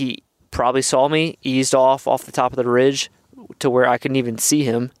he probably saw me, eased off the top of the ridge to where I couldn't even see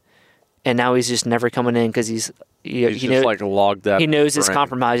him. And now he's just never coming in because he logged that. He knows his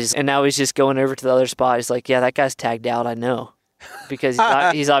compromises, and now he's just going over to the other spot. He's like, yeah, that guy's tagged out, I know. Because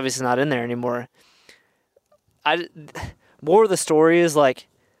he's obviously not in there anymore. More of the story is like,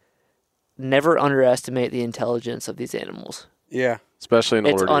 never underestimate the intelligence of these animals. Yeah. Especially in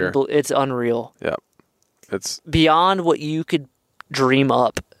older deer. It's unreal. Yeah. It's beyond what you could dream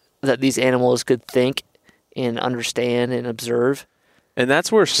up that these animals could think and understand and observe. And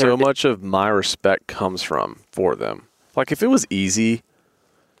that's where so much of my respect comes from for them. Like, if it was easy,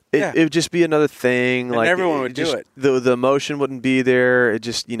 it would just be another thing. And like everyone would do it. The emotion wouldn't be there. It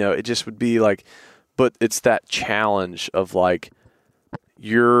just would be like, but it's that challenge of like,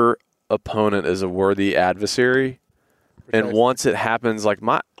 your opponent is a worthy adversary. And once it happens, like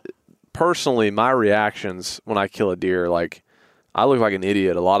my reactions when I kill a deer, like I look like an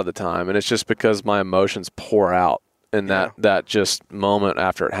idiot a lot of the time. And it's just because my emotions pour out in that just moment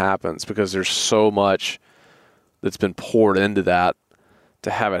after it happens, because there's so much that's been poured into that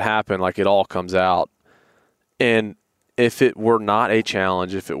to have it happen. Like, it all comes out. And if it were not a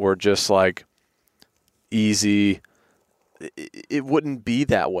challenge, if it were just like easy, it wouldn't be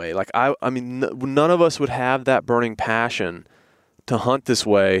that way. Like, I mean, none of us would have that burning passion to hunt this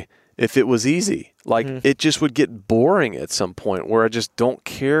way if it was easy. Like, it just would get boring at some point where I just don't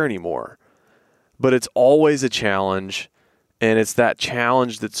care anymore. But it's always a challenge, and it's that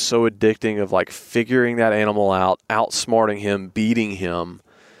challenge that's so addicting of like figuring that animal out, outsmarting him, beating him,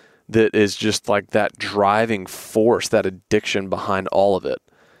 that is just like that driving force, that addiction behind all of it.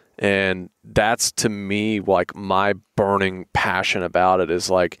 And that's, to me, like my burning passion about it is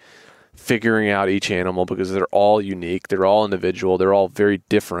like figuring out each animal, because they're all unique, they're all individual, they're all very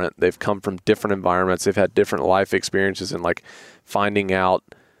different. They've come from different environments, they've had different life experiences, and like finding out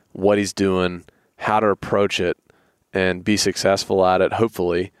what he's doing, how to approach it and be successful at it,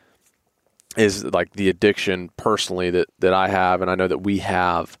 hopefully, is like the addiction personally that I have, and I know that we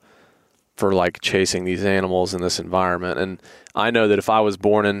have, for like chasing these animals in this environment. And I know that if I was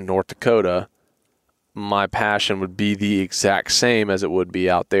born in North Dakota, my passion would be the exact same as it would be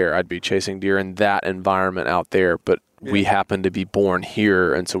out there. I'd be chasing deer in that environment out there, but we happened to be born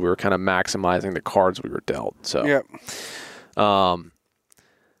here, and so we were kind of maximizing the cards we were dealt. So,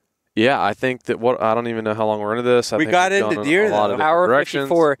 yeah, I think that I don't even know how long we're into this. We got into deer, though. Hour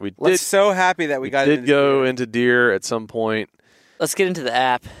 54. We're so happy that we did go into deer at some point. Let's get into the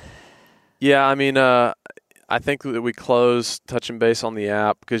app. Yeah, I mean, I I think that we close touching base on the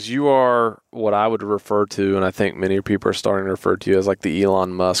app because you are what I would refer to, and I think many people are starting to refer to you as like the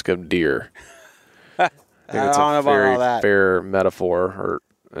Elon Musk of deer. I think it's a very fair metaphor or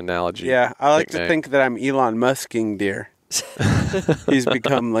analogy. Yeah, I like to think that I'm Elon Musking deer. He's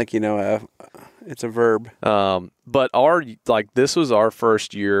become like, it's a verb. But this was our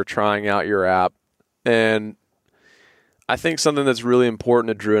first year trying out your app, and I think something that's really important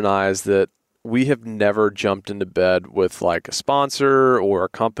to Drew and I is that we have never jumped into bed with like a sponsor or a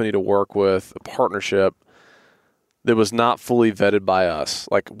company to work with, a partnership that was not fully vetted by us.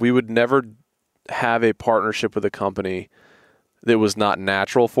 Like we would never have a partnership with a company that was not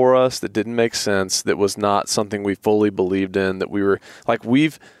natural for us, that didn't make sense, that was not something we fully believed in, that we were like,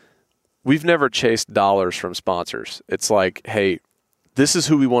 we've never chased dollars from sponsors. It's like, hey, this is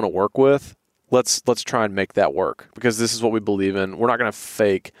who we want to work with. Let's try and make that work because this is what we believe in. We're not going to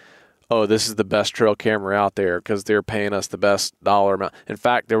fake, oh, this is the best trail camera out there because they're paying us the best dollar amount. In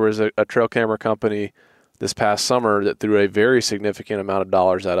fact, there was a trail camera company this past summer that threw a very significant amount of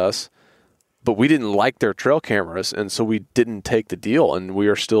dollars at us, but we didn't like their trail cameras, and so we didn't take the deal, and we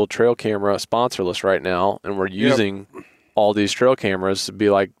are still trail camera sponsorless right now, and we're using all these trail cameras to be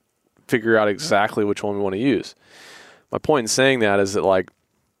like, figure out exactly which one we want to use. My point in saying that is that like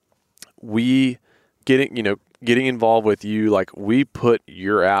we getting involved with you, like we put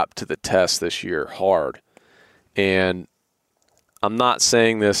your app to the test this year hard. And I'm not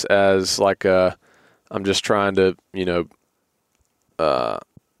saying this as like I'm just trying to,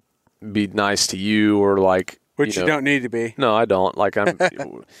 be nice to you or like, which you don't need to be. No, I don't. Like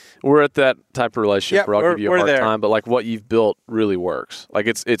we're at that type of relationship where I'll give you a hard time, but like what you've built really works. Like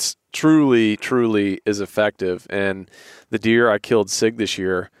it's truly is effective. And the deer I killed Sig this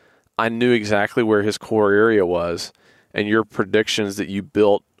year, I knew exactly where his core area was, and your predictions that you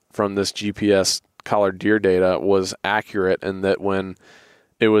built from this GPS collared deer data was accurate, and that when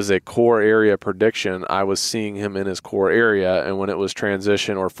it was a core area prediction, I was seeing him in his core area, and when it was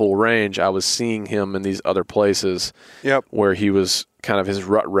transition or full range, I was seeing him in these other places where he was kind of his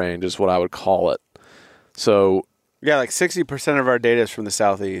rut range is what I would call it. So yeah, like 60% of our data is from the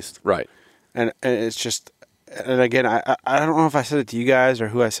Southeast. Right. And it's just, and again, I don't know if I said it to you guys or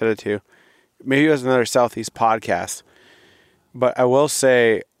who I said it to. Maybe it was another Southeast podcast. But I will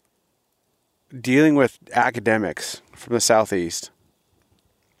say, dealing with academics from the Southeast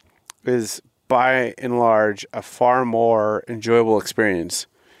is, by and large, a far more enjoyable experience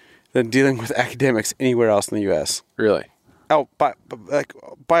than dealing with academics anywhere else in the U.S. Really? Oh, by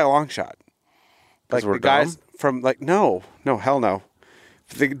a long shot. Like the guys from no, hell no.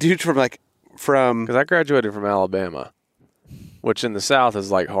 The dudes from because I graduated from Alabama, which in the South is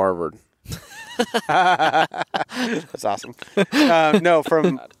like Harvard. That's awesome. No,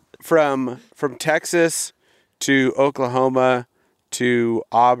 from Texas to Oklahoma to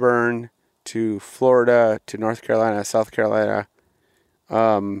Auburn to Florida to North Carolina, South Carolina,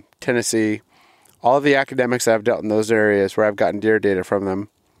 Tennessee, all of the academics that I've dealt in those areas where I've gotten deer data from them,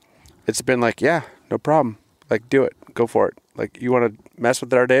 it's been like, yeah, no problem. Like, do it. Go for it. Like, you want to mess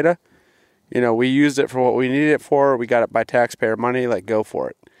with our data? We used it for what we needed it for. We got it by taxpayer money. Like, go for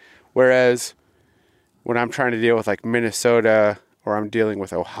it. Whereas when I'm trying to deal with like Minnesota or I'm dealing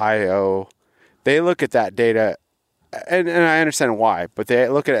with Ohio, they look at that data, and I understand why, but they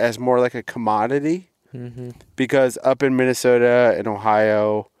look at it as more like a commodity because up in Minnesota and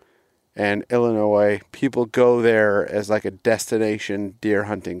Ohio and Illinois, people go there as like a destination deer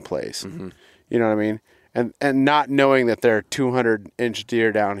hunting place. Mm-hmm. You know what I mean? And not knowing that there are 200-inch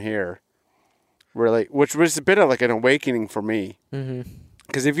deer down here, really, which was a bit of like an awakening for me.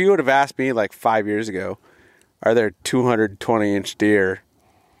 Because if you would have asked me like 5 years ago, are there 220-inch deer,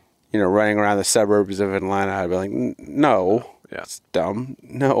 running around the suburbs of Atlanta, I'd be like, no, that's dumb.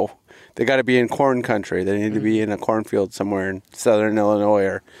 No, they got to be in corn country. They need to be in a cornfield somewhere in southern Illinois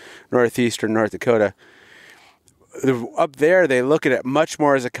or northeastern North Dakota. Up there, they look at it much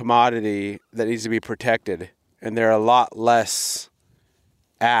more as a commodity that needs to be protected, and they're a lot less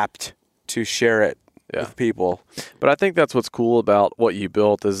apt to share it with people. But I think that's what's cool about what you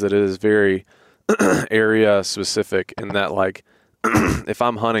built is that it is very area specific in that, like, if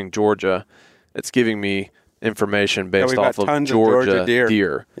I'm hunting Georgia, it's giving me information based off of Georgia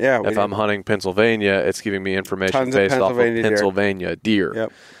deer. Yeah, if I'm hunting Pennsylvania, it's giving me information based off of Pennsylvania deer.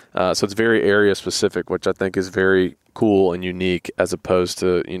 Yep. So it's very area specific, which I think is very cool and unique as opposed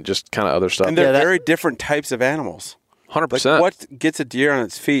to just kind of other stuff. And they're very different types of animals. 100%. Like what gets a deer on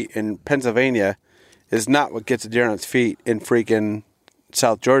its feet in Pennsylvania is not what gets a deer on its feet in freaking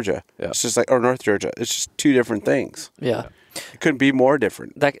South Georgia. Yeah. It's just like, or North Georgia. It's just two different things. Yeah. It couldn't be more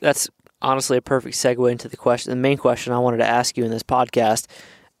different. That's honestly a perfect segue into the main question I wanted to ask you in this podcast,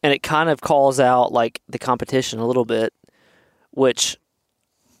 and it kind of calls out like the competition a little bit, which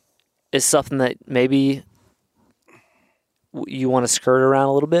is something that maybe you want to skirt around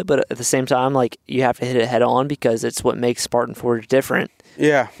a little bit, but at the same time, like you have to hit it head on because it's what makes Spartan Forge different.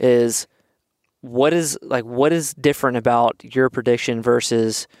 Yeah. Is what is different about your prediction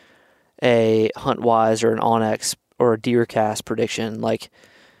versus a HuntWise or an Onyx or a DeerCast prediction? Like,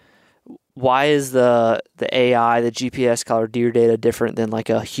 why is the AI, the GPS color deer data different than like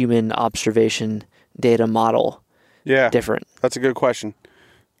a human observation data model? Yeah. Different. That's a good question.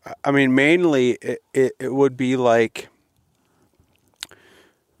 I mean, mainly it would be like,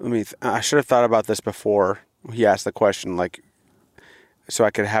 I should have thought about this before he asked the question, like, so I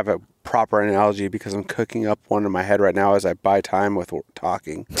could have a proper analogy because I'm cooking up one in my head right now as I buy time with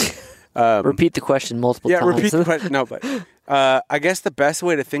talking. Repeat the question multiple times. Yeah, repeat the question. No, but I guess the best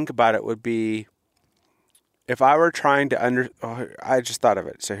way to think about it would be if I were trying to I just thought of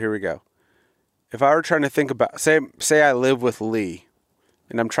it, so here we go. If I were trying to think about, say I live with Lee,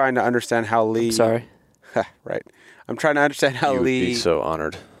 and I'm trying to understand how Lee... I'm sorry. Right. I'm trying to understand how You Lee... would be so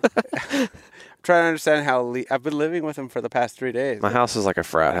honored. I'm trying to understand how Lee... I've been living with him for the past 3 days. My house is like a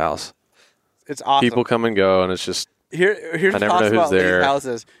frat house. It's awesome. People come and go, and it's just... Here's I the never know thoughts who's about Lee's there.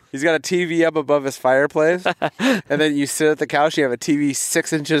 houses. He's got a TV up above his fireplace, and then you sit at the couch, you have a TV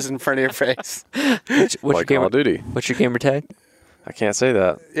 6 inches in front of your face. What's like your Call of Duty. What's your gamer tag? I can't say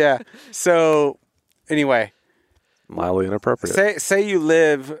that. Yeah. So, anyway... Mildly inappropriate. Say you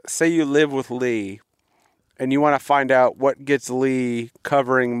live with Lee, and you want to find out what gets Lee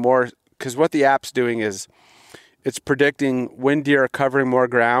covering more, because what the app's doing is it's predicting when deer are covering more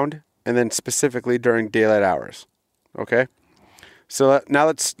ground, and then specifically during daylight hours. Okay, so now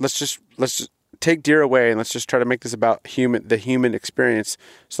let's just take deer away and let's just try to make this about the human experience,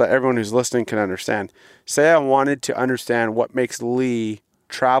 so that everyone who's listening can understand. Say I wanted to understand what makes Lee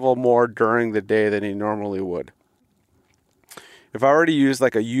travel more during the day than he normally would. If I were to use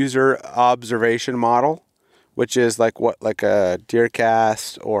like a user observation model, which is like a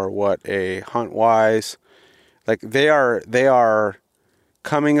DeerCast or what a HuntWise, like they are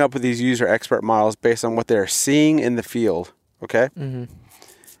coming up with these user expert models based on what they're seeing in the field. Okay. Mm-hmm.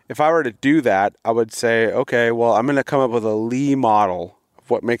 If I were to do that, I would say, okay, well, I'm going to come up with a Lee model of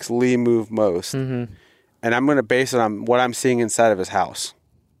what makes Lee move most, and I'm going to base it on what I'm seeing inside of his house.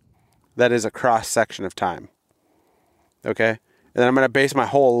 That is a cross section of time. Okay. And then I'm going to base my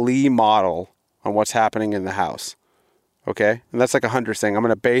whole Lee model on what's happening in the house. Okay? And that's like a hunter's thing. I'm going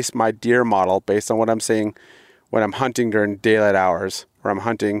to base my deer model based on what I'm seeing when I'm hunting during daylight hours, where I'm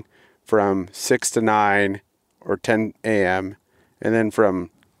hunting from 6 to 9 or 10 a.m., and then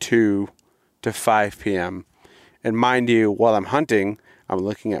from 2 to 5 p.m. And mind you, while I'm hunting, I'm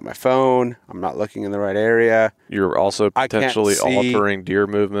looking at my phone. I'm not looking in the right area. You're also potentially altering deer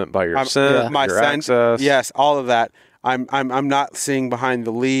movement by your scent, my your scent, access. Yes, all of that. I'm not seeing behind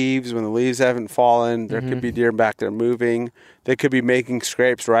the leaves when the leaves haven't fallen. There could be deer back there moving. They could be making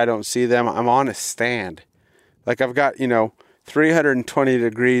scrapes where I don't see them. I'm on a stand. Like I've got, 320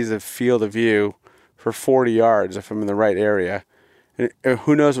 degrees of field of view for 40 yards if I'm in the right area. And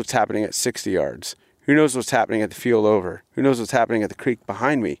who knows what's happening at 60 yards? Who knows what's happening at the field over? Who knows what's happening at the creek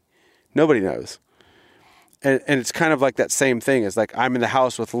behind me? Nobody knows. And it's kind of like that same thing. It's like I'm in the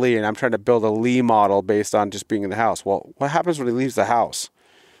house with Lee and I'm trying to build a Lee model based on just being in the house. Well, what happens when he leaves the house?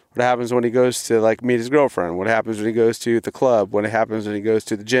 What happens when he goes to like meet his girlfriend? What happens when he goes to the club? What happens when he goes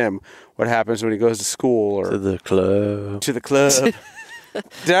to the gym? What happens when he goes to school or To the club.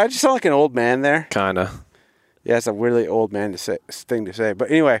 Did I just sound like an old man there? Kinda. Yeah, it's a really old man thing to say. But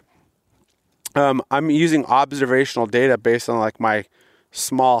anyway, I'm using observational data based on like my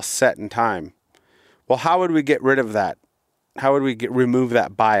small set in time. Well, how would we get rid of that? How would we remove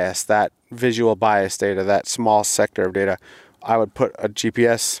that bias, that visual bias data, that small sector of data? I would put a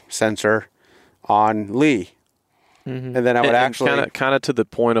GPS sensor on Lee, and then I would actually kind of to the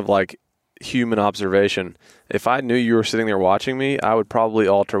point of like human observation. If I knew you were sitting there watching me, I would probably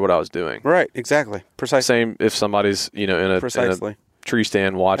alter what I was doing. Right, exactly, precisely. Same if somebody's in a tree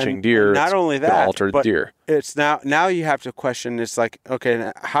stand watching deer. And not only that, alter the deer. It's now you have to question. It's like,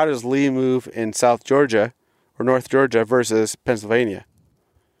 okay, how does Lee move in South Georgia or North Georgia versus Pennsylvania?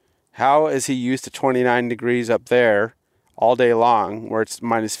 How is he used to 29 degrees up there all day long, where it's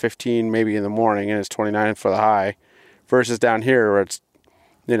minus 15 maybe in the morning and it's 29 for the high, versus down here where it's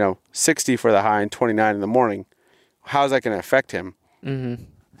 60 for the high and 29 in the morning? How is that going to affect him? Mm-hmm.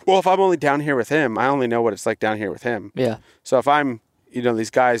 Well, if I'm only down here with him, I only know what it's like down here with him. Yeah. So if I'm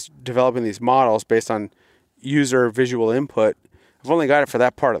these guys developing these models based on user visual input, I've only got it for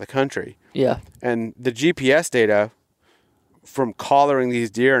that part of the country. Yeah. And the GPS data from collaring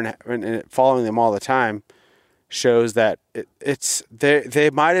these deer and following them all the time shows that they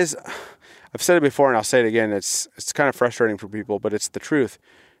might as, I've said it before and I'll say it again, it's kind of frustrating for people, but it's the truth.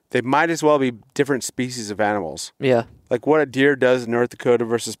 They might as well be different species of animals. Yeah. Like what a deer does in North Dakota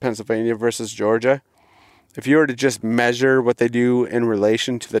versus Pennsylvania versus Georgia. If you were to just measure what they do in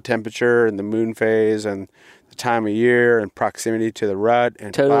relation to the temperature and the moon phase and the time of year and proximity to the rut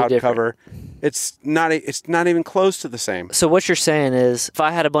and Totally cloud different. cover, it's not even close to the same. So what you're saying is, if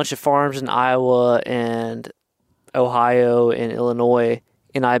I had a bunch of farms in Iowa and Ohio and Illinois,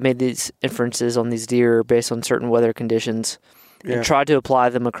 and I made these inferences on these deer based on certain weather conditions, and tried to apply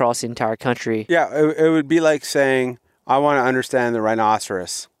them across the entire country. Yeah, it would be like saying, I want to understand the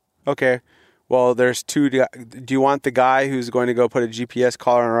rhinoceros. Okay, well, there's two. Do you want the guy who's going to go put a GPS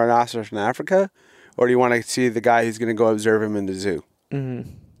collar on a rhinoceros in Africa? Or do you want to see the guy who's going to go observe him in the zoo?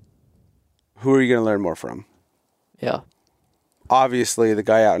 Mm-hmm. Who are you going to learn more from? Yeah. Obviously, the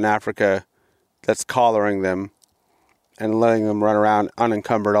guy out in Africa that's collaring them and letting them run around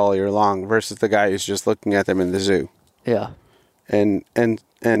unencumbered all year long versus the guy who's just looking at them in the zoo. Yeah. And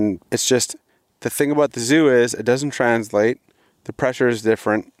it's just, the thing about the zoo is it doesn't translate. The pressure is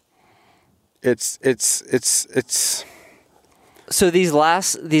different. It's So these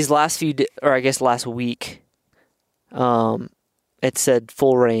last few, or I guess last week, it said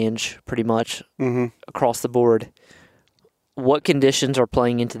full range pretty much across the board. What conditions are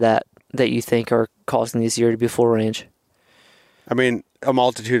playing into that you think are causing these deer to be full range? I mean, a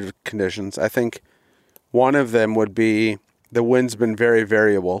multitude of conditions. I think one of them would be the wind's been very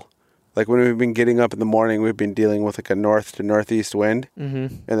variable. Like when we've been getting up in the morning, we've been dealing with like a north to northeast wind.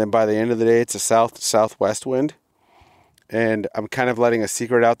 Mm-hmm. And then by the end of the day, it's a south to southwest wind. And I'm kind of letting a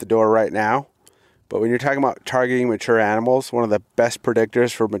secret out the door right now. But when you're talking about targeting mature animals, one of the best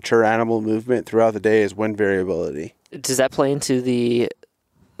predictors for mature animal movement throughout the day is wind variability. Does that play into the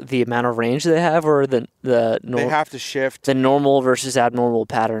amount of range they have, or they have to shift the normal versus abnormal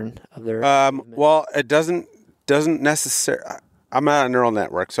pattern of their movement? Well, it doesn't necessarily. I'm not a neural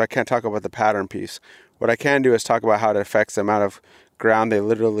network, so I can't talk about the pattern piece. What I can do is talk about how it affects the amount of ground they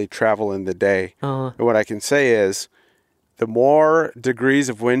literally travel in the day. And what I can say is, the more degrees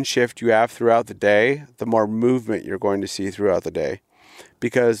of wind shift you have throughout the day, the more movement you're going to see throughout the day.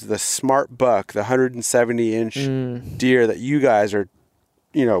 Because the smart buck, the 170-inch deer that you guys are,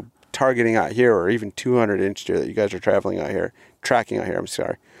 targeting out here, or even 200-inch deer that you guys are tracking out here, I'm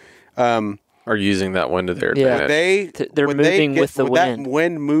sorry. Are using that wind to their advantage. They're moving with the wind. That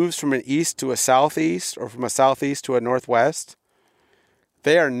wind moves from an east to a southeast, or from a southeast to a northwest,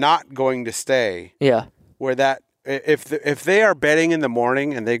 they are not going to stay. Yeah. Where that, if they are bedding in the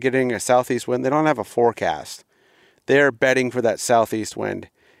morning and they're getting a southeast wind, they don't have a forecast. They are bedding for that southeast wind.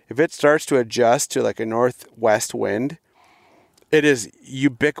 If it starts to adjust to like a northwest wind, it is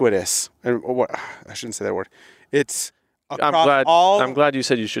ubiquitous. And I shouldn't say that word. It's I'm glad you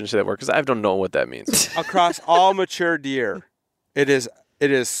said you shouldn't say that word, because I don't know what that means. Across all mature deer, it is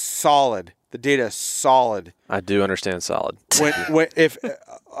solid. The data is solid. I do understand solid. If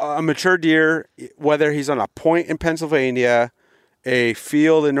a mature deer, whether he's on a point in Pennsylvania, a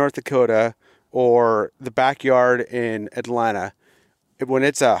field in North Dakota, or the backyard in Atlanta, when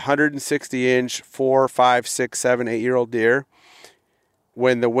it's a 160-inch, 4, 5, 6, 7, 8-year-old deer,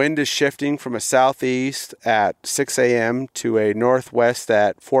 when the wind is shifting from a southeast at 6 a.m. to a northwest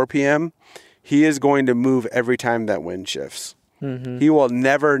at 4 p.m., he is going to move every time that wind shifts. Mm-hmm. He will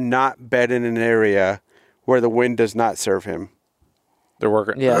never not bed in an area where the wind does not serve him. They're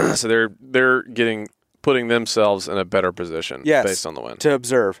working. Yeah. So they're putting themselves in a better position based on the wind to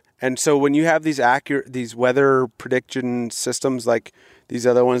observe. And so when you have these weather prediction systems like these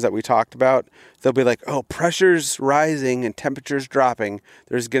other ones that we talked about, they'll be like, oh, pressure's rising and temperature's dropping.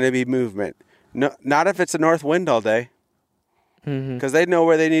 There's going to be movement. No, not if it's a north wind all day, because they know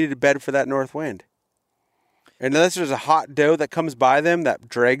where they need to bed for that north wind. And unless there's a hot doe that comes by them that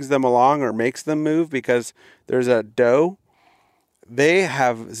drags them along or makes them move because there's a doe, they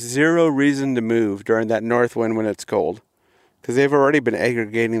have zero reason to move during that north wind when it's cold, because they've already been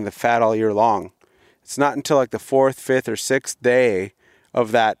aggregating the fat all year long. It's not until like the 4th, 5th, or 6th day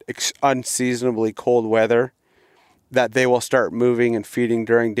of that unseasonably cold weather that they will start moving and feeding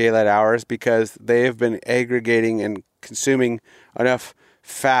during daylight hours, because they have been aggregating and consuming enough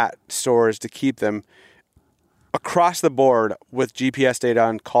fat stores to keep them across the board with GPS data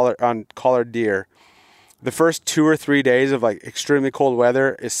on collared deer. The first 2 or 3 days of like extremely cold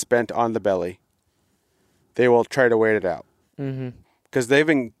weather is spent on the belly. They will try to wait it out because they've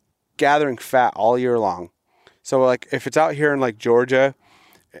been gathering fat all year long. So like if it's out here in like Georgia,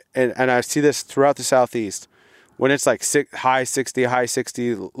 and I see this throughout the Southeast, when it's like high 60,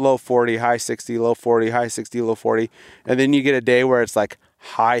 low 40, high 60, low 40, high 60, low 40, and then you get a day where it's like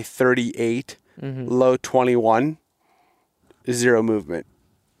high 38, low 21, zero movement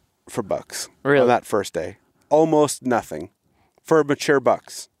for bucks on that first day. Almost nothing for mature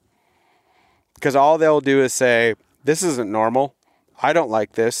bucks. Because all they'll do is say, this isn't normal. I don't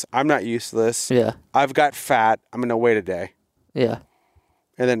like this. I'm not used to this. Yeah. I've got fat. I'm going to wait a day. Yeah.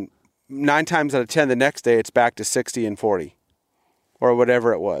 And then 9 times out of 10, the next day, it's back to 60 and 40 or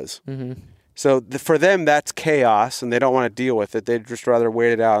whatever it was. Mm-hmm. So for them, that's chaos, and they don't want to deal with it. They'd just rather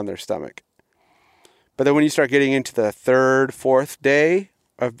wait it out on their stomach. But then when you start getting into the 3rd, 4th day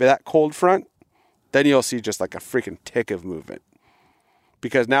of that cold front, then you'll see just like a freaking tick of movement.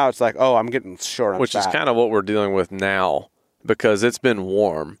 Because now it's like, oh, I'm getting short on Which fat. is kind of what we're dealing with now, because it's been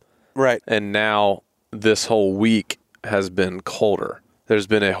warm. Right. And now this whole week has been colder. There's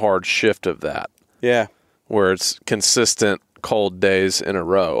been a hard shift of that. Yeah. Where it's consistent cold days in a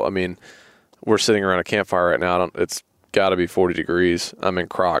row. I mean, we're sitting around a campfire right now. It's got to be 40 degrees. I'm in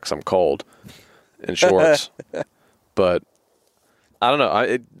Crocs. I'm cold in shorts. But I don't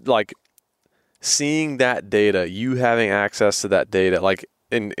know. Seeing that data, you having access to that data, like,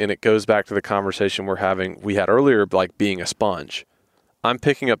 and it goes back to the conversation we had earlier, like being a sponge. I'm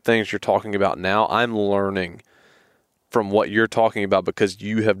picking up things you're talking about now. I'm learning from what you're talking about because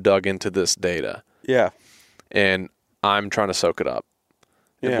you have dug into this data. Yeah. And I'm trying to soak it up.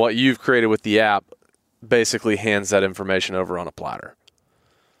 Yeah. And what you've created with the app basically hands that information over on a platter.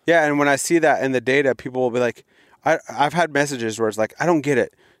 Yeah, and when I see that in the data, people will be like, I've had messages where it's like, I don't get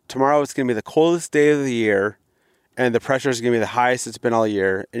it. Tomorrow it's going to be the coldest day of the year, and the pressure is going to be the highest it's been all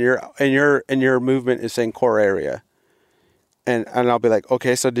year, and your movement is saying core area. And I'll be like,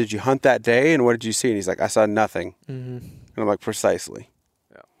 okay, so did you hunt that day, and what did you see? And he's like, I saw nothing. Mm-hmm. And I'm like, precisely.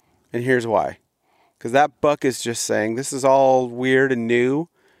 Yeah. And here's why. Because that buck is just saying, this is all weird and new,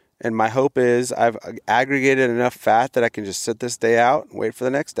 and my hope is I've aggregated enough fat that I can just sit this day out and wait for the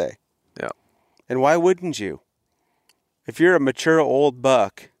next day. Yeah. And why wouldn't you? If you're a mature old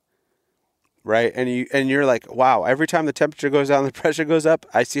buck, right, and you're like, wow, every time the temperature goes down, the pressure goes up,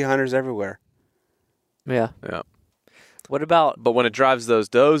 I see hunters everywhere. Yeah. Yeah. What about... But when it drives those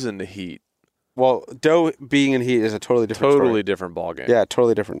does into heat... Well, doe being in heat is a totally different story. Different ballgame. Yeah,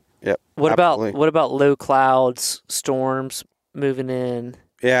 totally different. Yep. What absolutely. about low clouds, storms moving in?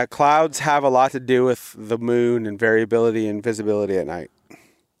 Yeah, clouds have a lot to do with the moon and variability and visibility at night.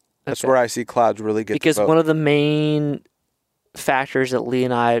 That's where I see clouds really get because one of the main factors that Lee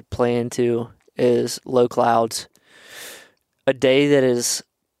and I play into is low clouds. A day that is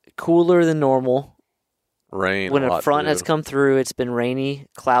cooler than normal. Rain. When a front has come through, it's been rainy.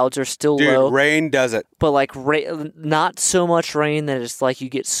 Clouds are still low. Rain does it. But like not so much rain that it's like you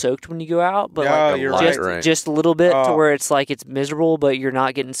get soaked when you go out, but just a little bit to where it's like it's miserable, but you're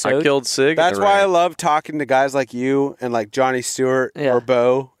not getting soaked. I killed Sig. That's why I love talking to guys like you and like Johnny Stewart or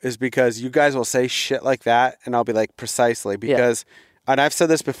Bo, is because you guys will say shit like that, and I'll be like, precisely, because, and I've said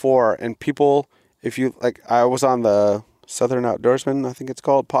this before, and people, if you like, I was on the Southern Outdoorsman, I think it's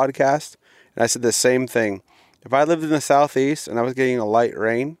called, podcast. And I said the same thing. If I lived in the Southeast and I was getting a light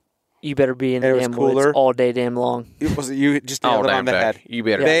rain, you better be in the damn woods all day damn long. You just nailed it on the head. You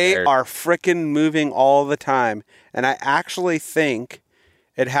better. They are freaking moving all the time. And I actually think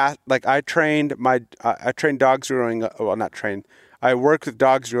it has, like, I trained dogs growing up. Well, not trained. I worked with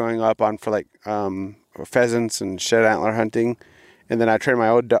dogs growing up on for like pheasants and shed antler hunting. And then I trained my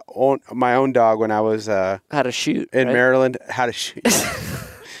own dog when I was how to shoot in Maryland. How to shoot.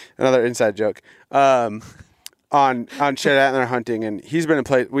 Another inside joke. On shed antler hunting, and he's been in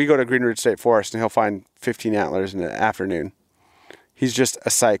place. We go to Green Ridge State Forest, and he'll find 15 antlers in the afternoon. He's just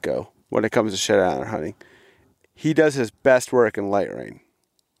a psycho when it comes to shed antler hunting. He does his best work in light rain.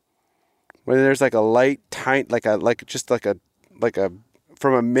 When there's like a light tint, like a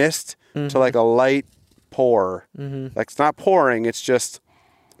from a mist to like a light pour. Mm-hmm. Like, it's not pouring. It's just.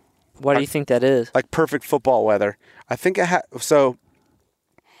 Why do you think that is? Like perfect football weather. I think so.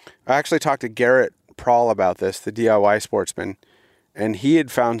 I actually talked to Garrett Prawl about this, the DIY sportsman, and he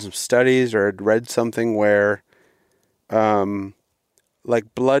had found some studies or had read something where,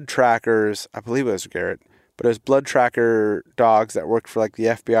 like blood trackers, I believe it was Garrett, but it was blood tracker dogs that worked for like the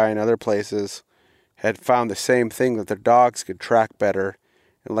FBI and other places had found the same thing, that their dogs could track better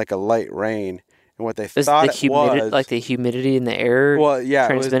in like a light rain. And what they thought it was, like the humidity in the air. Well,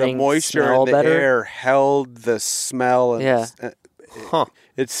 yeah, it was the moisture in the air held the smell, and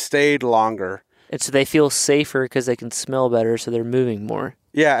it stayed longer. And so they feel safer because they can smell better, so they're moving more.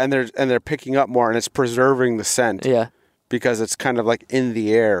 Yeah, and they're picking up more, and it's preserving the scent. Yeah. Because it's kind of like in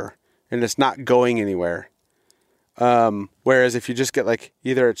the air, and it's not going anywhere. Whereas if you just get like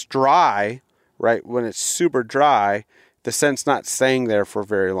either it's dry, right? When it's super dry, the scent's not staying there for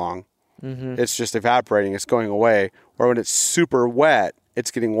very long. Mm-hmm. It's just evaporating. It's going away. Or when it's super wet,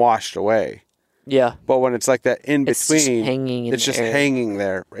 it's getting washed away. Yeah. But when it's like that in It's between, just hanging in it's the just air. hanging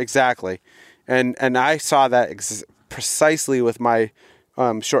there. Exactly. And I saw that precisely with my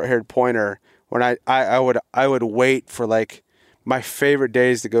short-haired pointer when I would wait for like my favorite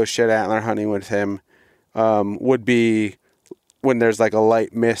days to go shed antler hunting with him would be when there's like a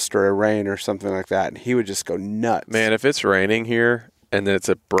light mist or a rain or something like that, and he would just go nuts. Man, if it's raining here and then it's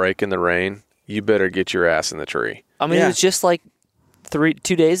a break in the rain, you better get your ass in the tree. I mean, Yeah. it was just like 2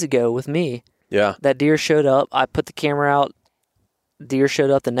 days ago with me. Yeah. That deer showed up. I put the camera out. Deer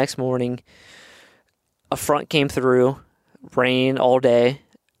showed up the next morning. A front came through. Rain all day.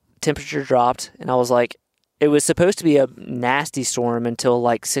 Temperature dropped. And I was like, it was supposed to be a nasty storm until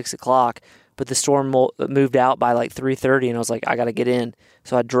like 6 o'clock. But the storm moved out by like 3:30. And I was like, I got to get in.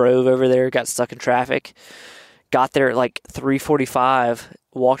 So I drove over there, got stuck in traffic. Got there at like 3:45.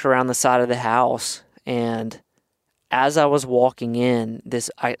 Walked around the side of the house. And as I was walking in,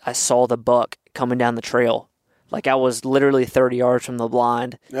 I saw the buck coming down the trail. Like I was literally 30 yards from the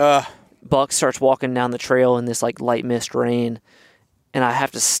blind. Buck starts walking down the trail in this like light mist rain, and I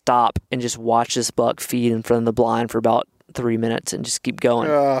have to stop and just watch this buck feed in front of the blind for about 3 minutes and just keep going.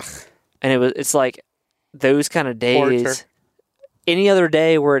 And it's like those kind of days. Torture. Any other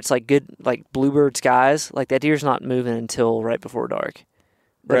day where it's like good, like bluebird skies, like that deer's not moving until right before dark.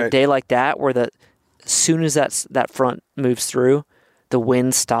 But a Right. day like that, where as soon as that front moves through, the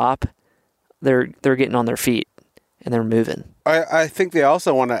winds stop. They're getting on their feet and they're moving. I think they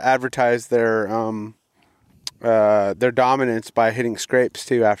also want to advertise their dominance by hitting scrapes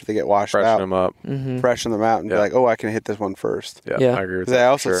too after they get washed Freshen out. them up. Mm-hmm. Freshen them out and be Yeah. like, oh, I can hit this one first. Yeah, Yeah. I agree with Because that. I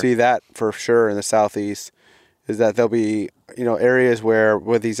also Sure. see that for sure in the southeast, is that there'll be areas where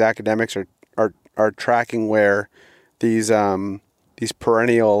these academics are tracking where these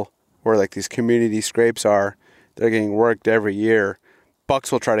perennial or like these community scrapes are. They're getting worked every year.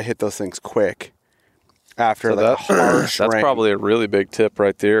 Bucks will try to hit those things quick after So like a harsh that's rain. probably a really big tip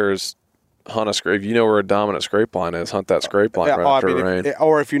right there is hunt a scrape. You know where a dominant scrape line is. Hunt that scrape line right after rain.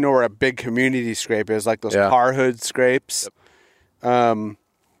 Or if you know where a big community scrape is, like those car hood scrapes,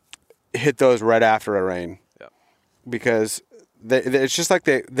 hit those right after a rain. Yep. Because it's just like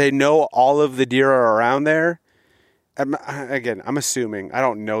they know all of the deer are around there. I'm assuming. I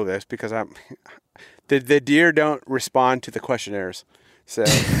don't know this because the deer don't respond to the questionnaires. So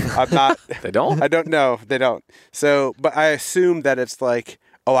I'm not. They don't? I don't know. They don't. So, but I assume that it's like,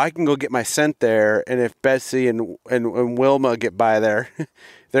 oh, I can go get my scent there, and if Betsy and Wilma get by there,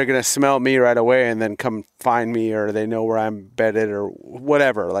 they're gonna smell me right away and then come find me, or they know where I'm bedded or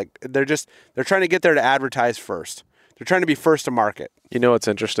whatever. Like they're trying to get there to advertise first. They're trying to be first to market. You know what's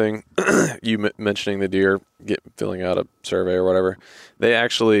interesting? You mentioning the deer filling out a survey or whatever. They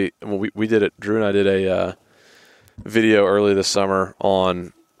actually, we did it. Drew and I did a video early this summer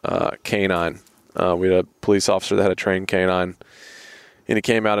on canine. We had a police officer that had a trained canine, and he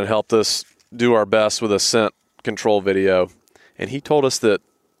came out and helped us do our best with a scent control video. And he told us that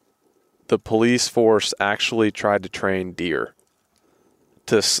the police force actually tried to train deer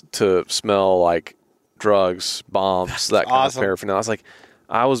to smell like drugs, bombs, that kind awesome. of paraphernalia.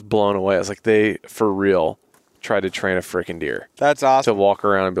 I was blown away. I was like, they, for real, tried to train a freaking deer That's awesome. to walk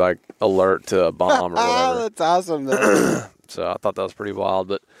around and be like alert to a bomb or whatever. That's awesome. Though. So I thought that was pretty wild.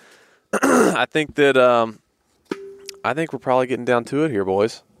 But I think that we're probably getting down to it here,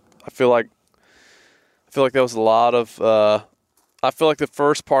 boys. I feel like that was a lot of. I feel like the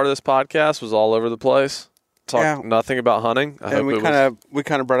first part of this podcast was all over the place. Talked nothing about hunting. And we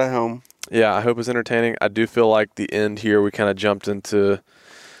kind of brought it home. Yeah, I hope it was entertaining. I do feel like the end here, we kind of jumped into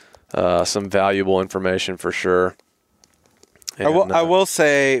some valuable information for sure. And, I will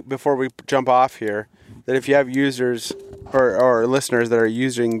say before we jump off here that if you have users or listeners that are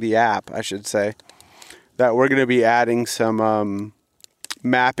using the app, I should say, that we're going to be adding some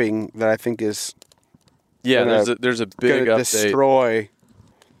mapping that I think is there's a big going to update. destroy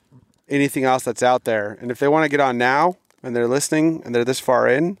anything else that's out there. And if they want to get on now and they're listening and they're this far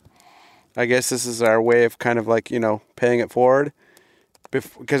in, I guess this is our way of kind of like, paying it forward.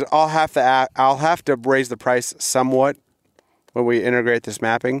 Because I'll have to raise the price somewhat when we integrate this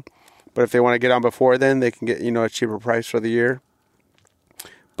mapping. But if they want to get on before then, they can get, a cheaper price for the year.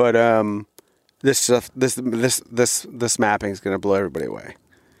 But this stuff, this mapping is going to blow everybody away.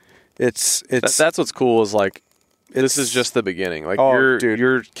 It's That's what's cool is like this is just the beginning. Like dude.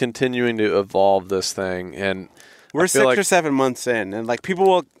 you're continuing to evolve this thing, and we're 6 or 7 months in, and like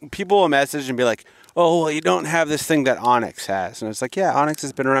people will message and be like, "Oh, well, you don't have this thing that Onyx has," and it's like, yeah, Onyx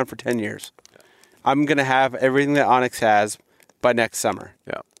has been around for 10 years. I'm gonna have everything that Onyx has by next summer.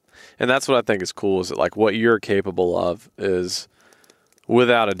 Yeah, and that's what I think is cool. Is that like what you're capable of is,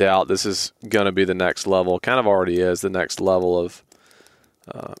 without a doubt, this is going to be the next level. Kind of already is the next level of,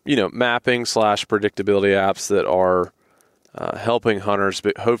 mapping / predictability apps that are helping hunters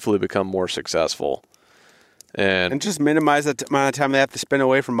hopefully become more successful. And just minimize the amount of time they have to spend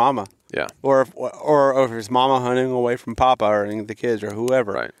away from mama. Yeah. Or if it's mama hunting away from papa or the kids or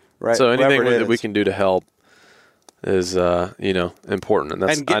whoever. Right. So anything that we can do to help is, important.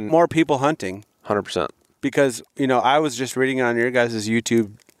 And get more people hunting. 100%. Because, I was just reading on your guys'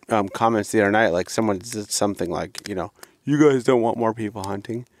 YouTube comments the other night, like someone did something like, you guys don't want more people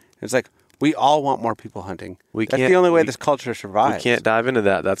hunting. It's like, we all want more people hunting. That's the only way this culture survives. We can't dive into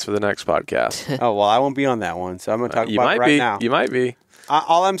that. That's for the next podcast. Oh, well, I won't be on that one, so I'm going to talk about it right now. You might be.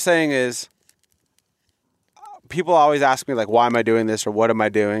 All I'm saying is, people always ask me, like, why am I doing this or what am I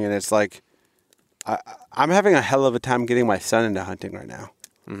doing? And it's like, I'm having a hell of a time getting my son into hunting right now.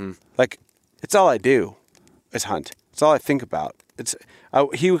 Mm-hmm. Like, it's all I do is hunt. It's all I think about.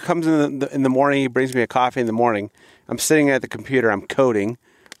 He comes in the morning, he brings me a coffee in the morning. I'm sitting at the computer, I'm coding,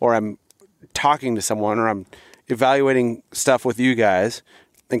 or I'm talking to someone, or I'm evaluating stuff with you guys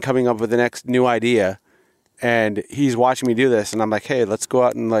and coming up with the next new idea. And he's watching me do this, and I'm like, hey, let's go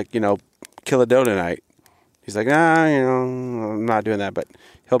out and, kill a doe tonight. He's like, I'm not doing that. But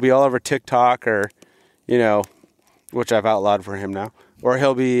he'll be all over TikTok or, which I've outlawed for him now. Or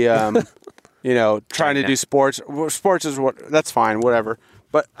he'll be, trying to do sports. Sports is that's fine, whatever.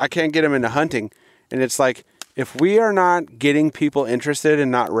 But I can't get him into hunting. And it's like, if we are not getting people interested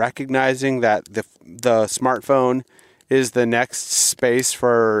and not recognizing that the smartphone is the next space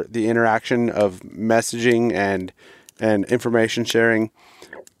for the interaction of messaging and information sharing,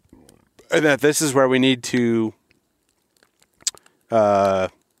 and that this is where we need to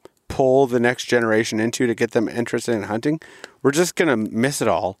pull the next generation into to get them interested in hunting, we're just going to miss it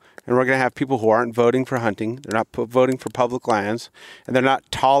all. And we're going to have people who aren't voting for hunting. They're not voting for public lands. And they're not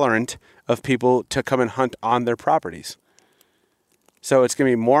tolerant of people to come and hunt on their properties. So it's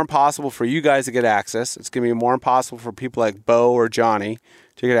going to be more impossible for you guys to get access. It's going to be more impossible for people like Bo or Johnny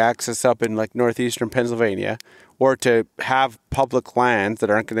to get access up in northeastern Pennsylvania, or to have public lands that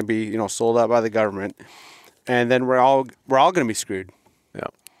aren't going to be sold out by the government. And then we're all going to be screwed. Yeah.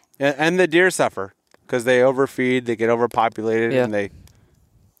 And the deer suffer because they overfeed, they get overpopulated, and they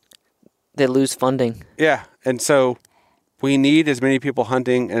lose funding. Yeah, and so we need as many people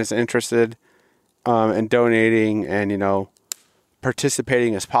hunting and as interested and donating and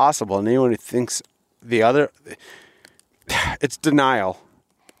participating as possible. And anyone who thinks the other, it's denial.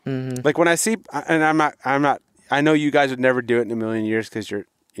 Mm-hmm. Like when I see, and I'm not. I know you guys would never do it in a million years because you're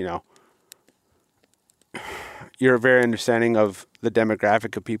very understanding of the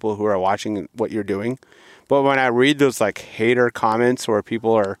demographic of people who are watching what you're doing. But when I read those hater comments where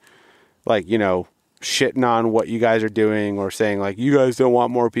people are shitting on what you guys are doing or saying you guys don't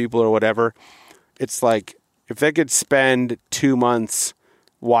want more people or whatever, it's like if they could spend 2 months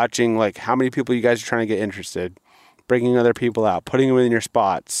watching how many people you guys are trying to get interested, bringing other people out, putting them in your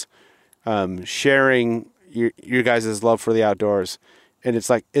spots, sharing your guys' love for the outdoors. And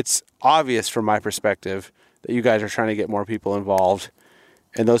it's obvious from my perspective that you guys are trying to get more people involved.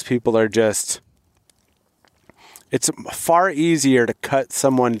 And those people are just, it's far easier to cut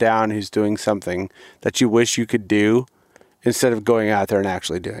someone down who's doing something that you wish you could do instead of going out there and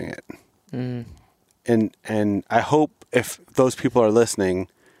actually doing it. Mm. And I hope if those people are listening,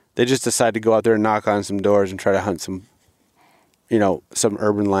 they just decide to go out there and knock on some doors and try to hunt some, some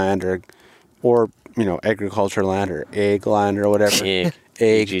urban land or agriculture land or egg land or whatever.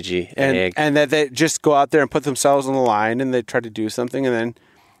 Egg. And that they just go out there and put themselves on the line and they try to do something. And then,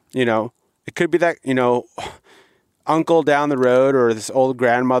 it could be that, uncle down the road or this old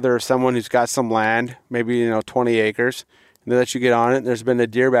grandmother or someone who's got some land, maybe, 20 acres, and they let you get on it. And there's been a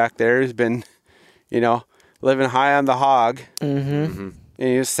deer back there who's been, living high on the hog. Mm-hmm.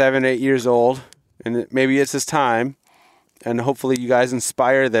 And he's 7, 8 years old. And maybe it's his time. And hopefully you guys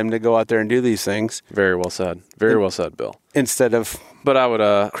inspire them to go out there and do these things. Very well said. Very well said, Bill. Instead of but I would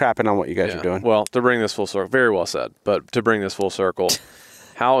crapping on what you guys are doing. Well, to bring this full circle, very well said. But to bring this full circle,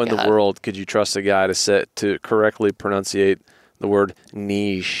 how in the world could you trust a guy to correctly pronunciate the word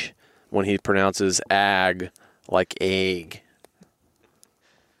niche when he pronounces ag like egg?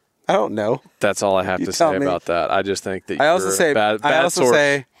 I don't know. That's all I have to say about that. I just think that I also say bad I also source.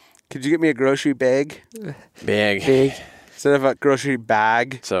 say Could you get me a grocery bag? Big. Instead of a grocery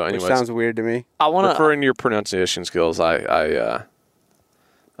bag, So anyways, which sounds weird to me. I want to. referring to your pronunciation skills, I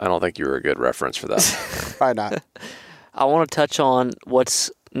don't think you were a good reference for that. Probably not. I want to touch on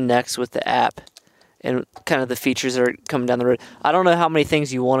what's next with the app and kind of the features that are coming down the road. I don't know how many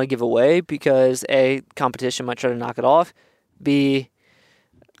things you want to give away because A, competition might try to knock it off. B,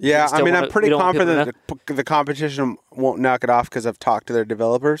 Yeah, I mean, I'm pretty we don't want people confident that the competition won't knock it off because I've talked to their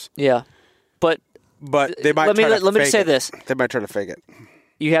developers. yeah. But they might let me try to let me fake just say it. this. They might try to fake it.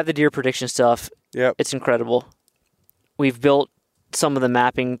 You have the deer prediction stuff. Yep. It's incredible. We've built some of the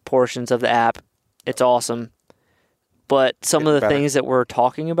mapping portions of the app. It's awesome. But some of the better. things that we're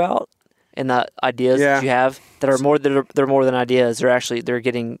talking about and the ideas Yeah. that you have that are more they're more than ideas. They're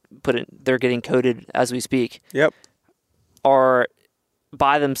getting coded as we speak. Yep. Are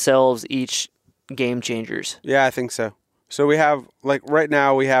by themselves each game changers. Yeah, I think so. So we have right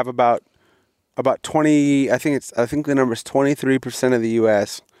now we have about 20. I think the number is 23% of the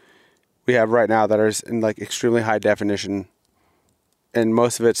U.S. we have right now that are in extremely high definition, and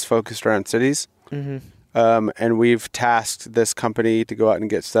most of it's focused around cities. Mm-hmm. And we've tasked this company to go out and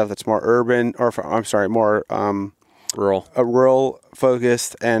get stuff that's more urban, more Rural.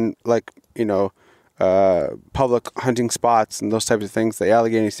 focused, and public hunting spots and those types of things. The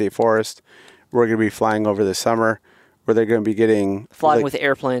Allegheny State Forest, we're going to be flying over this summer, where they're going to be getting Flying with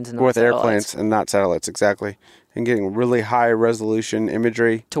airplanes and not with satellites. airplanes and not satellites, exactly, and getting really high resolution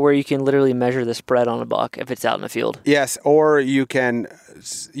imagery. To where you can literally measure the spread on a buck if it's out in the field. Yes, or you can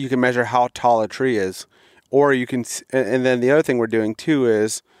measure how tall a tree is, or you can. And then the other thing we're doing too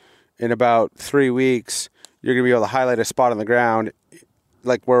is, in about 3 weeks, you're going to be able to highlight a spot on the ground,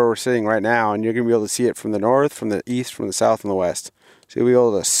 like where we're sitting right now, and you're going to be able to see it from the north, from the east, from the south, and the west. So you'll be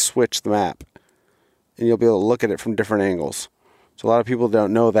able to switch the map, and you'll be able to look at it from different angles. So a lot of people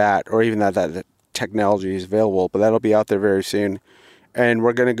don't know that, or even that technology is available, but that'll be out there very soon. And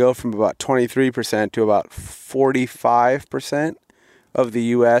we're going to go from about 23% to about 45% of the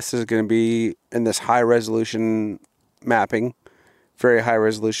U.S. is going to be in this high-resolution mapping, very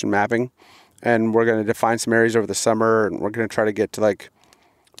high-resolution mapping. And we're going to define some areas over the summer, and we're going to try to get to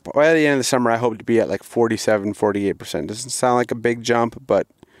by the end of the summer, I hope to be at 47, 48%. Doesn't sound like a big jump, but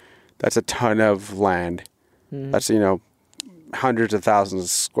that's a ton of land. Mm-hmm. That's, hundreds of thousands of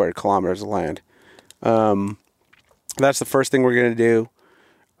square kilometers of land. That's the first thing we're going to do.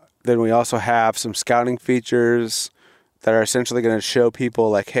 Then we also have some scouting features that are essentially going to show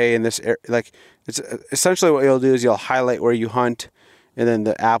people hey, in this area, it's essentially what you'll do is you'll highlight where you hunt, and then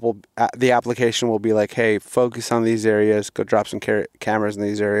the application will be hey, focus on these areas, go drop some cameras in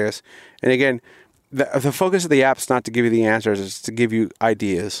these areas. And again, the focus of the app is not to give you the answers, it's to give you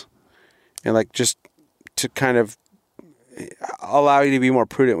ideas, and just to kind of allow you to be more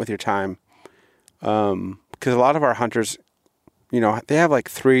prudent with your time. Because a lot of our hunters, they have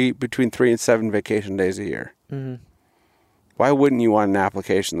between 3 and 7 vacation days a year. Mm-hmm. Why wouldn't you want an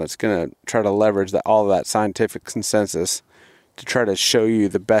application that's going to try to leverage all of that scientific consensus to try to show you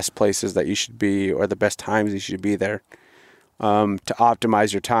the best places that you should be, or the best times you should be there, to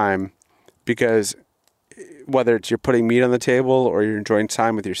optimize your time? Because whether it's you're putting meat on the table, or you're enjoying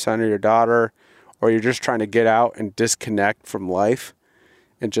time with your son or your daughter, or you're just trying to get out and disconnect from life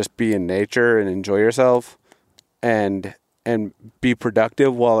and just be in nature and enjoy yourself and be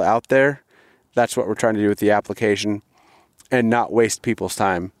productive while out there, that's what we're trying to do with the application, and not waste people's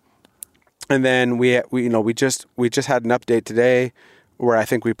time. And then we just had an update today where I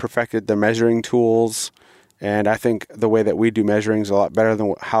think we perfected the measuring tools, and I think the way that we do measuring is a lot better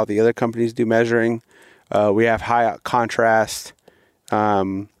than how the other companies do measuring. We have high contrast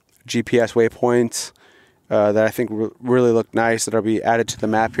GPS waypoints that I think really look nice, that'll be added to the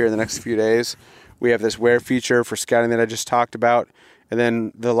map here in the next few days. We have this where feature for scouting that I just talked about. And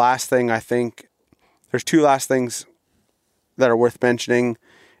then the last thing, I think there's 2 last things that are worth mentioning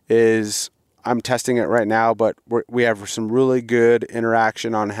is, I'm testing it right now, but we have some really good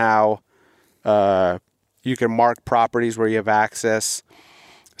interaction on how you can mark properties where you have access.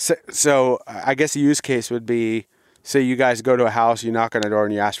 So I guess a use case would be, say you guys go to a house, you knock on a door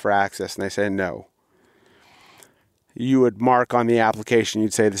and you ask for access, and they say no. You would mark on the application,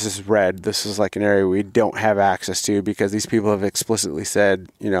 you'd say this is red. This is an area we don't have access to because these people have explicitly said,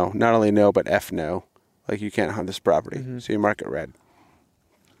 not only no, but F no. You can't hunt this property. Mm-hmm. So you mark it red.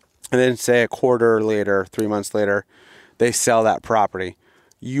 And then say a quarter later, 3 months later, they sell that property.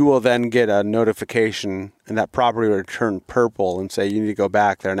 You will then get a notification, and that property will turn purple and say you need to go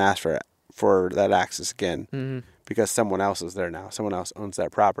back there and ask for that access again. Mm-hmm. Because someone else is there now. Someone else owns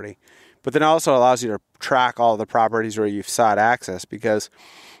that property. But then it also allows you to track all the properties where you've sought access, because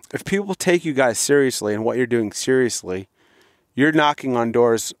if people take you guys seriously and what you're doing seriously, you're knocking on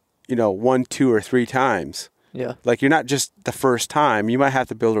doors, 1, 2, or 3 times. Yeah. Like, you're not just the first time. You might have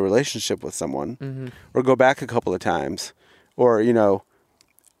to build a relationship with someone or go back a couple of times or,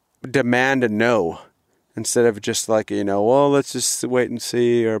 demand a no instead of just like, well, let's just wait and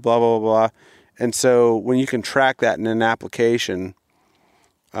see or blah, blah, blah, blah. And so when you can track that in an application,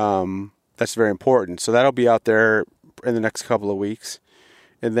 that's very important. So that'll be out there in the next couple of weeks.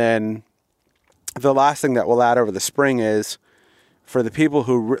 And then the last thing that we'll add over the spring is for the people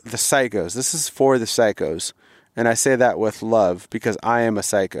the psychos. This is for the psychos. And I say that with love because I am a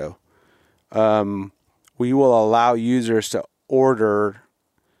psycho. We will allow users to order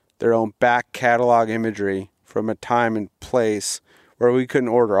their own back catalog imagery from a time and place where we couldn't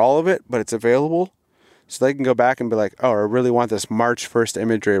order all of it, but it's available. So they can go back and be like, oh, I really want this March 1st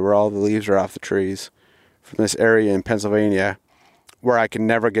imagery where all the leaves are off the trees from this area in Pennsylvania where I can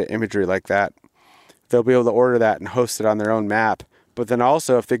never get imagery like that. They'll be able to order that and host it on their own map. But then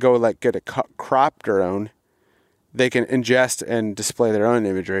also if they go get a crop drone, they can ingest and display their own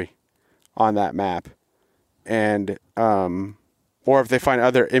imagery on that map. And or if they find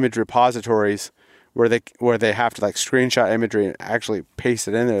other image repositories where they have to screenshot imagery and actually paste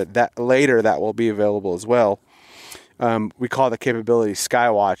it in there, that will be available as well. We call the capability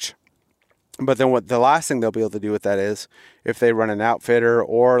Skywatch. But then the last thing they'll be able to do with that is if they run an outfitter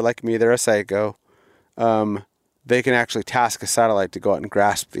or like me, they're a psycho, they can actually task a satellite to go out and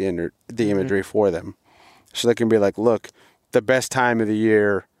grasp the imagery for them. So they can be like, look, the best time of the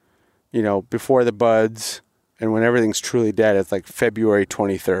year, before the buds and when everything's truly dead, it's like February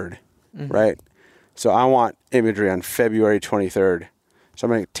 23rd, right? So I want imagery on February 23rd. So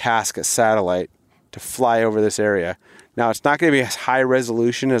I'm going to task a satellite to fly over this area. Now, it's not going to be as high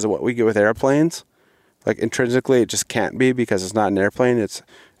resolution as what we get with airplanes. Like intrinsically, it just can't be because it's not an airplane. It's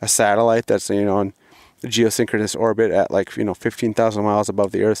a satellite that's, on the geosynchronous orbit at 15,000 miles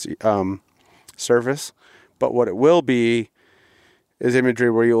above the Earth's surface. But what it will be is imagery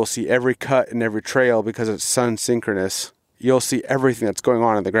where you will see every cut and every trail because it's sun synchronous. You'll see everything that's going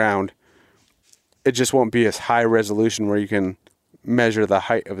on in the ground. It just won't be as high resolution where you can measure the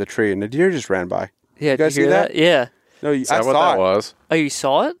height of the tree. And the deer just ran by. Yeah, you guys did you hear see that? Yeah. No, Is that what that was? Oh, you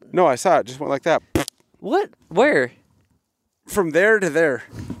saw it? No, I saw it. Just went like that. What? Where? From there to there.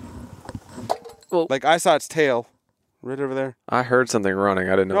 Well, I saw its tail right over there. I heard something running.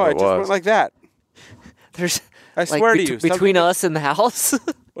 I didn't know No, what it it just was. went like that. there's I swear to you. between us and the house.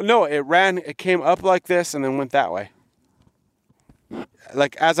 Well, no, it came up like this and then went that way.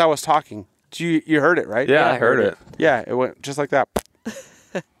 As I was talking. You heard it, right? Yeah, I heard it. Yeah, it went just like that.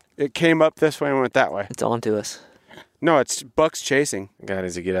 It came up this way and went that way. It's on to us. No, it's bucks chasing. Guy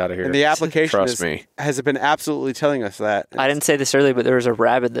needs to get out of here. And the application Trust me. has been absolutely telling us that. I didn't say this earlier, but there was a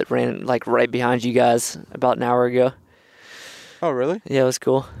rabbit that ran right behind you guys about an hour ago. Oh, really? Yeah, it was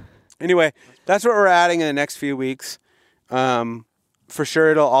cool. Anyway, that's what we're adding in the next few weeks. For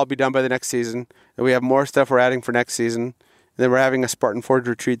sure, it'll all be done by the next season. And we have more stuff we're adding for next season. And then we're having a Spartan Forge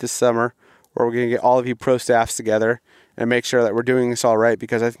retreat this summer where we're going to get all of you pro staffs together and make sure that we're doing this all right.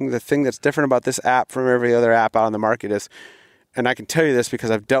 Because I think the thing that's different about this app from every other app out on the market is, and I can tell you this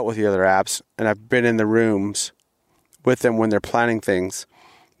because I've dealt with the other apps and I've been in the rooms with them when they're planning things.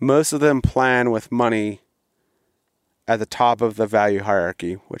 Most of them plan with money at the top of the value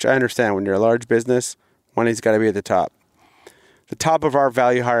hierarchy, which I understand. When you're a large business, money's got to be at the top. The top of our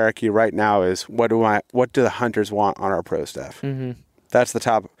value hierarchy right now is what do the hunters want on our pro staff? Mm-hmm. That's the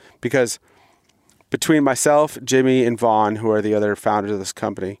top, because between myself, Jimmy, and Vaughn, who are the other founders of this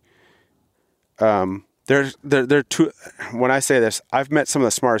company, they're two. When I say this, I've met some of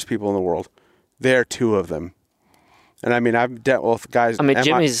the smartest people in the world. They're two of them, and I mean I've dealt with guys. I mean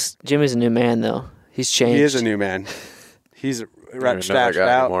Jimmy's a new man though. He's changed. He is a new man. He's stashed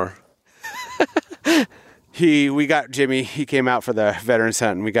out. We got Jimmy. He came out for the veterans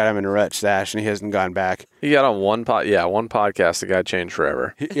hunt, and we got him in a rut stash, and he hasn't gone back. He got on one podcast. The guy changed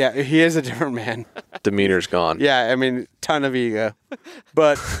forever. He is a different man. Demeanor's gone. Yeah, I mean, ton of ego,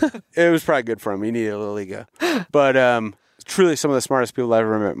 but it was probably good for him. He needed a little ego, but truly some of the smartest people I've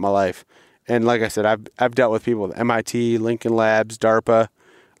ever met in my life. And like I said, I've dealt with people at MIT, Lincoln Labs, DARPA,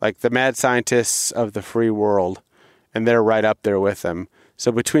 like the mad scientists of the free world, and they're right up there with them.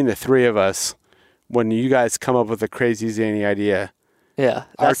 So between the three of us, when you guys come up with a crazy, zany idea,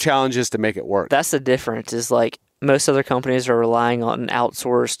 our challenge is to make it work. That's the difference, is most other companies are relying on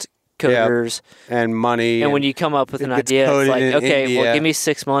outsourced coders and money. And when you come up with an idea, it's like, okay, India. Well, give me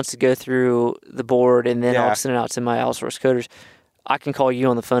 6 months to go through the board, and then I'll send it out to my outsourced coders. I can call you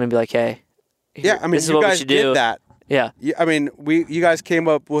on the phone and be like, hey, I mean, this is you what we guys should did do. that Yeah. I mean, you guys came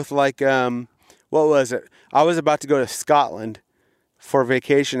up with like, what was it? I was about to go to Scotland for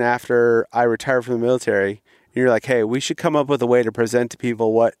vacation after I retired from the military. And you're like, hey, we should come up with a way to present to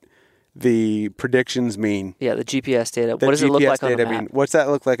people what the predictions mean. Yeah, the GPS data. What does it look like on a map? What's that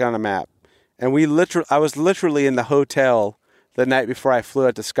look like on a map? And I was literally in the hotel the night before I flew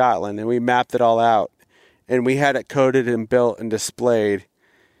out to Scotland, and we mapped it all out. And we had it coded and built and displayed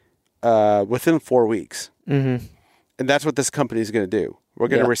within 4 weeks. Mm-hmm. And that's what this company is going to do. We're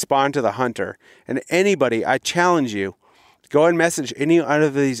going to respond to the hunter. And anybody, I challenge you, go and message any one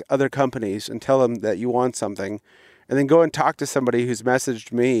of these other companies and tell them that you want something. And then go and talk to somebody who's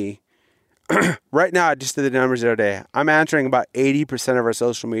messaged me. Right now, I just did the numbers the other day. I'm answering about 80% of our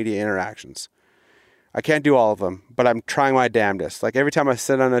social media interactions. I can't do all of them, but I'm trying my damnedest. Like every time I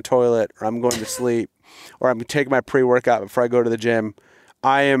sit on a toilet or I'm going to sleep or I'm taking my pre-workout before I go to the gym,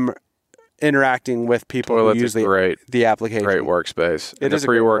 I am interacting with people who use the application. Great workspace. And the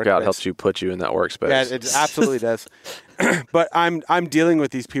pre-workout helps you put you in that workspace. Yeah, it absolutely does. But I'm dealing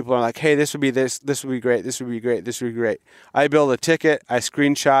with these people. I'm like, hey, this would be this would be great, this would be great, this would be great. I build a ticket, I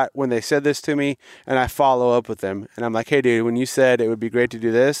screenshot when they said this to me, and I follow up with them. And I'm like, hey, dude, when you said it would be great to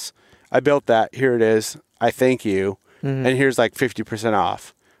do this, I built that. Here it is. I thank you. Mm-hmm. And here's like 50%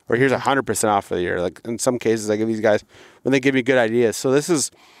 off. Or here's 100% off for the year. Like in some cases, I give these guys when they give me good ideas. So this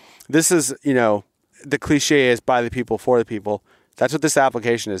is, the cliche is by the people, for the people. That's what this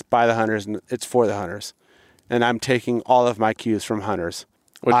application is, by the hunters, and it's for the hunters. And I'm taking all of my cues from hunters.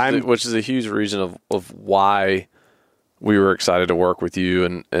 Which is a huge reason of why we were excited to work with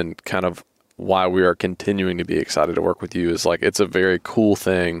you and kind of why we are continuing to be excited to work with you is like it's a very cool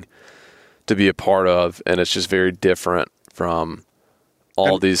thing to be a part of, and it's just very different from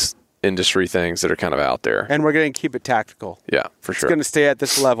all these industry things that are kind of out there. And we're going to keep it tactical. Yeah, for sure. It's going to stay at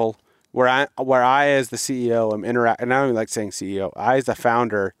this level where I as the CEO am interacting, and I don't even like saying CEO, I as the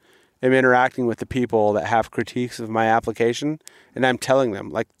founder am interacting with the people that have critiques of my application, and I'm telling them.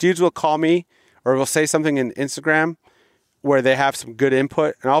 Like, dudes will call me or will say something in Instagram where they have some good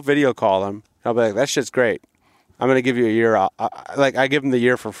input, and I'll video call them. I'll be like, that shit's great. I'm going to give you a year. I give them the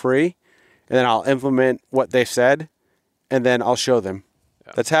year for free, and then I'll implement what they said, and then I'll show them.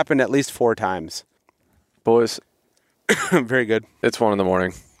 Yeah. That's happened at least 4 times. Boys. Very good. It's 1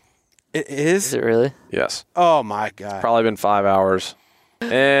 a.m. It is? Is it really? Yes. Oh, my God. Probably been 5 hours.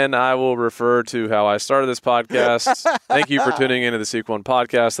 And I will refer to how I started this podcast. Thank you for tuning into the Seek One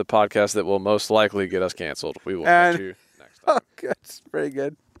podcast, the podcast that will most likely get us canceled. We will catch you next time. Oh, good. Very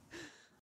good.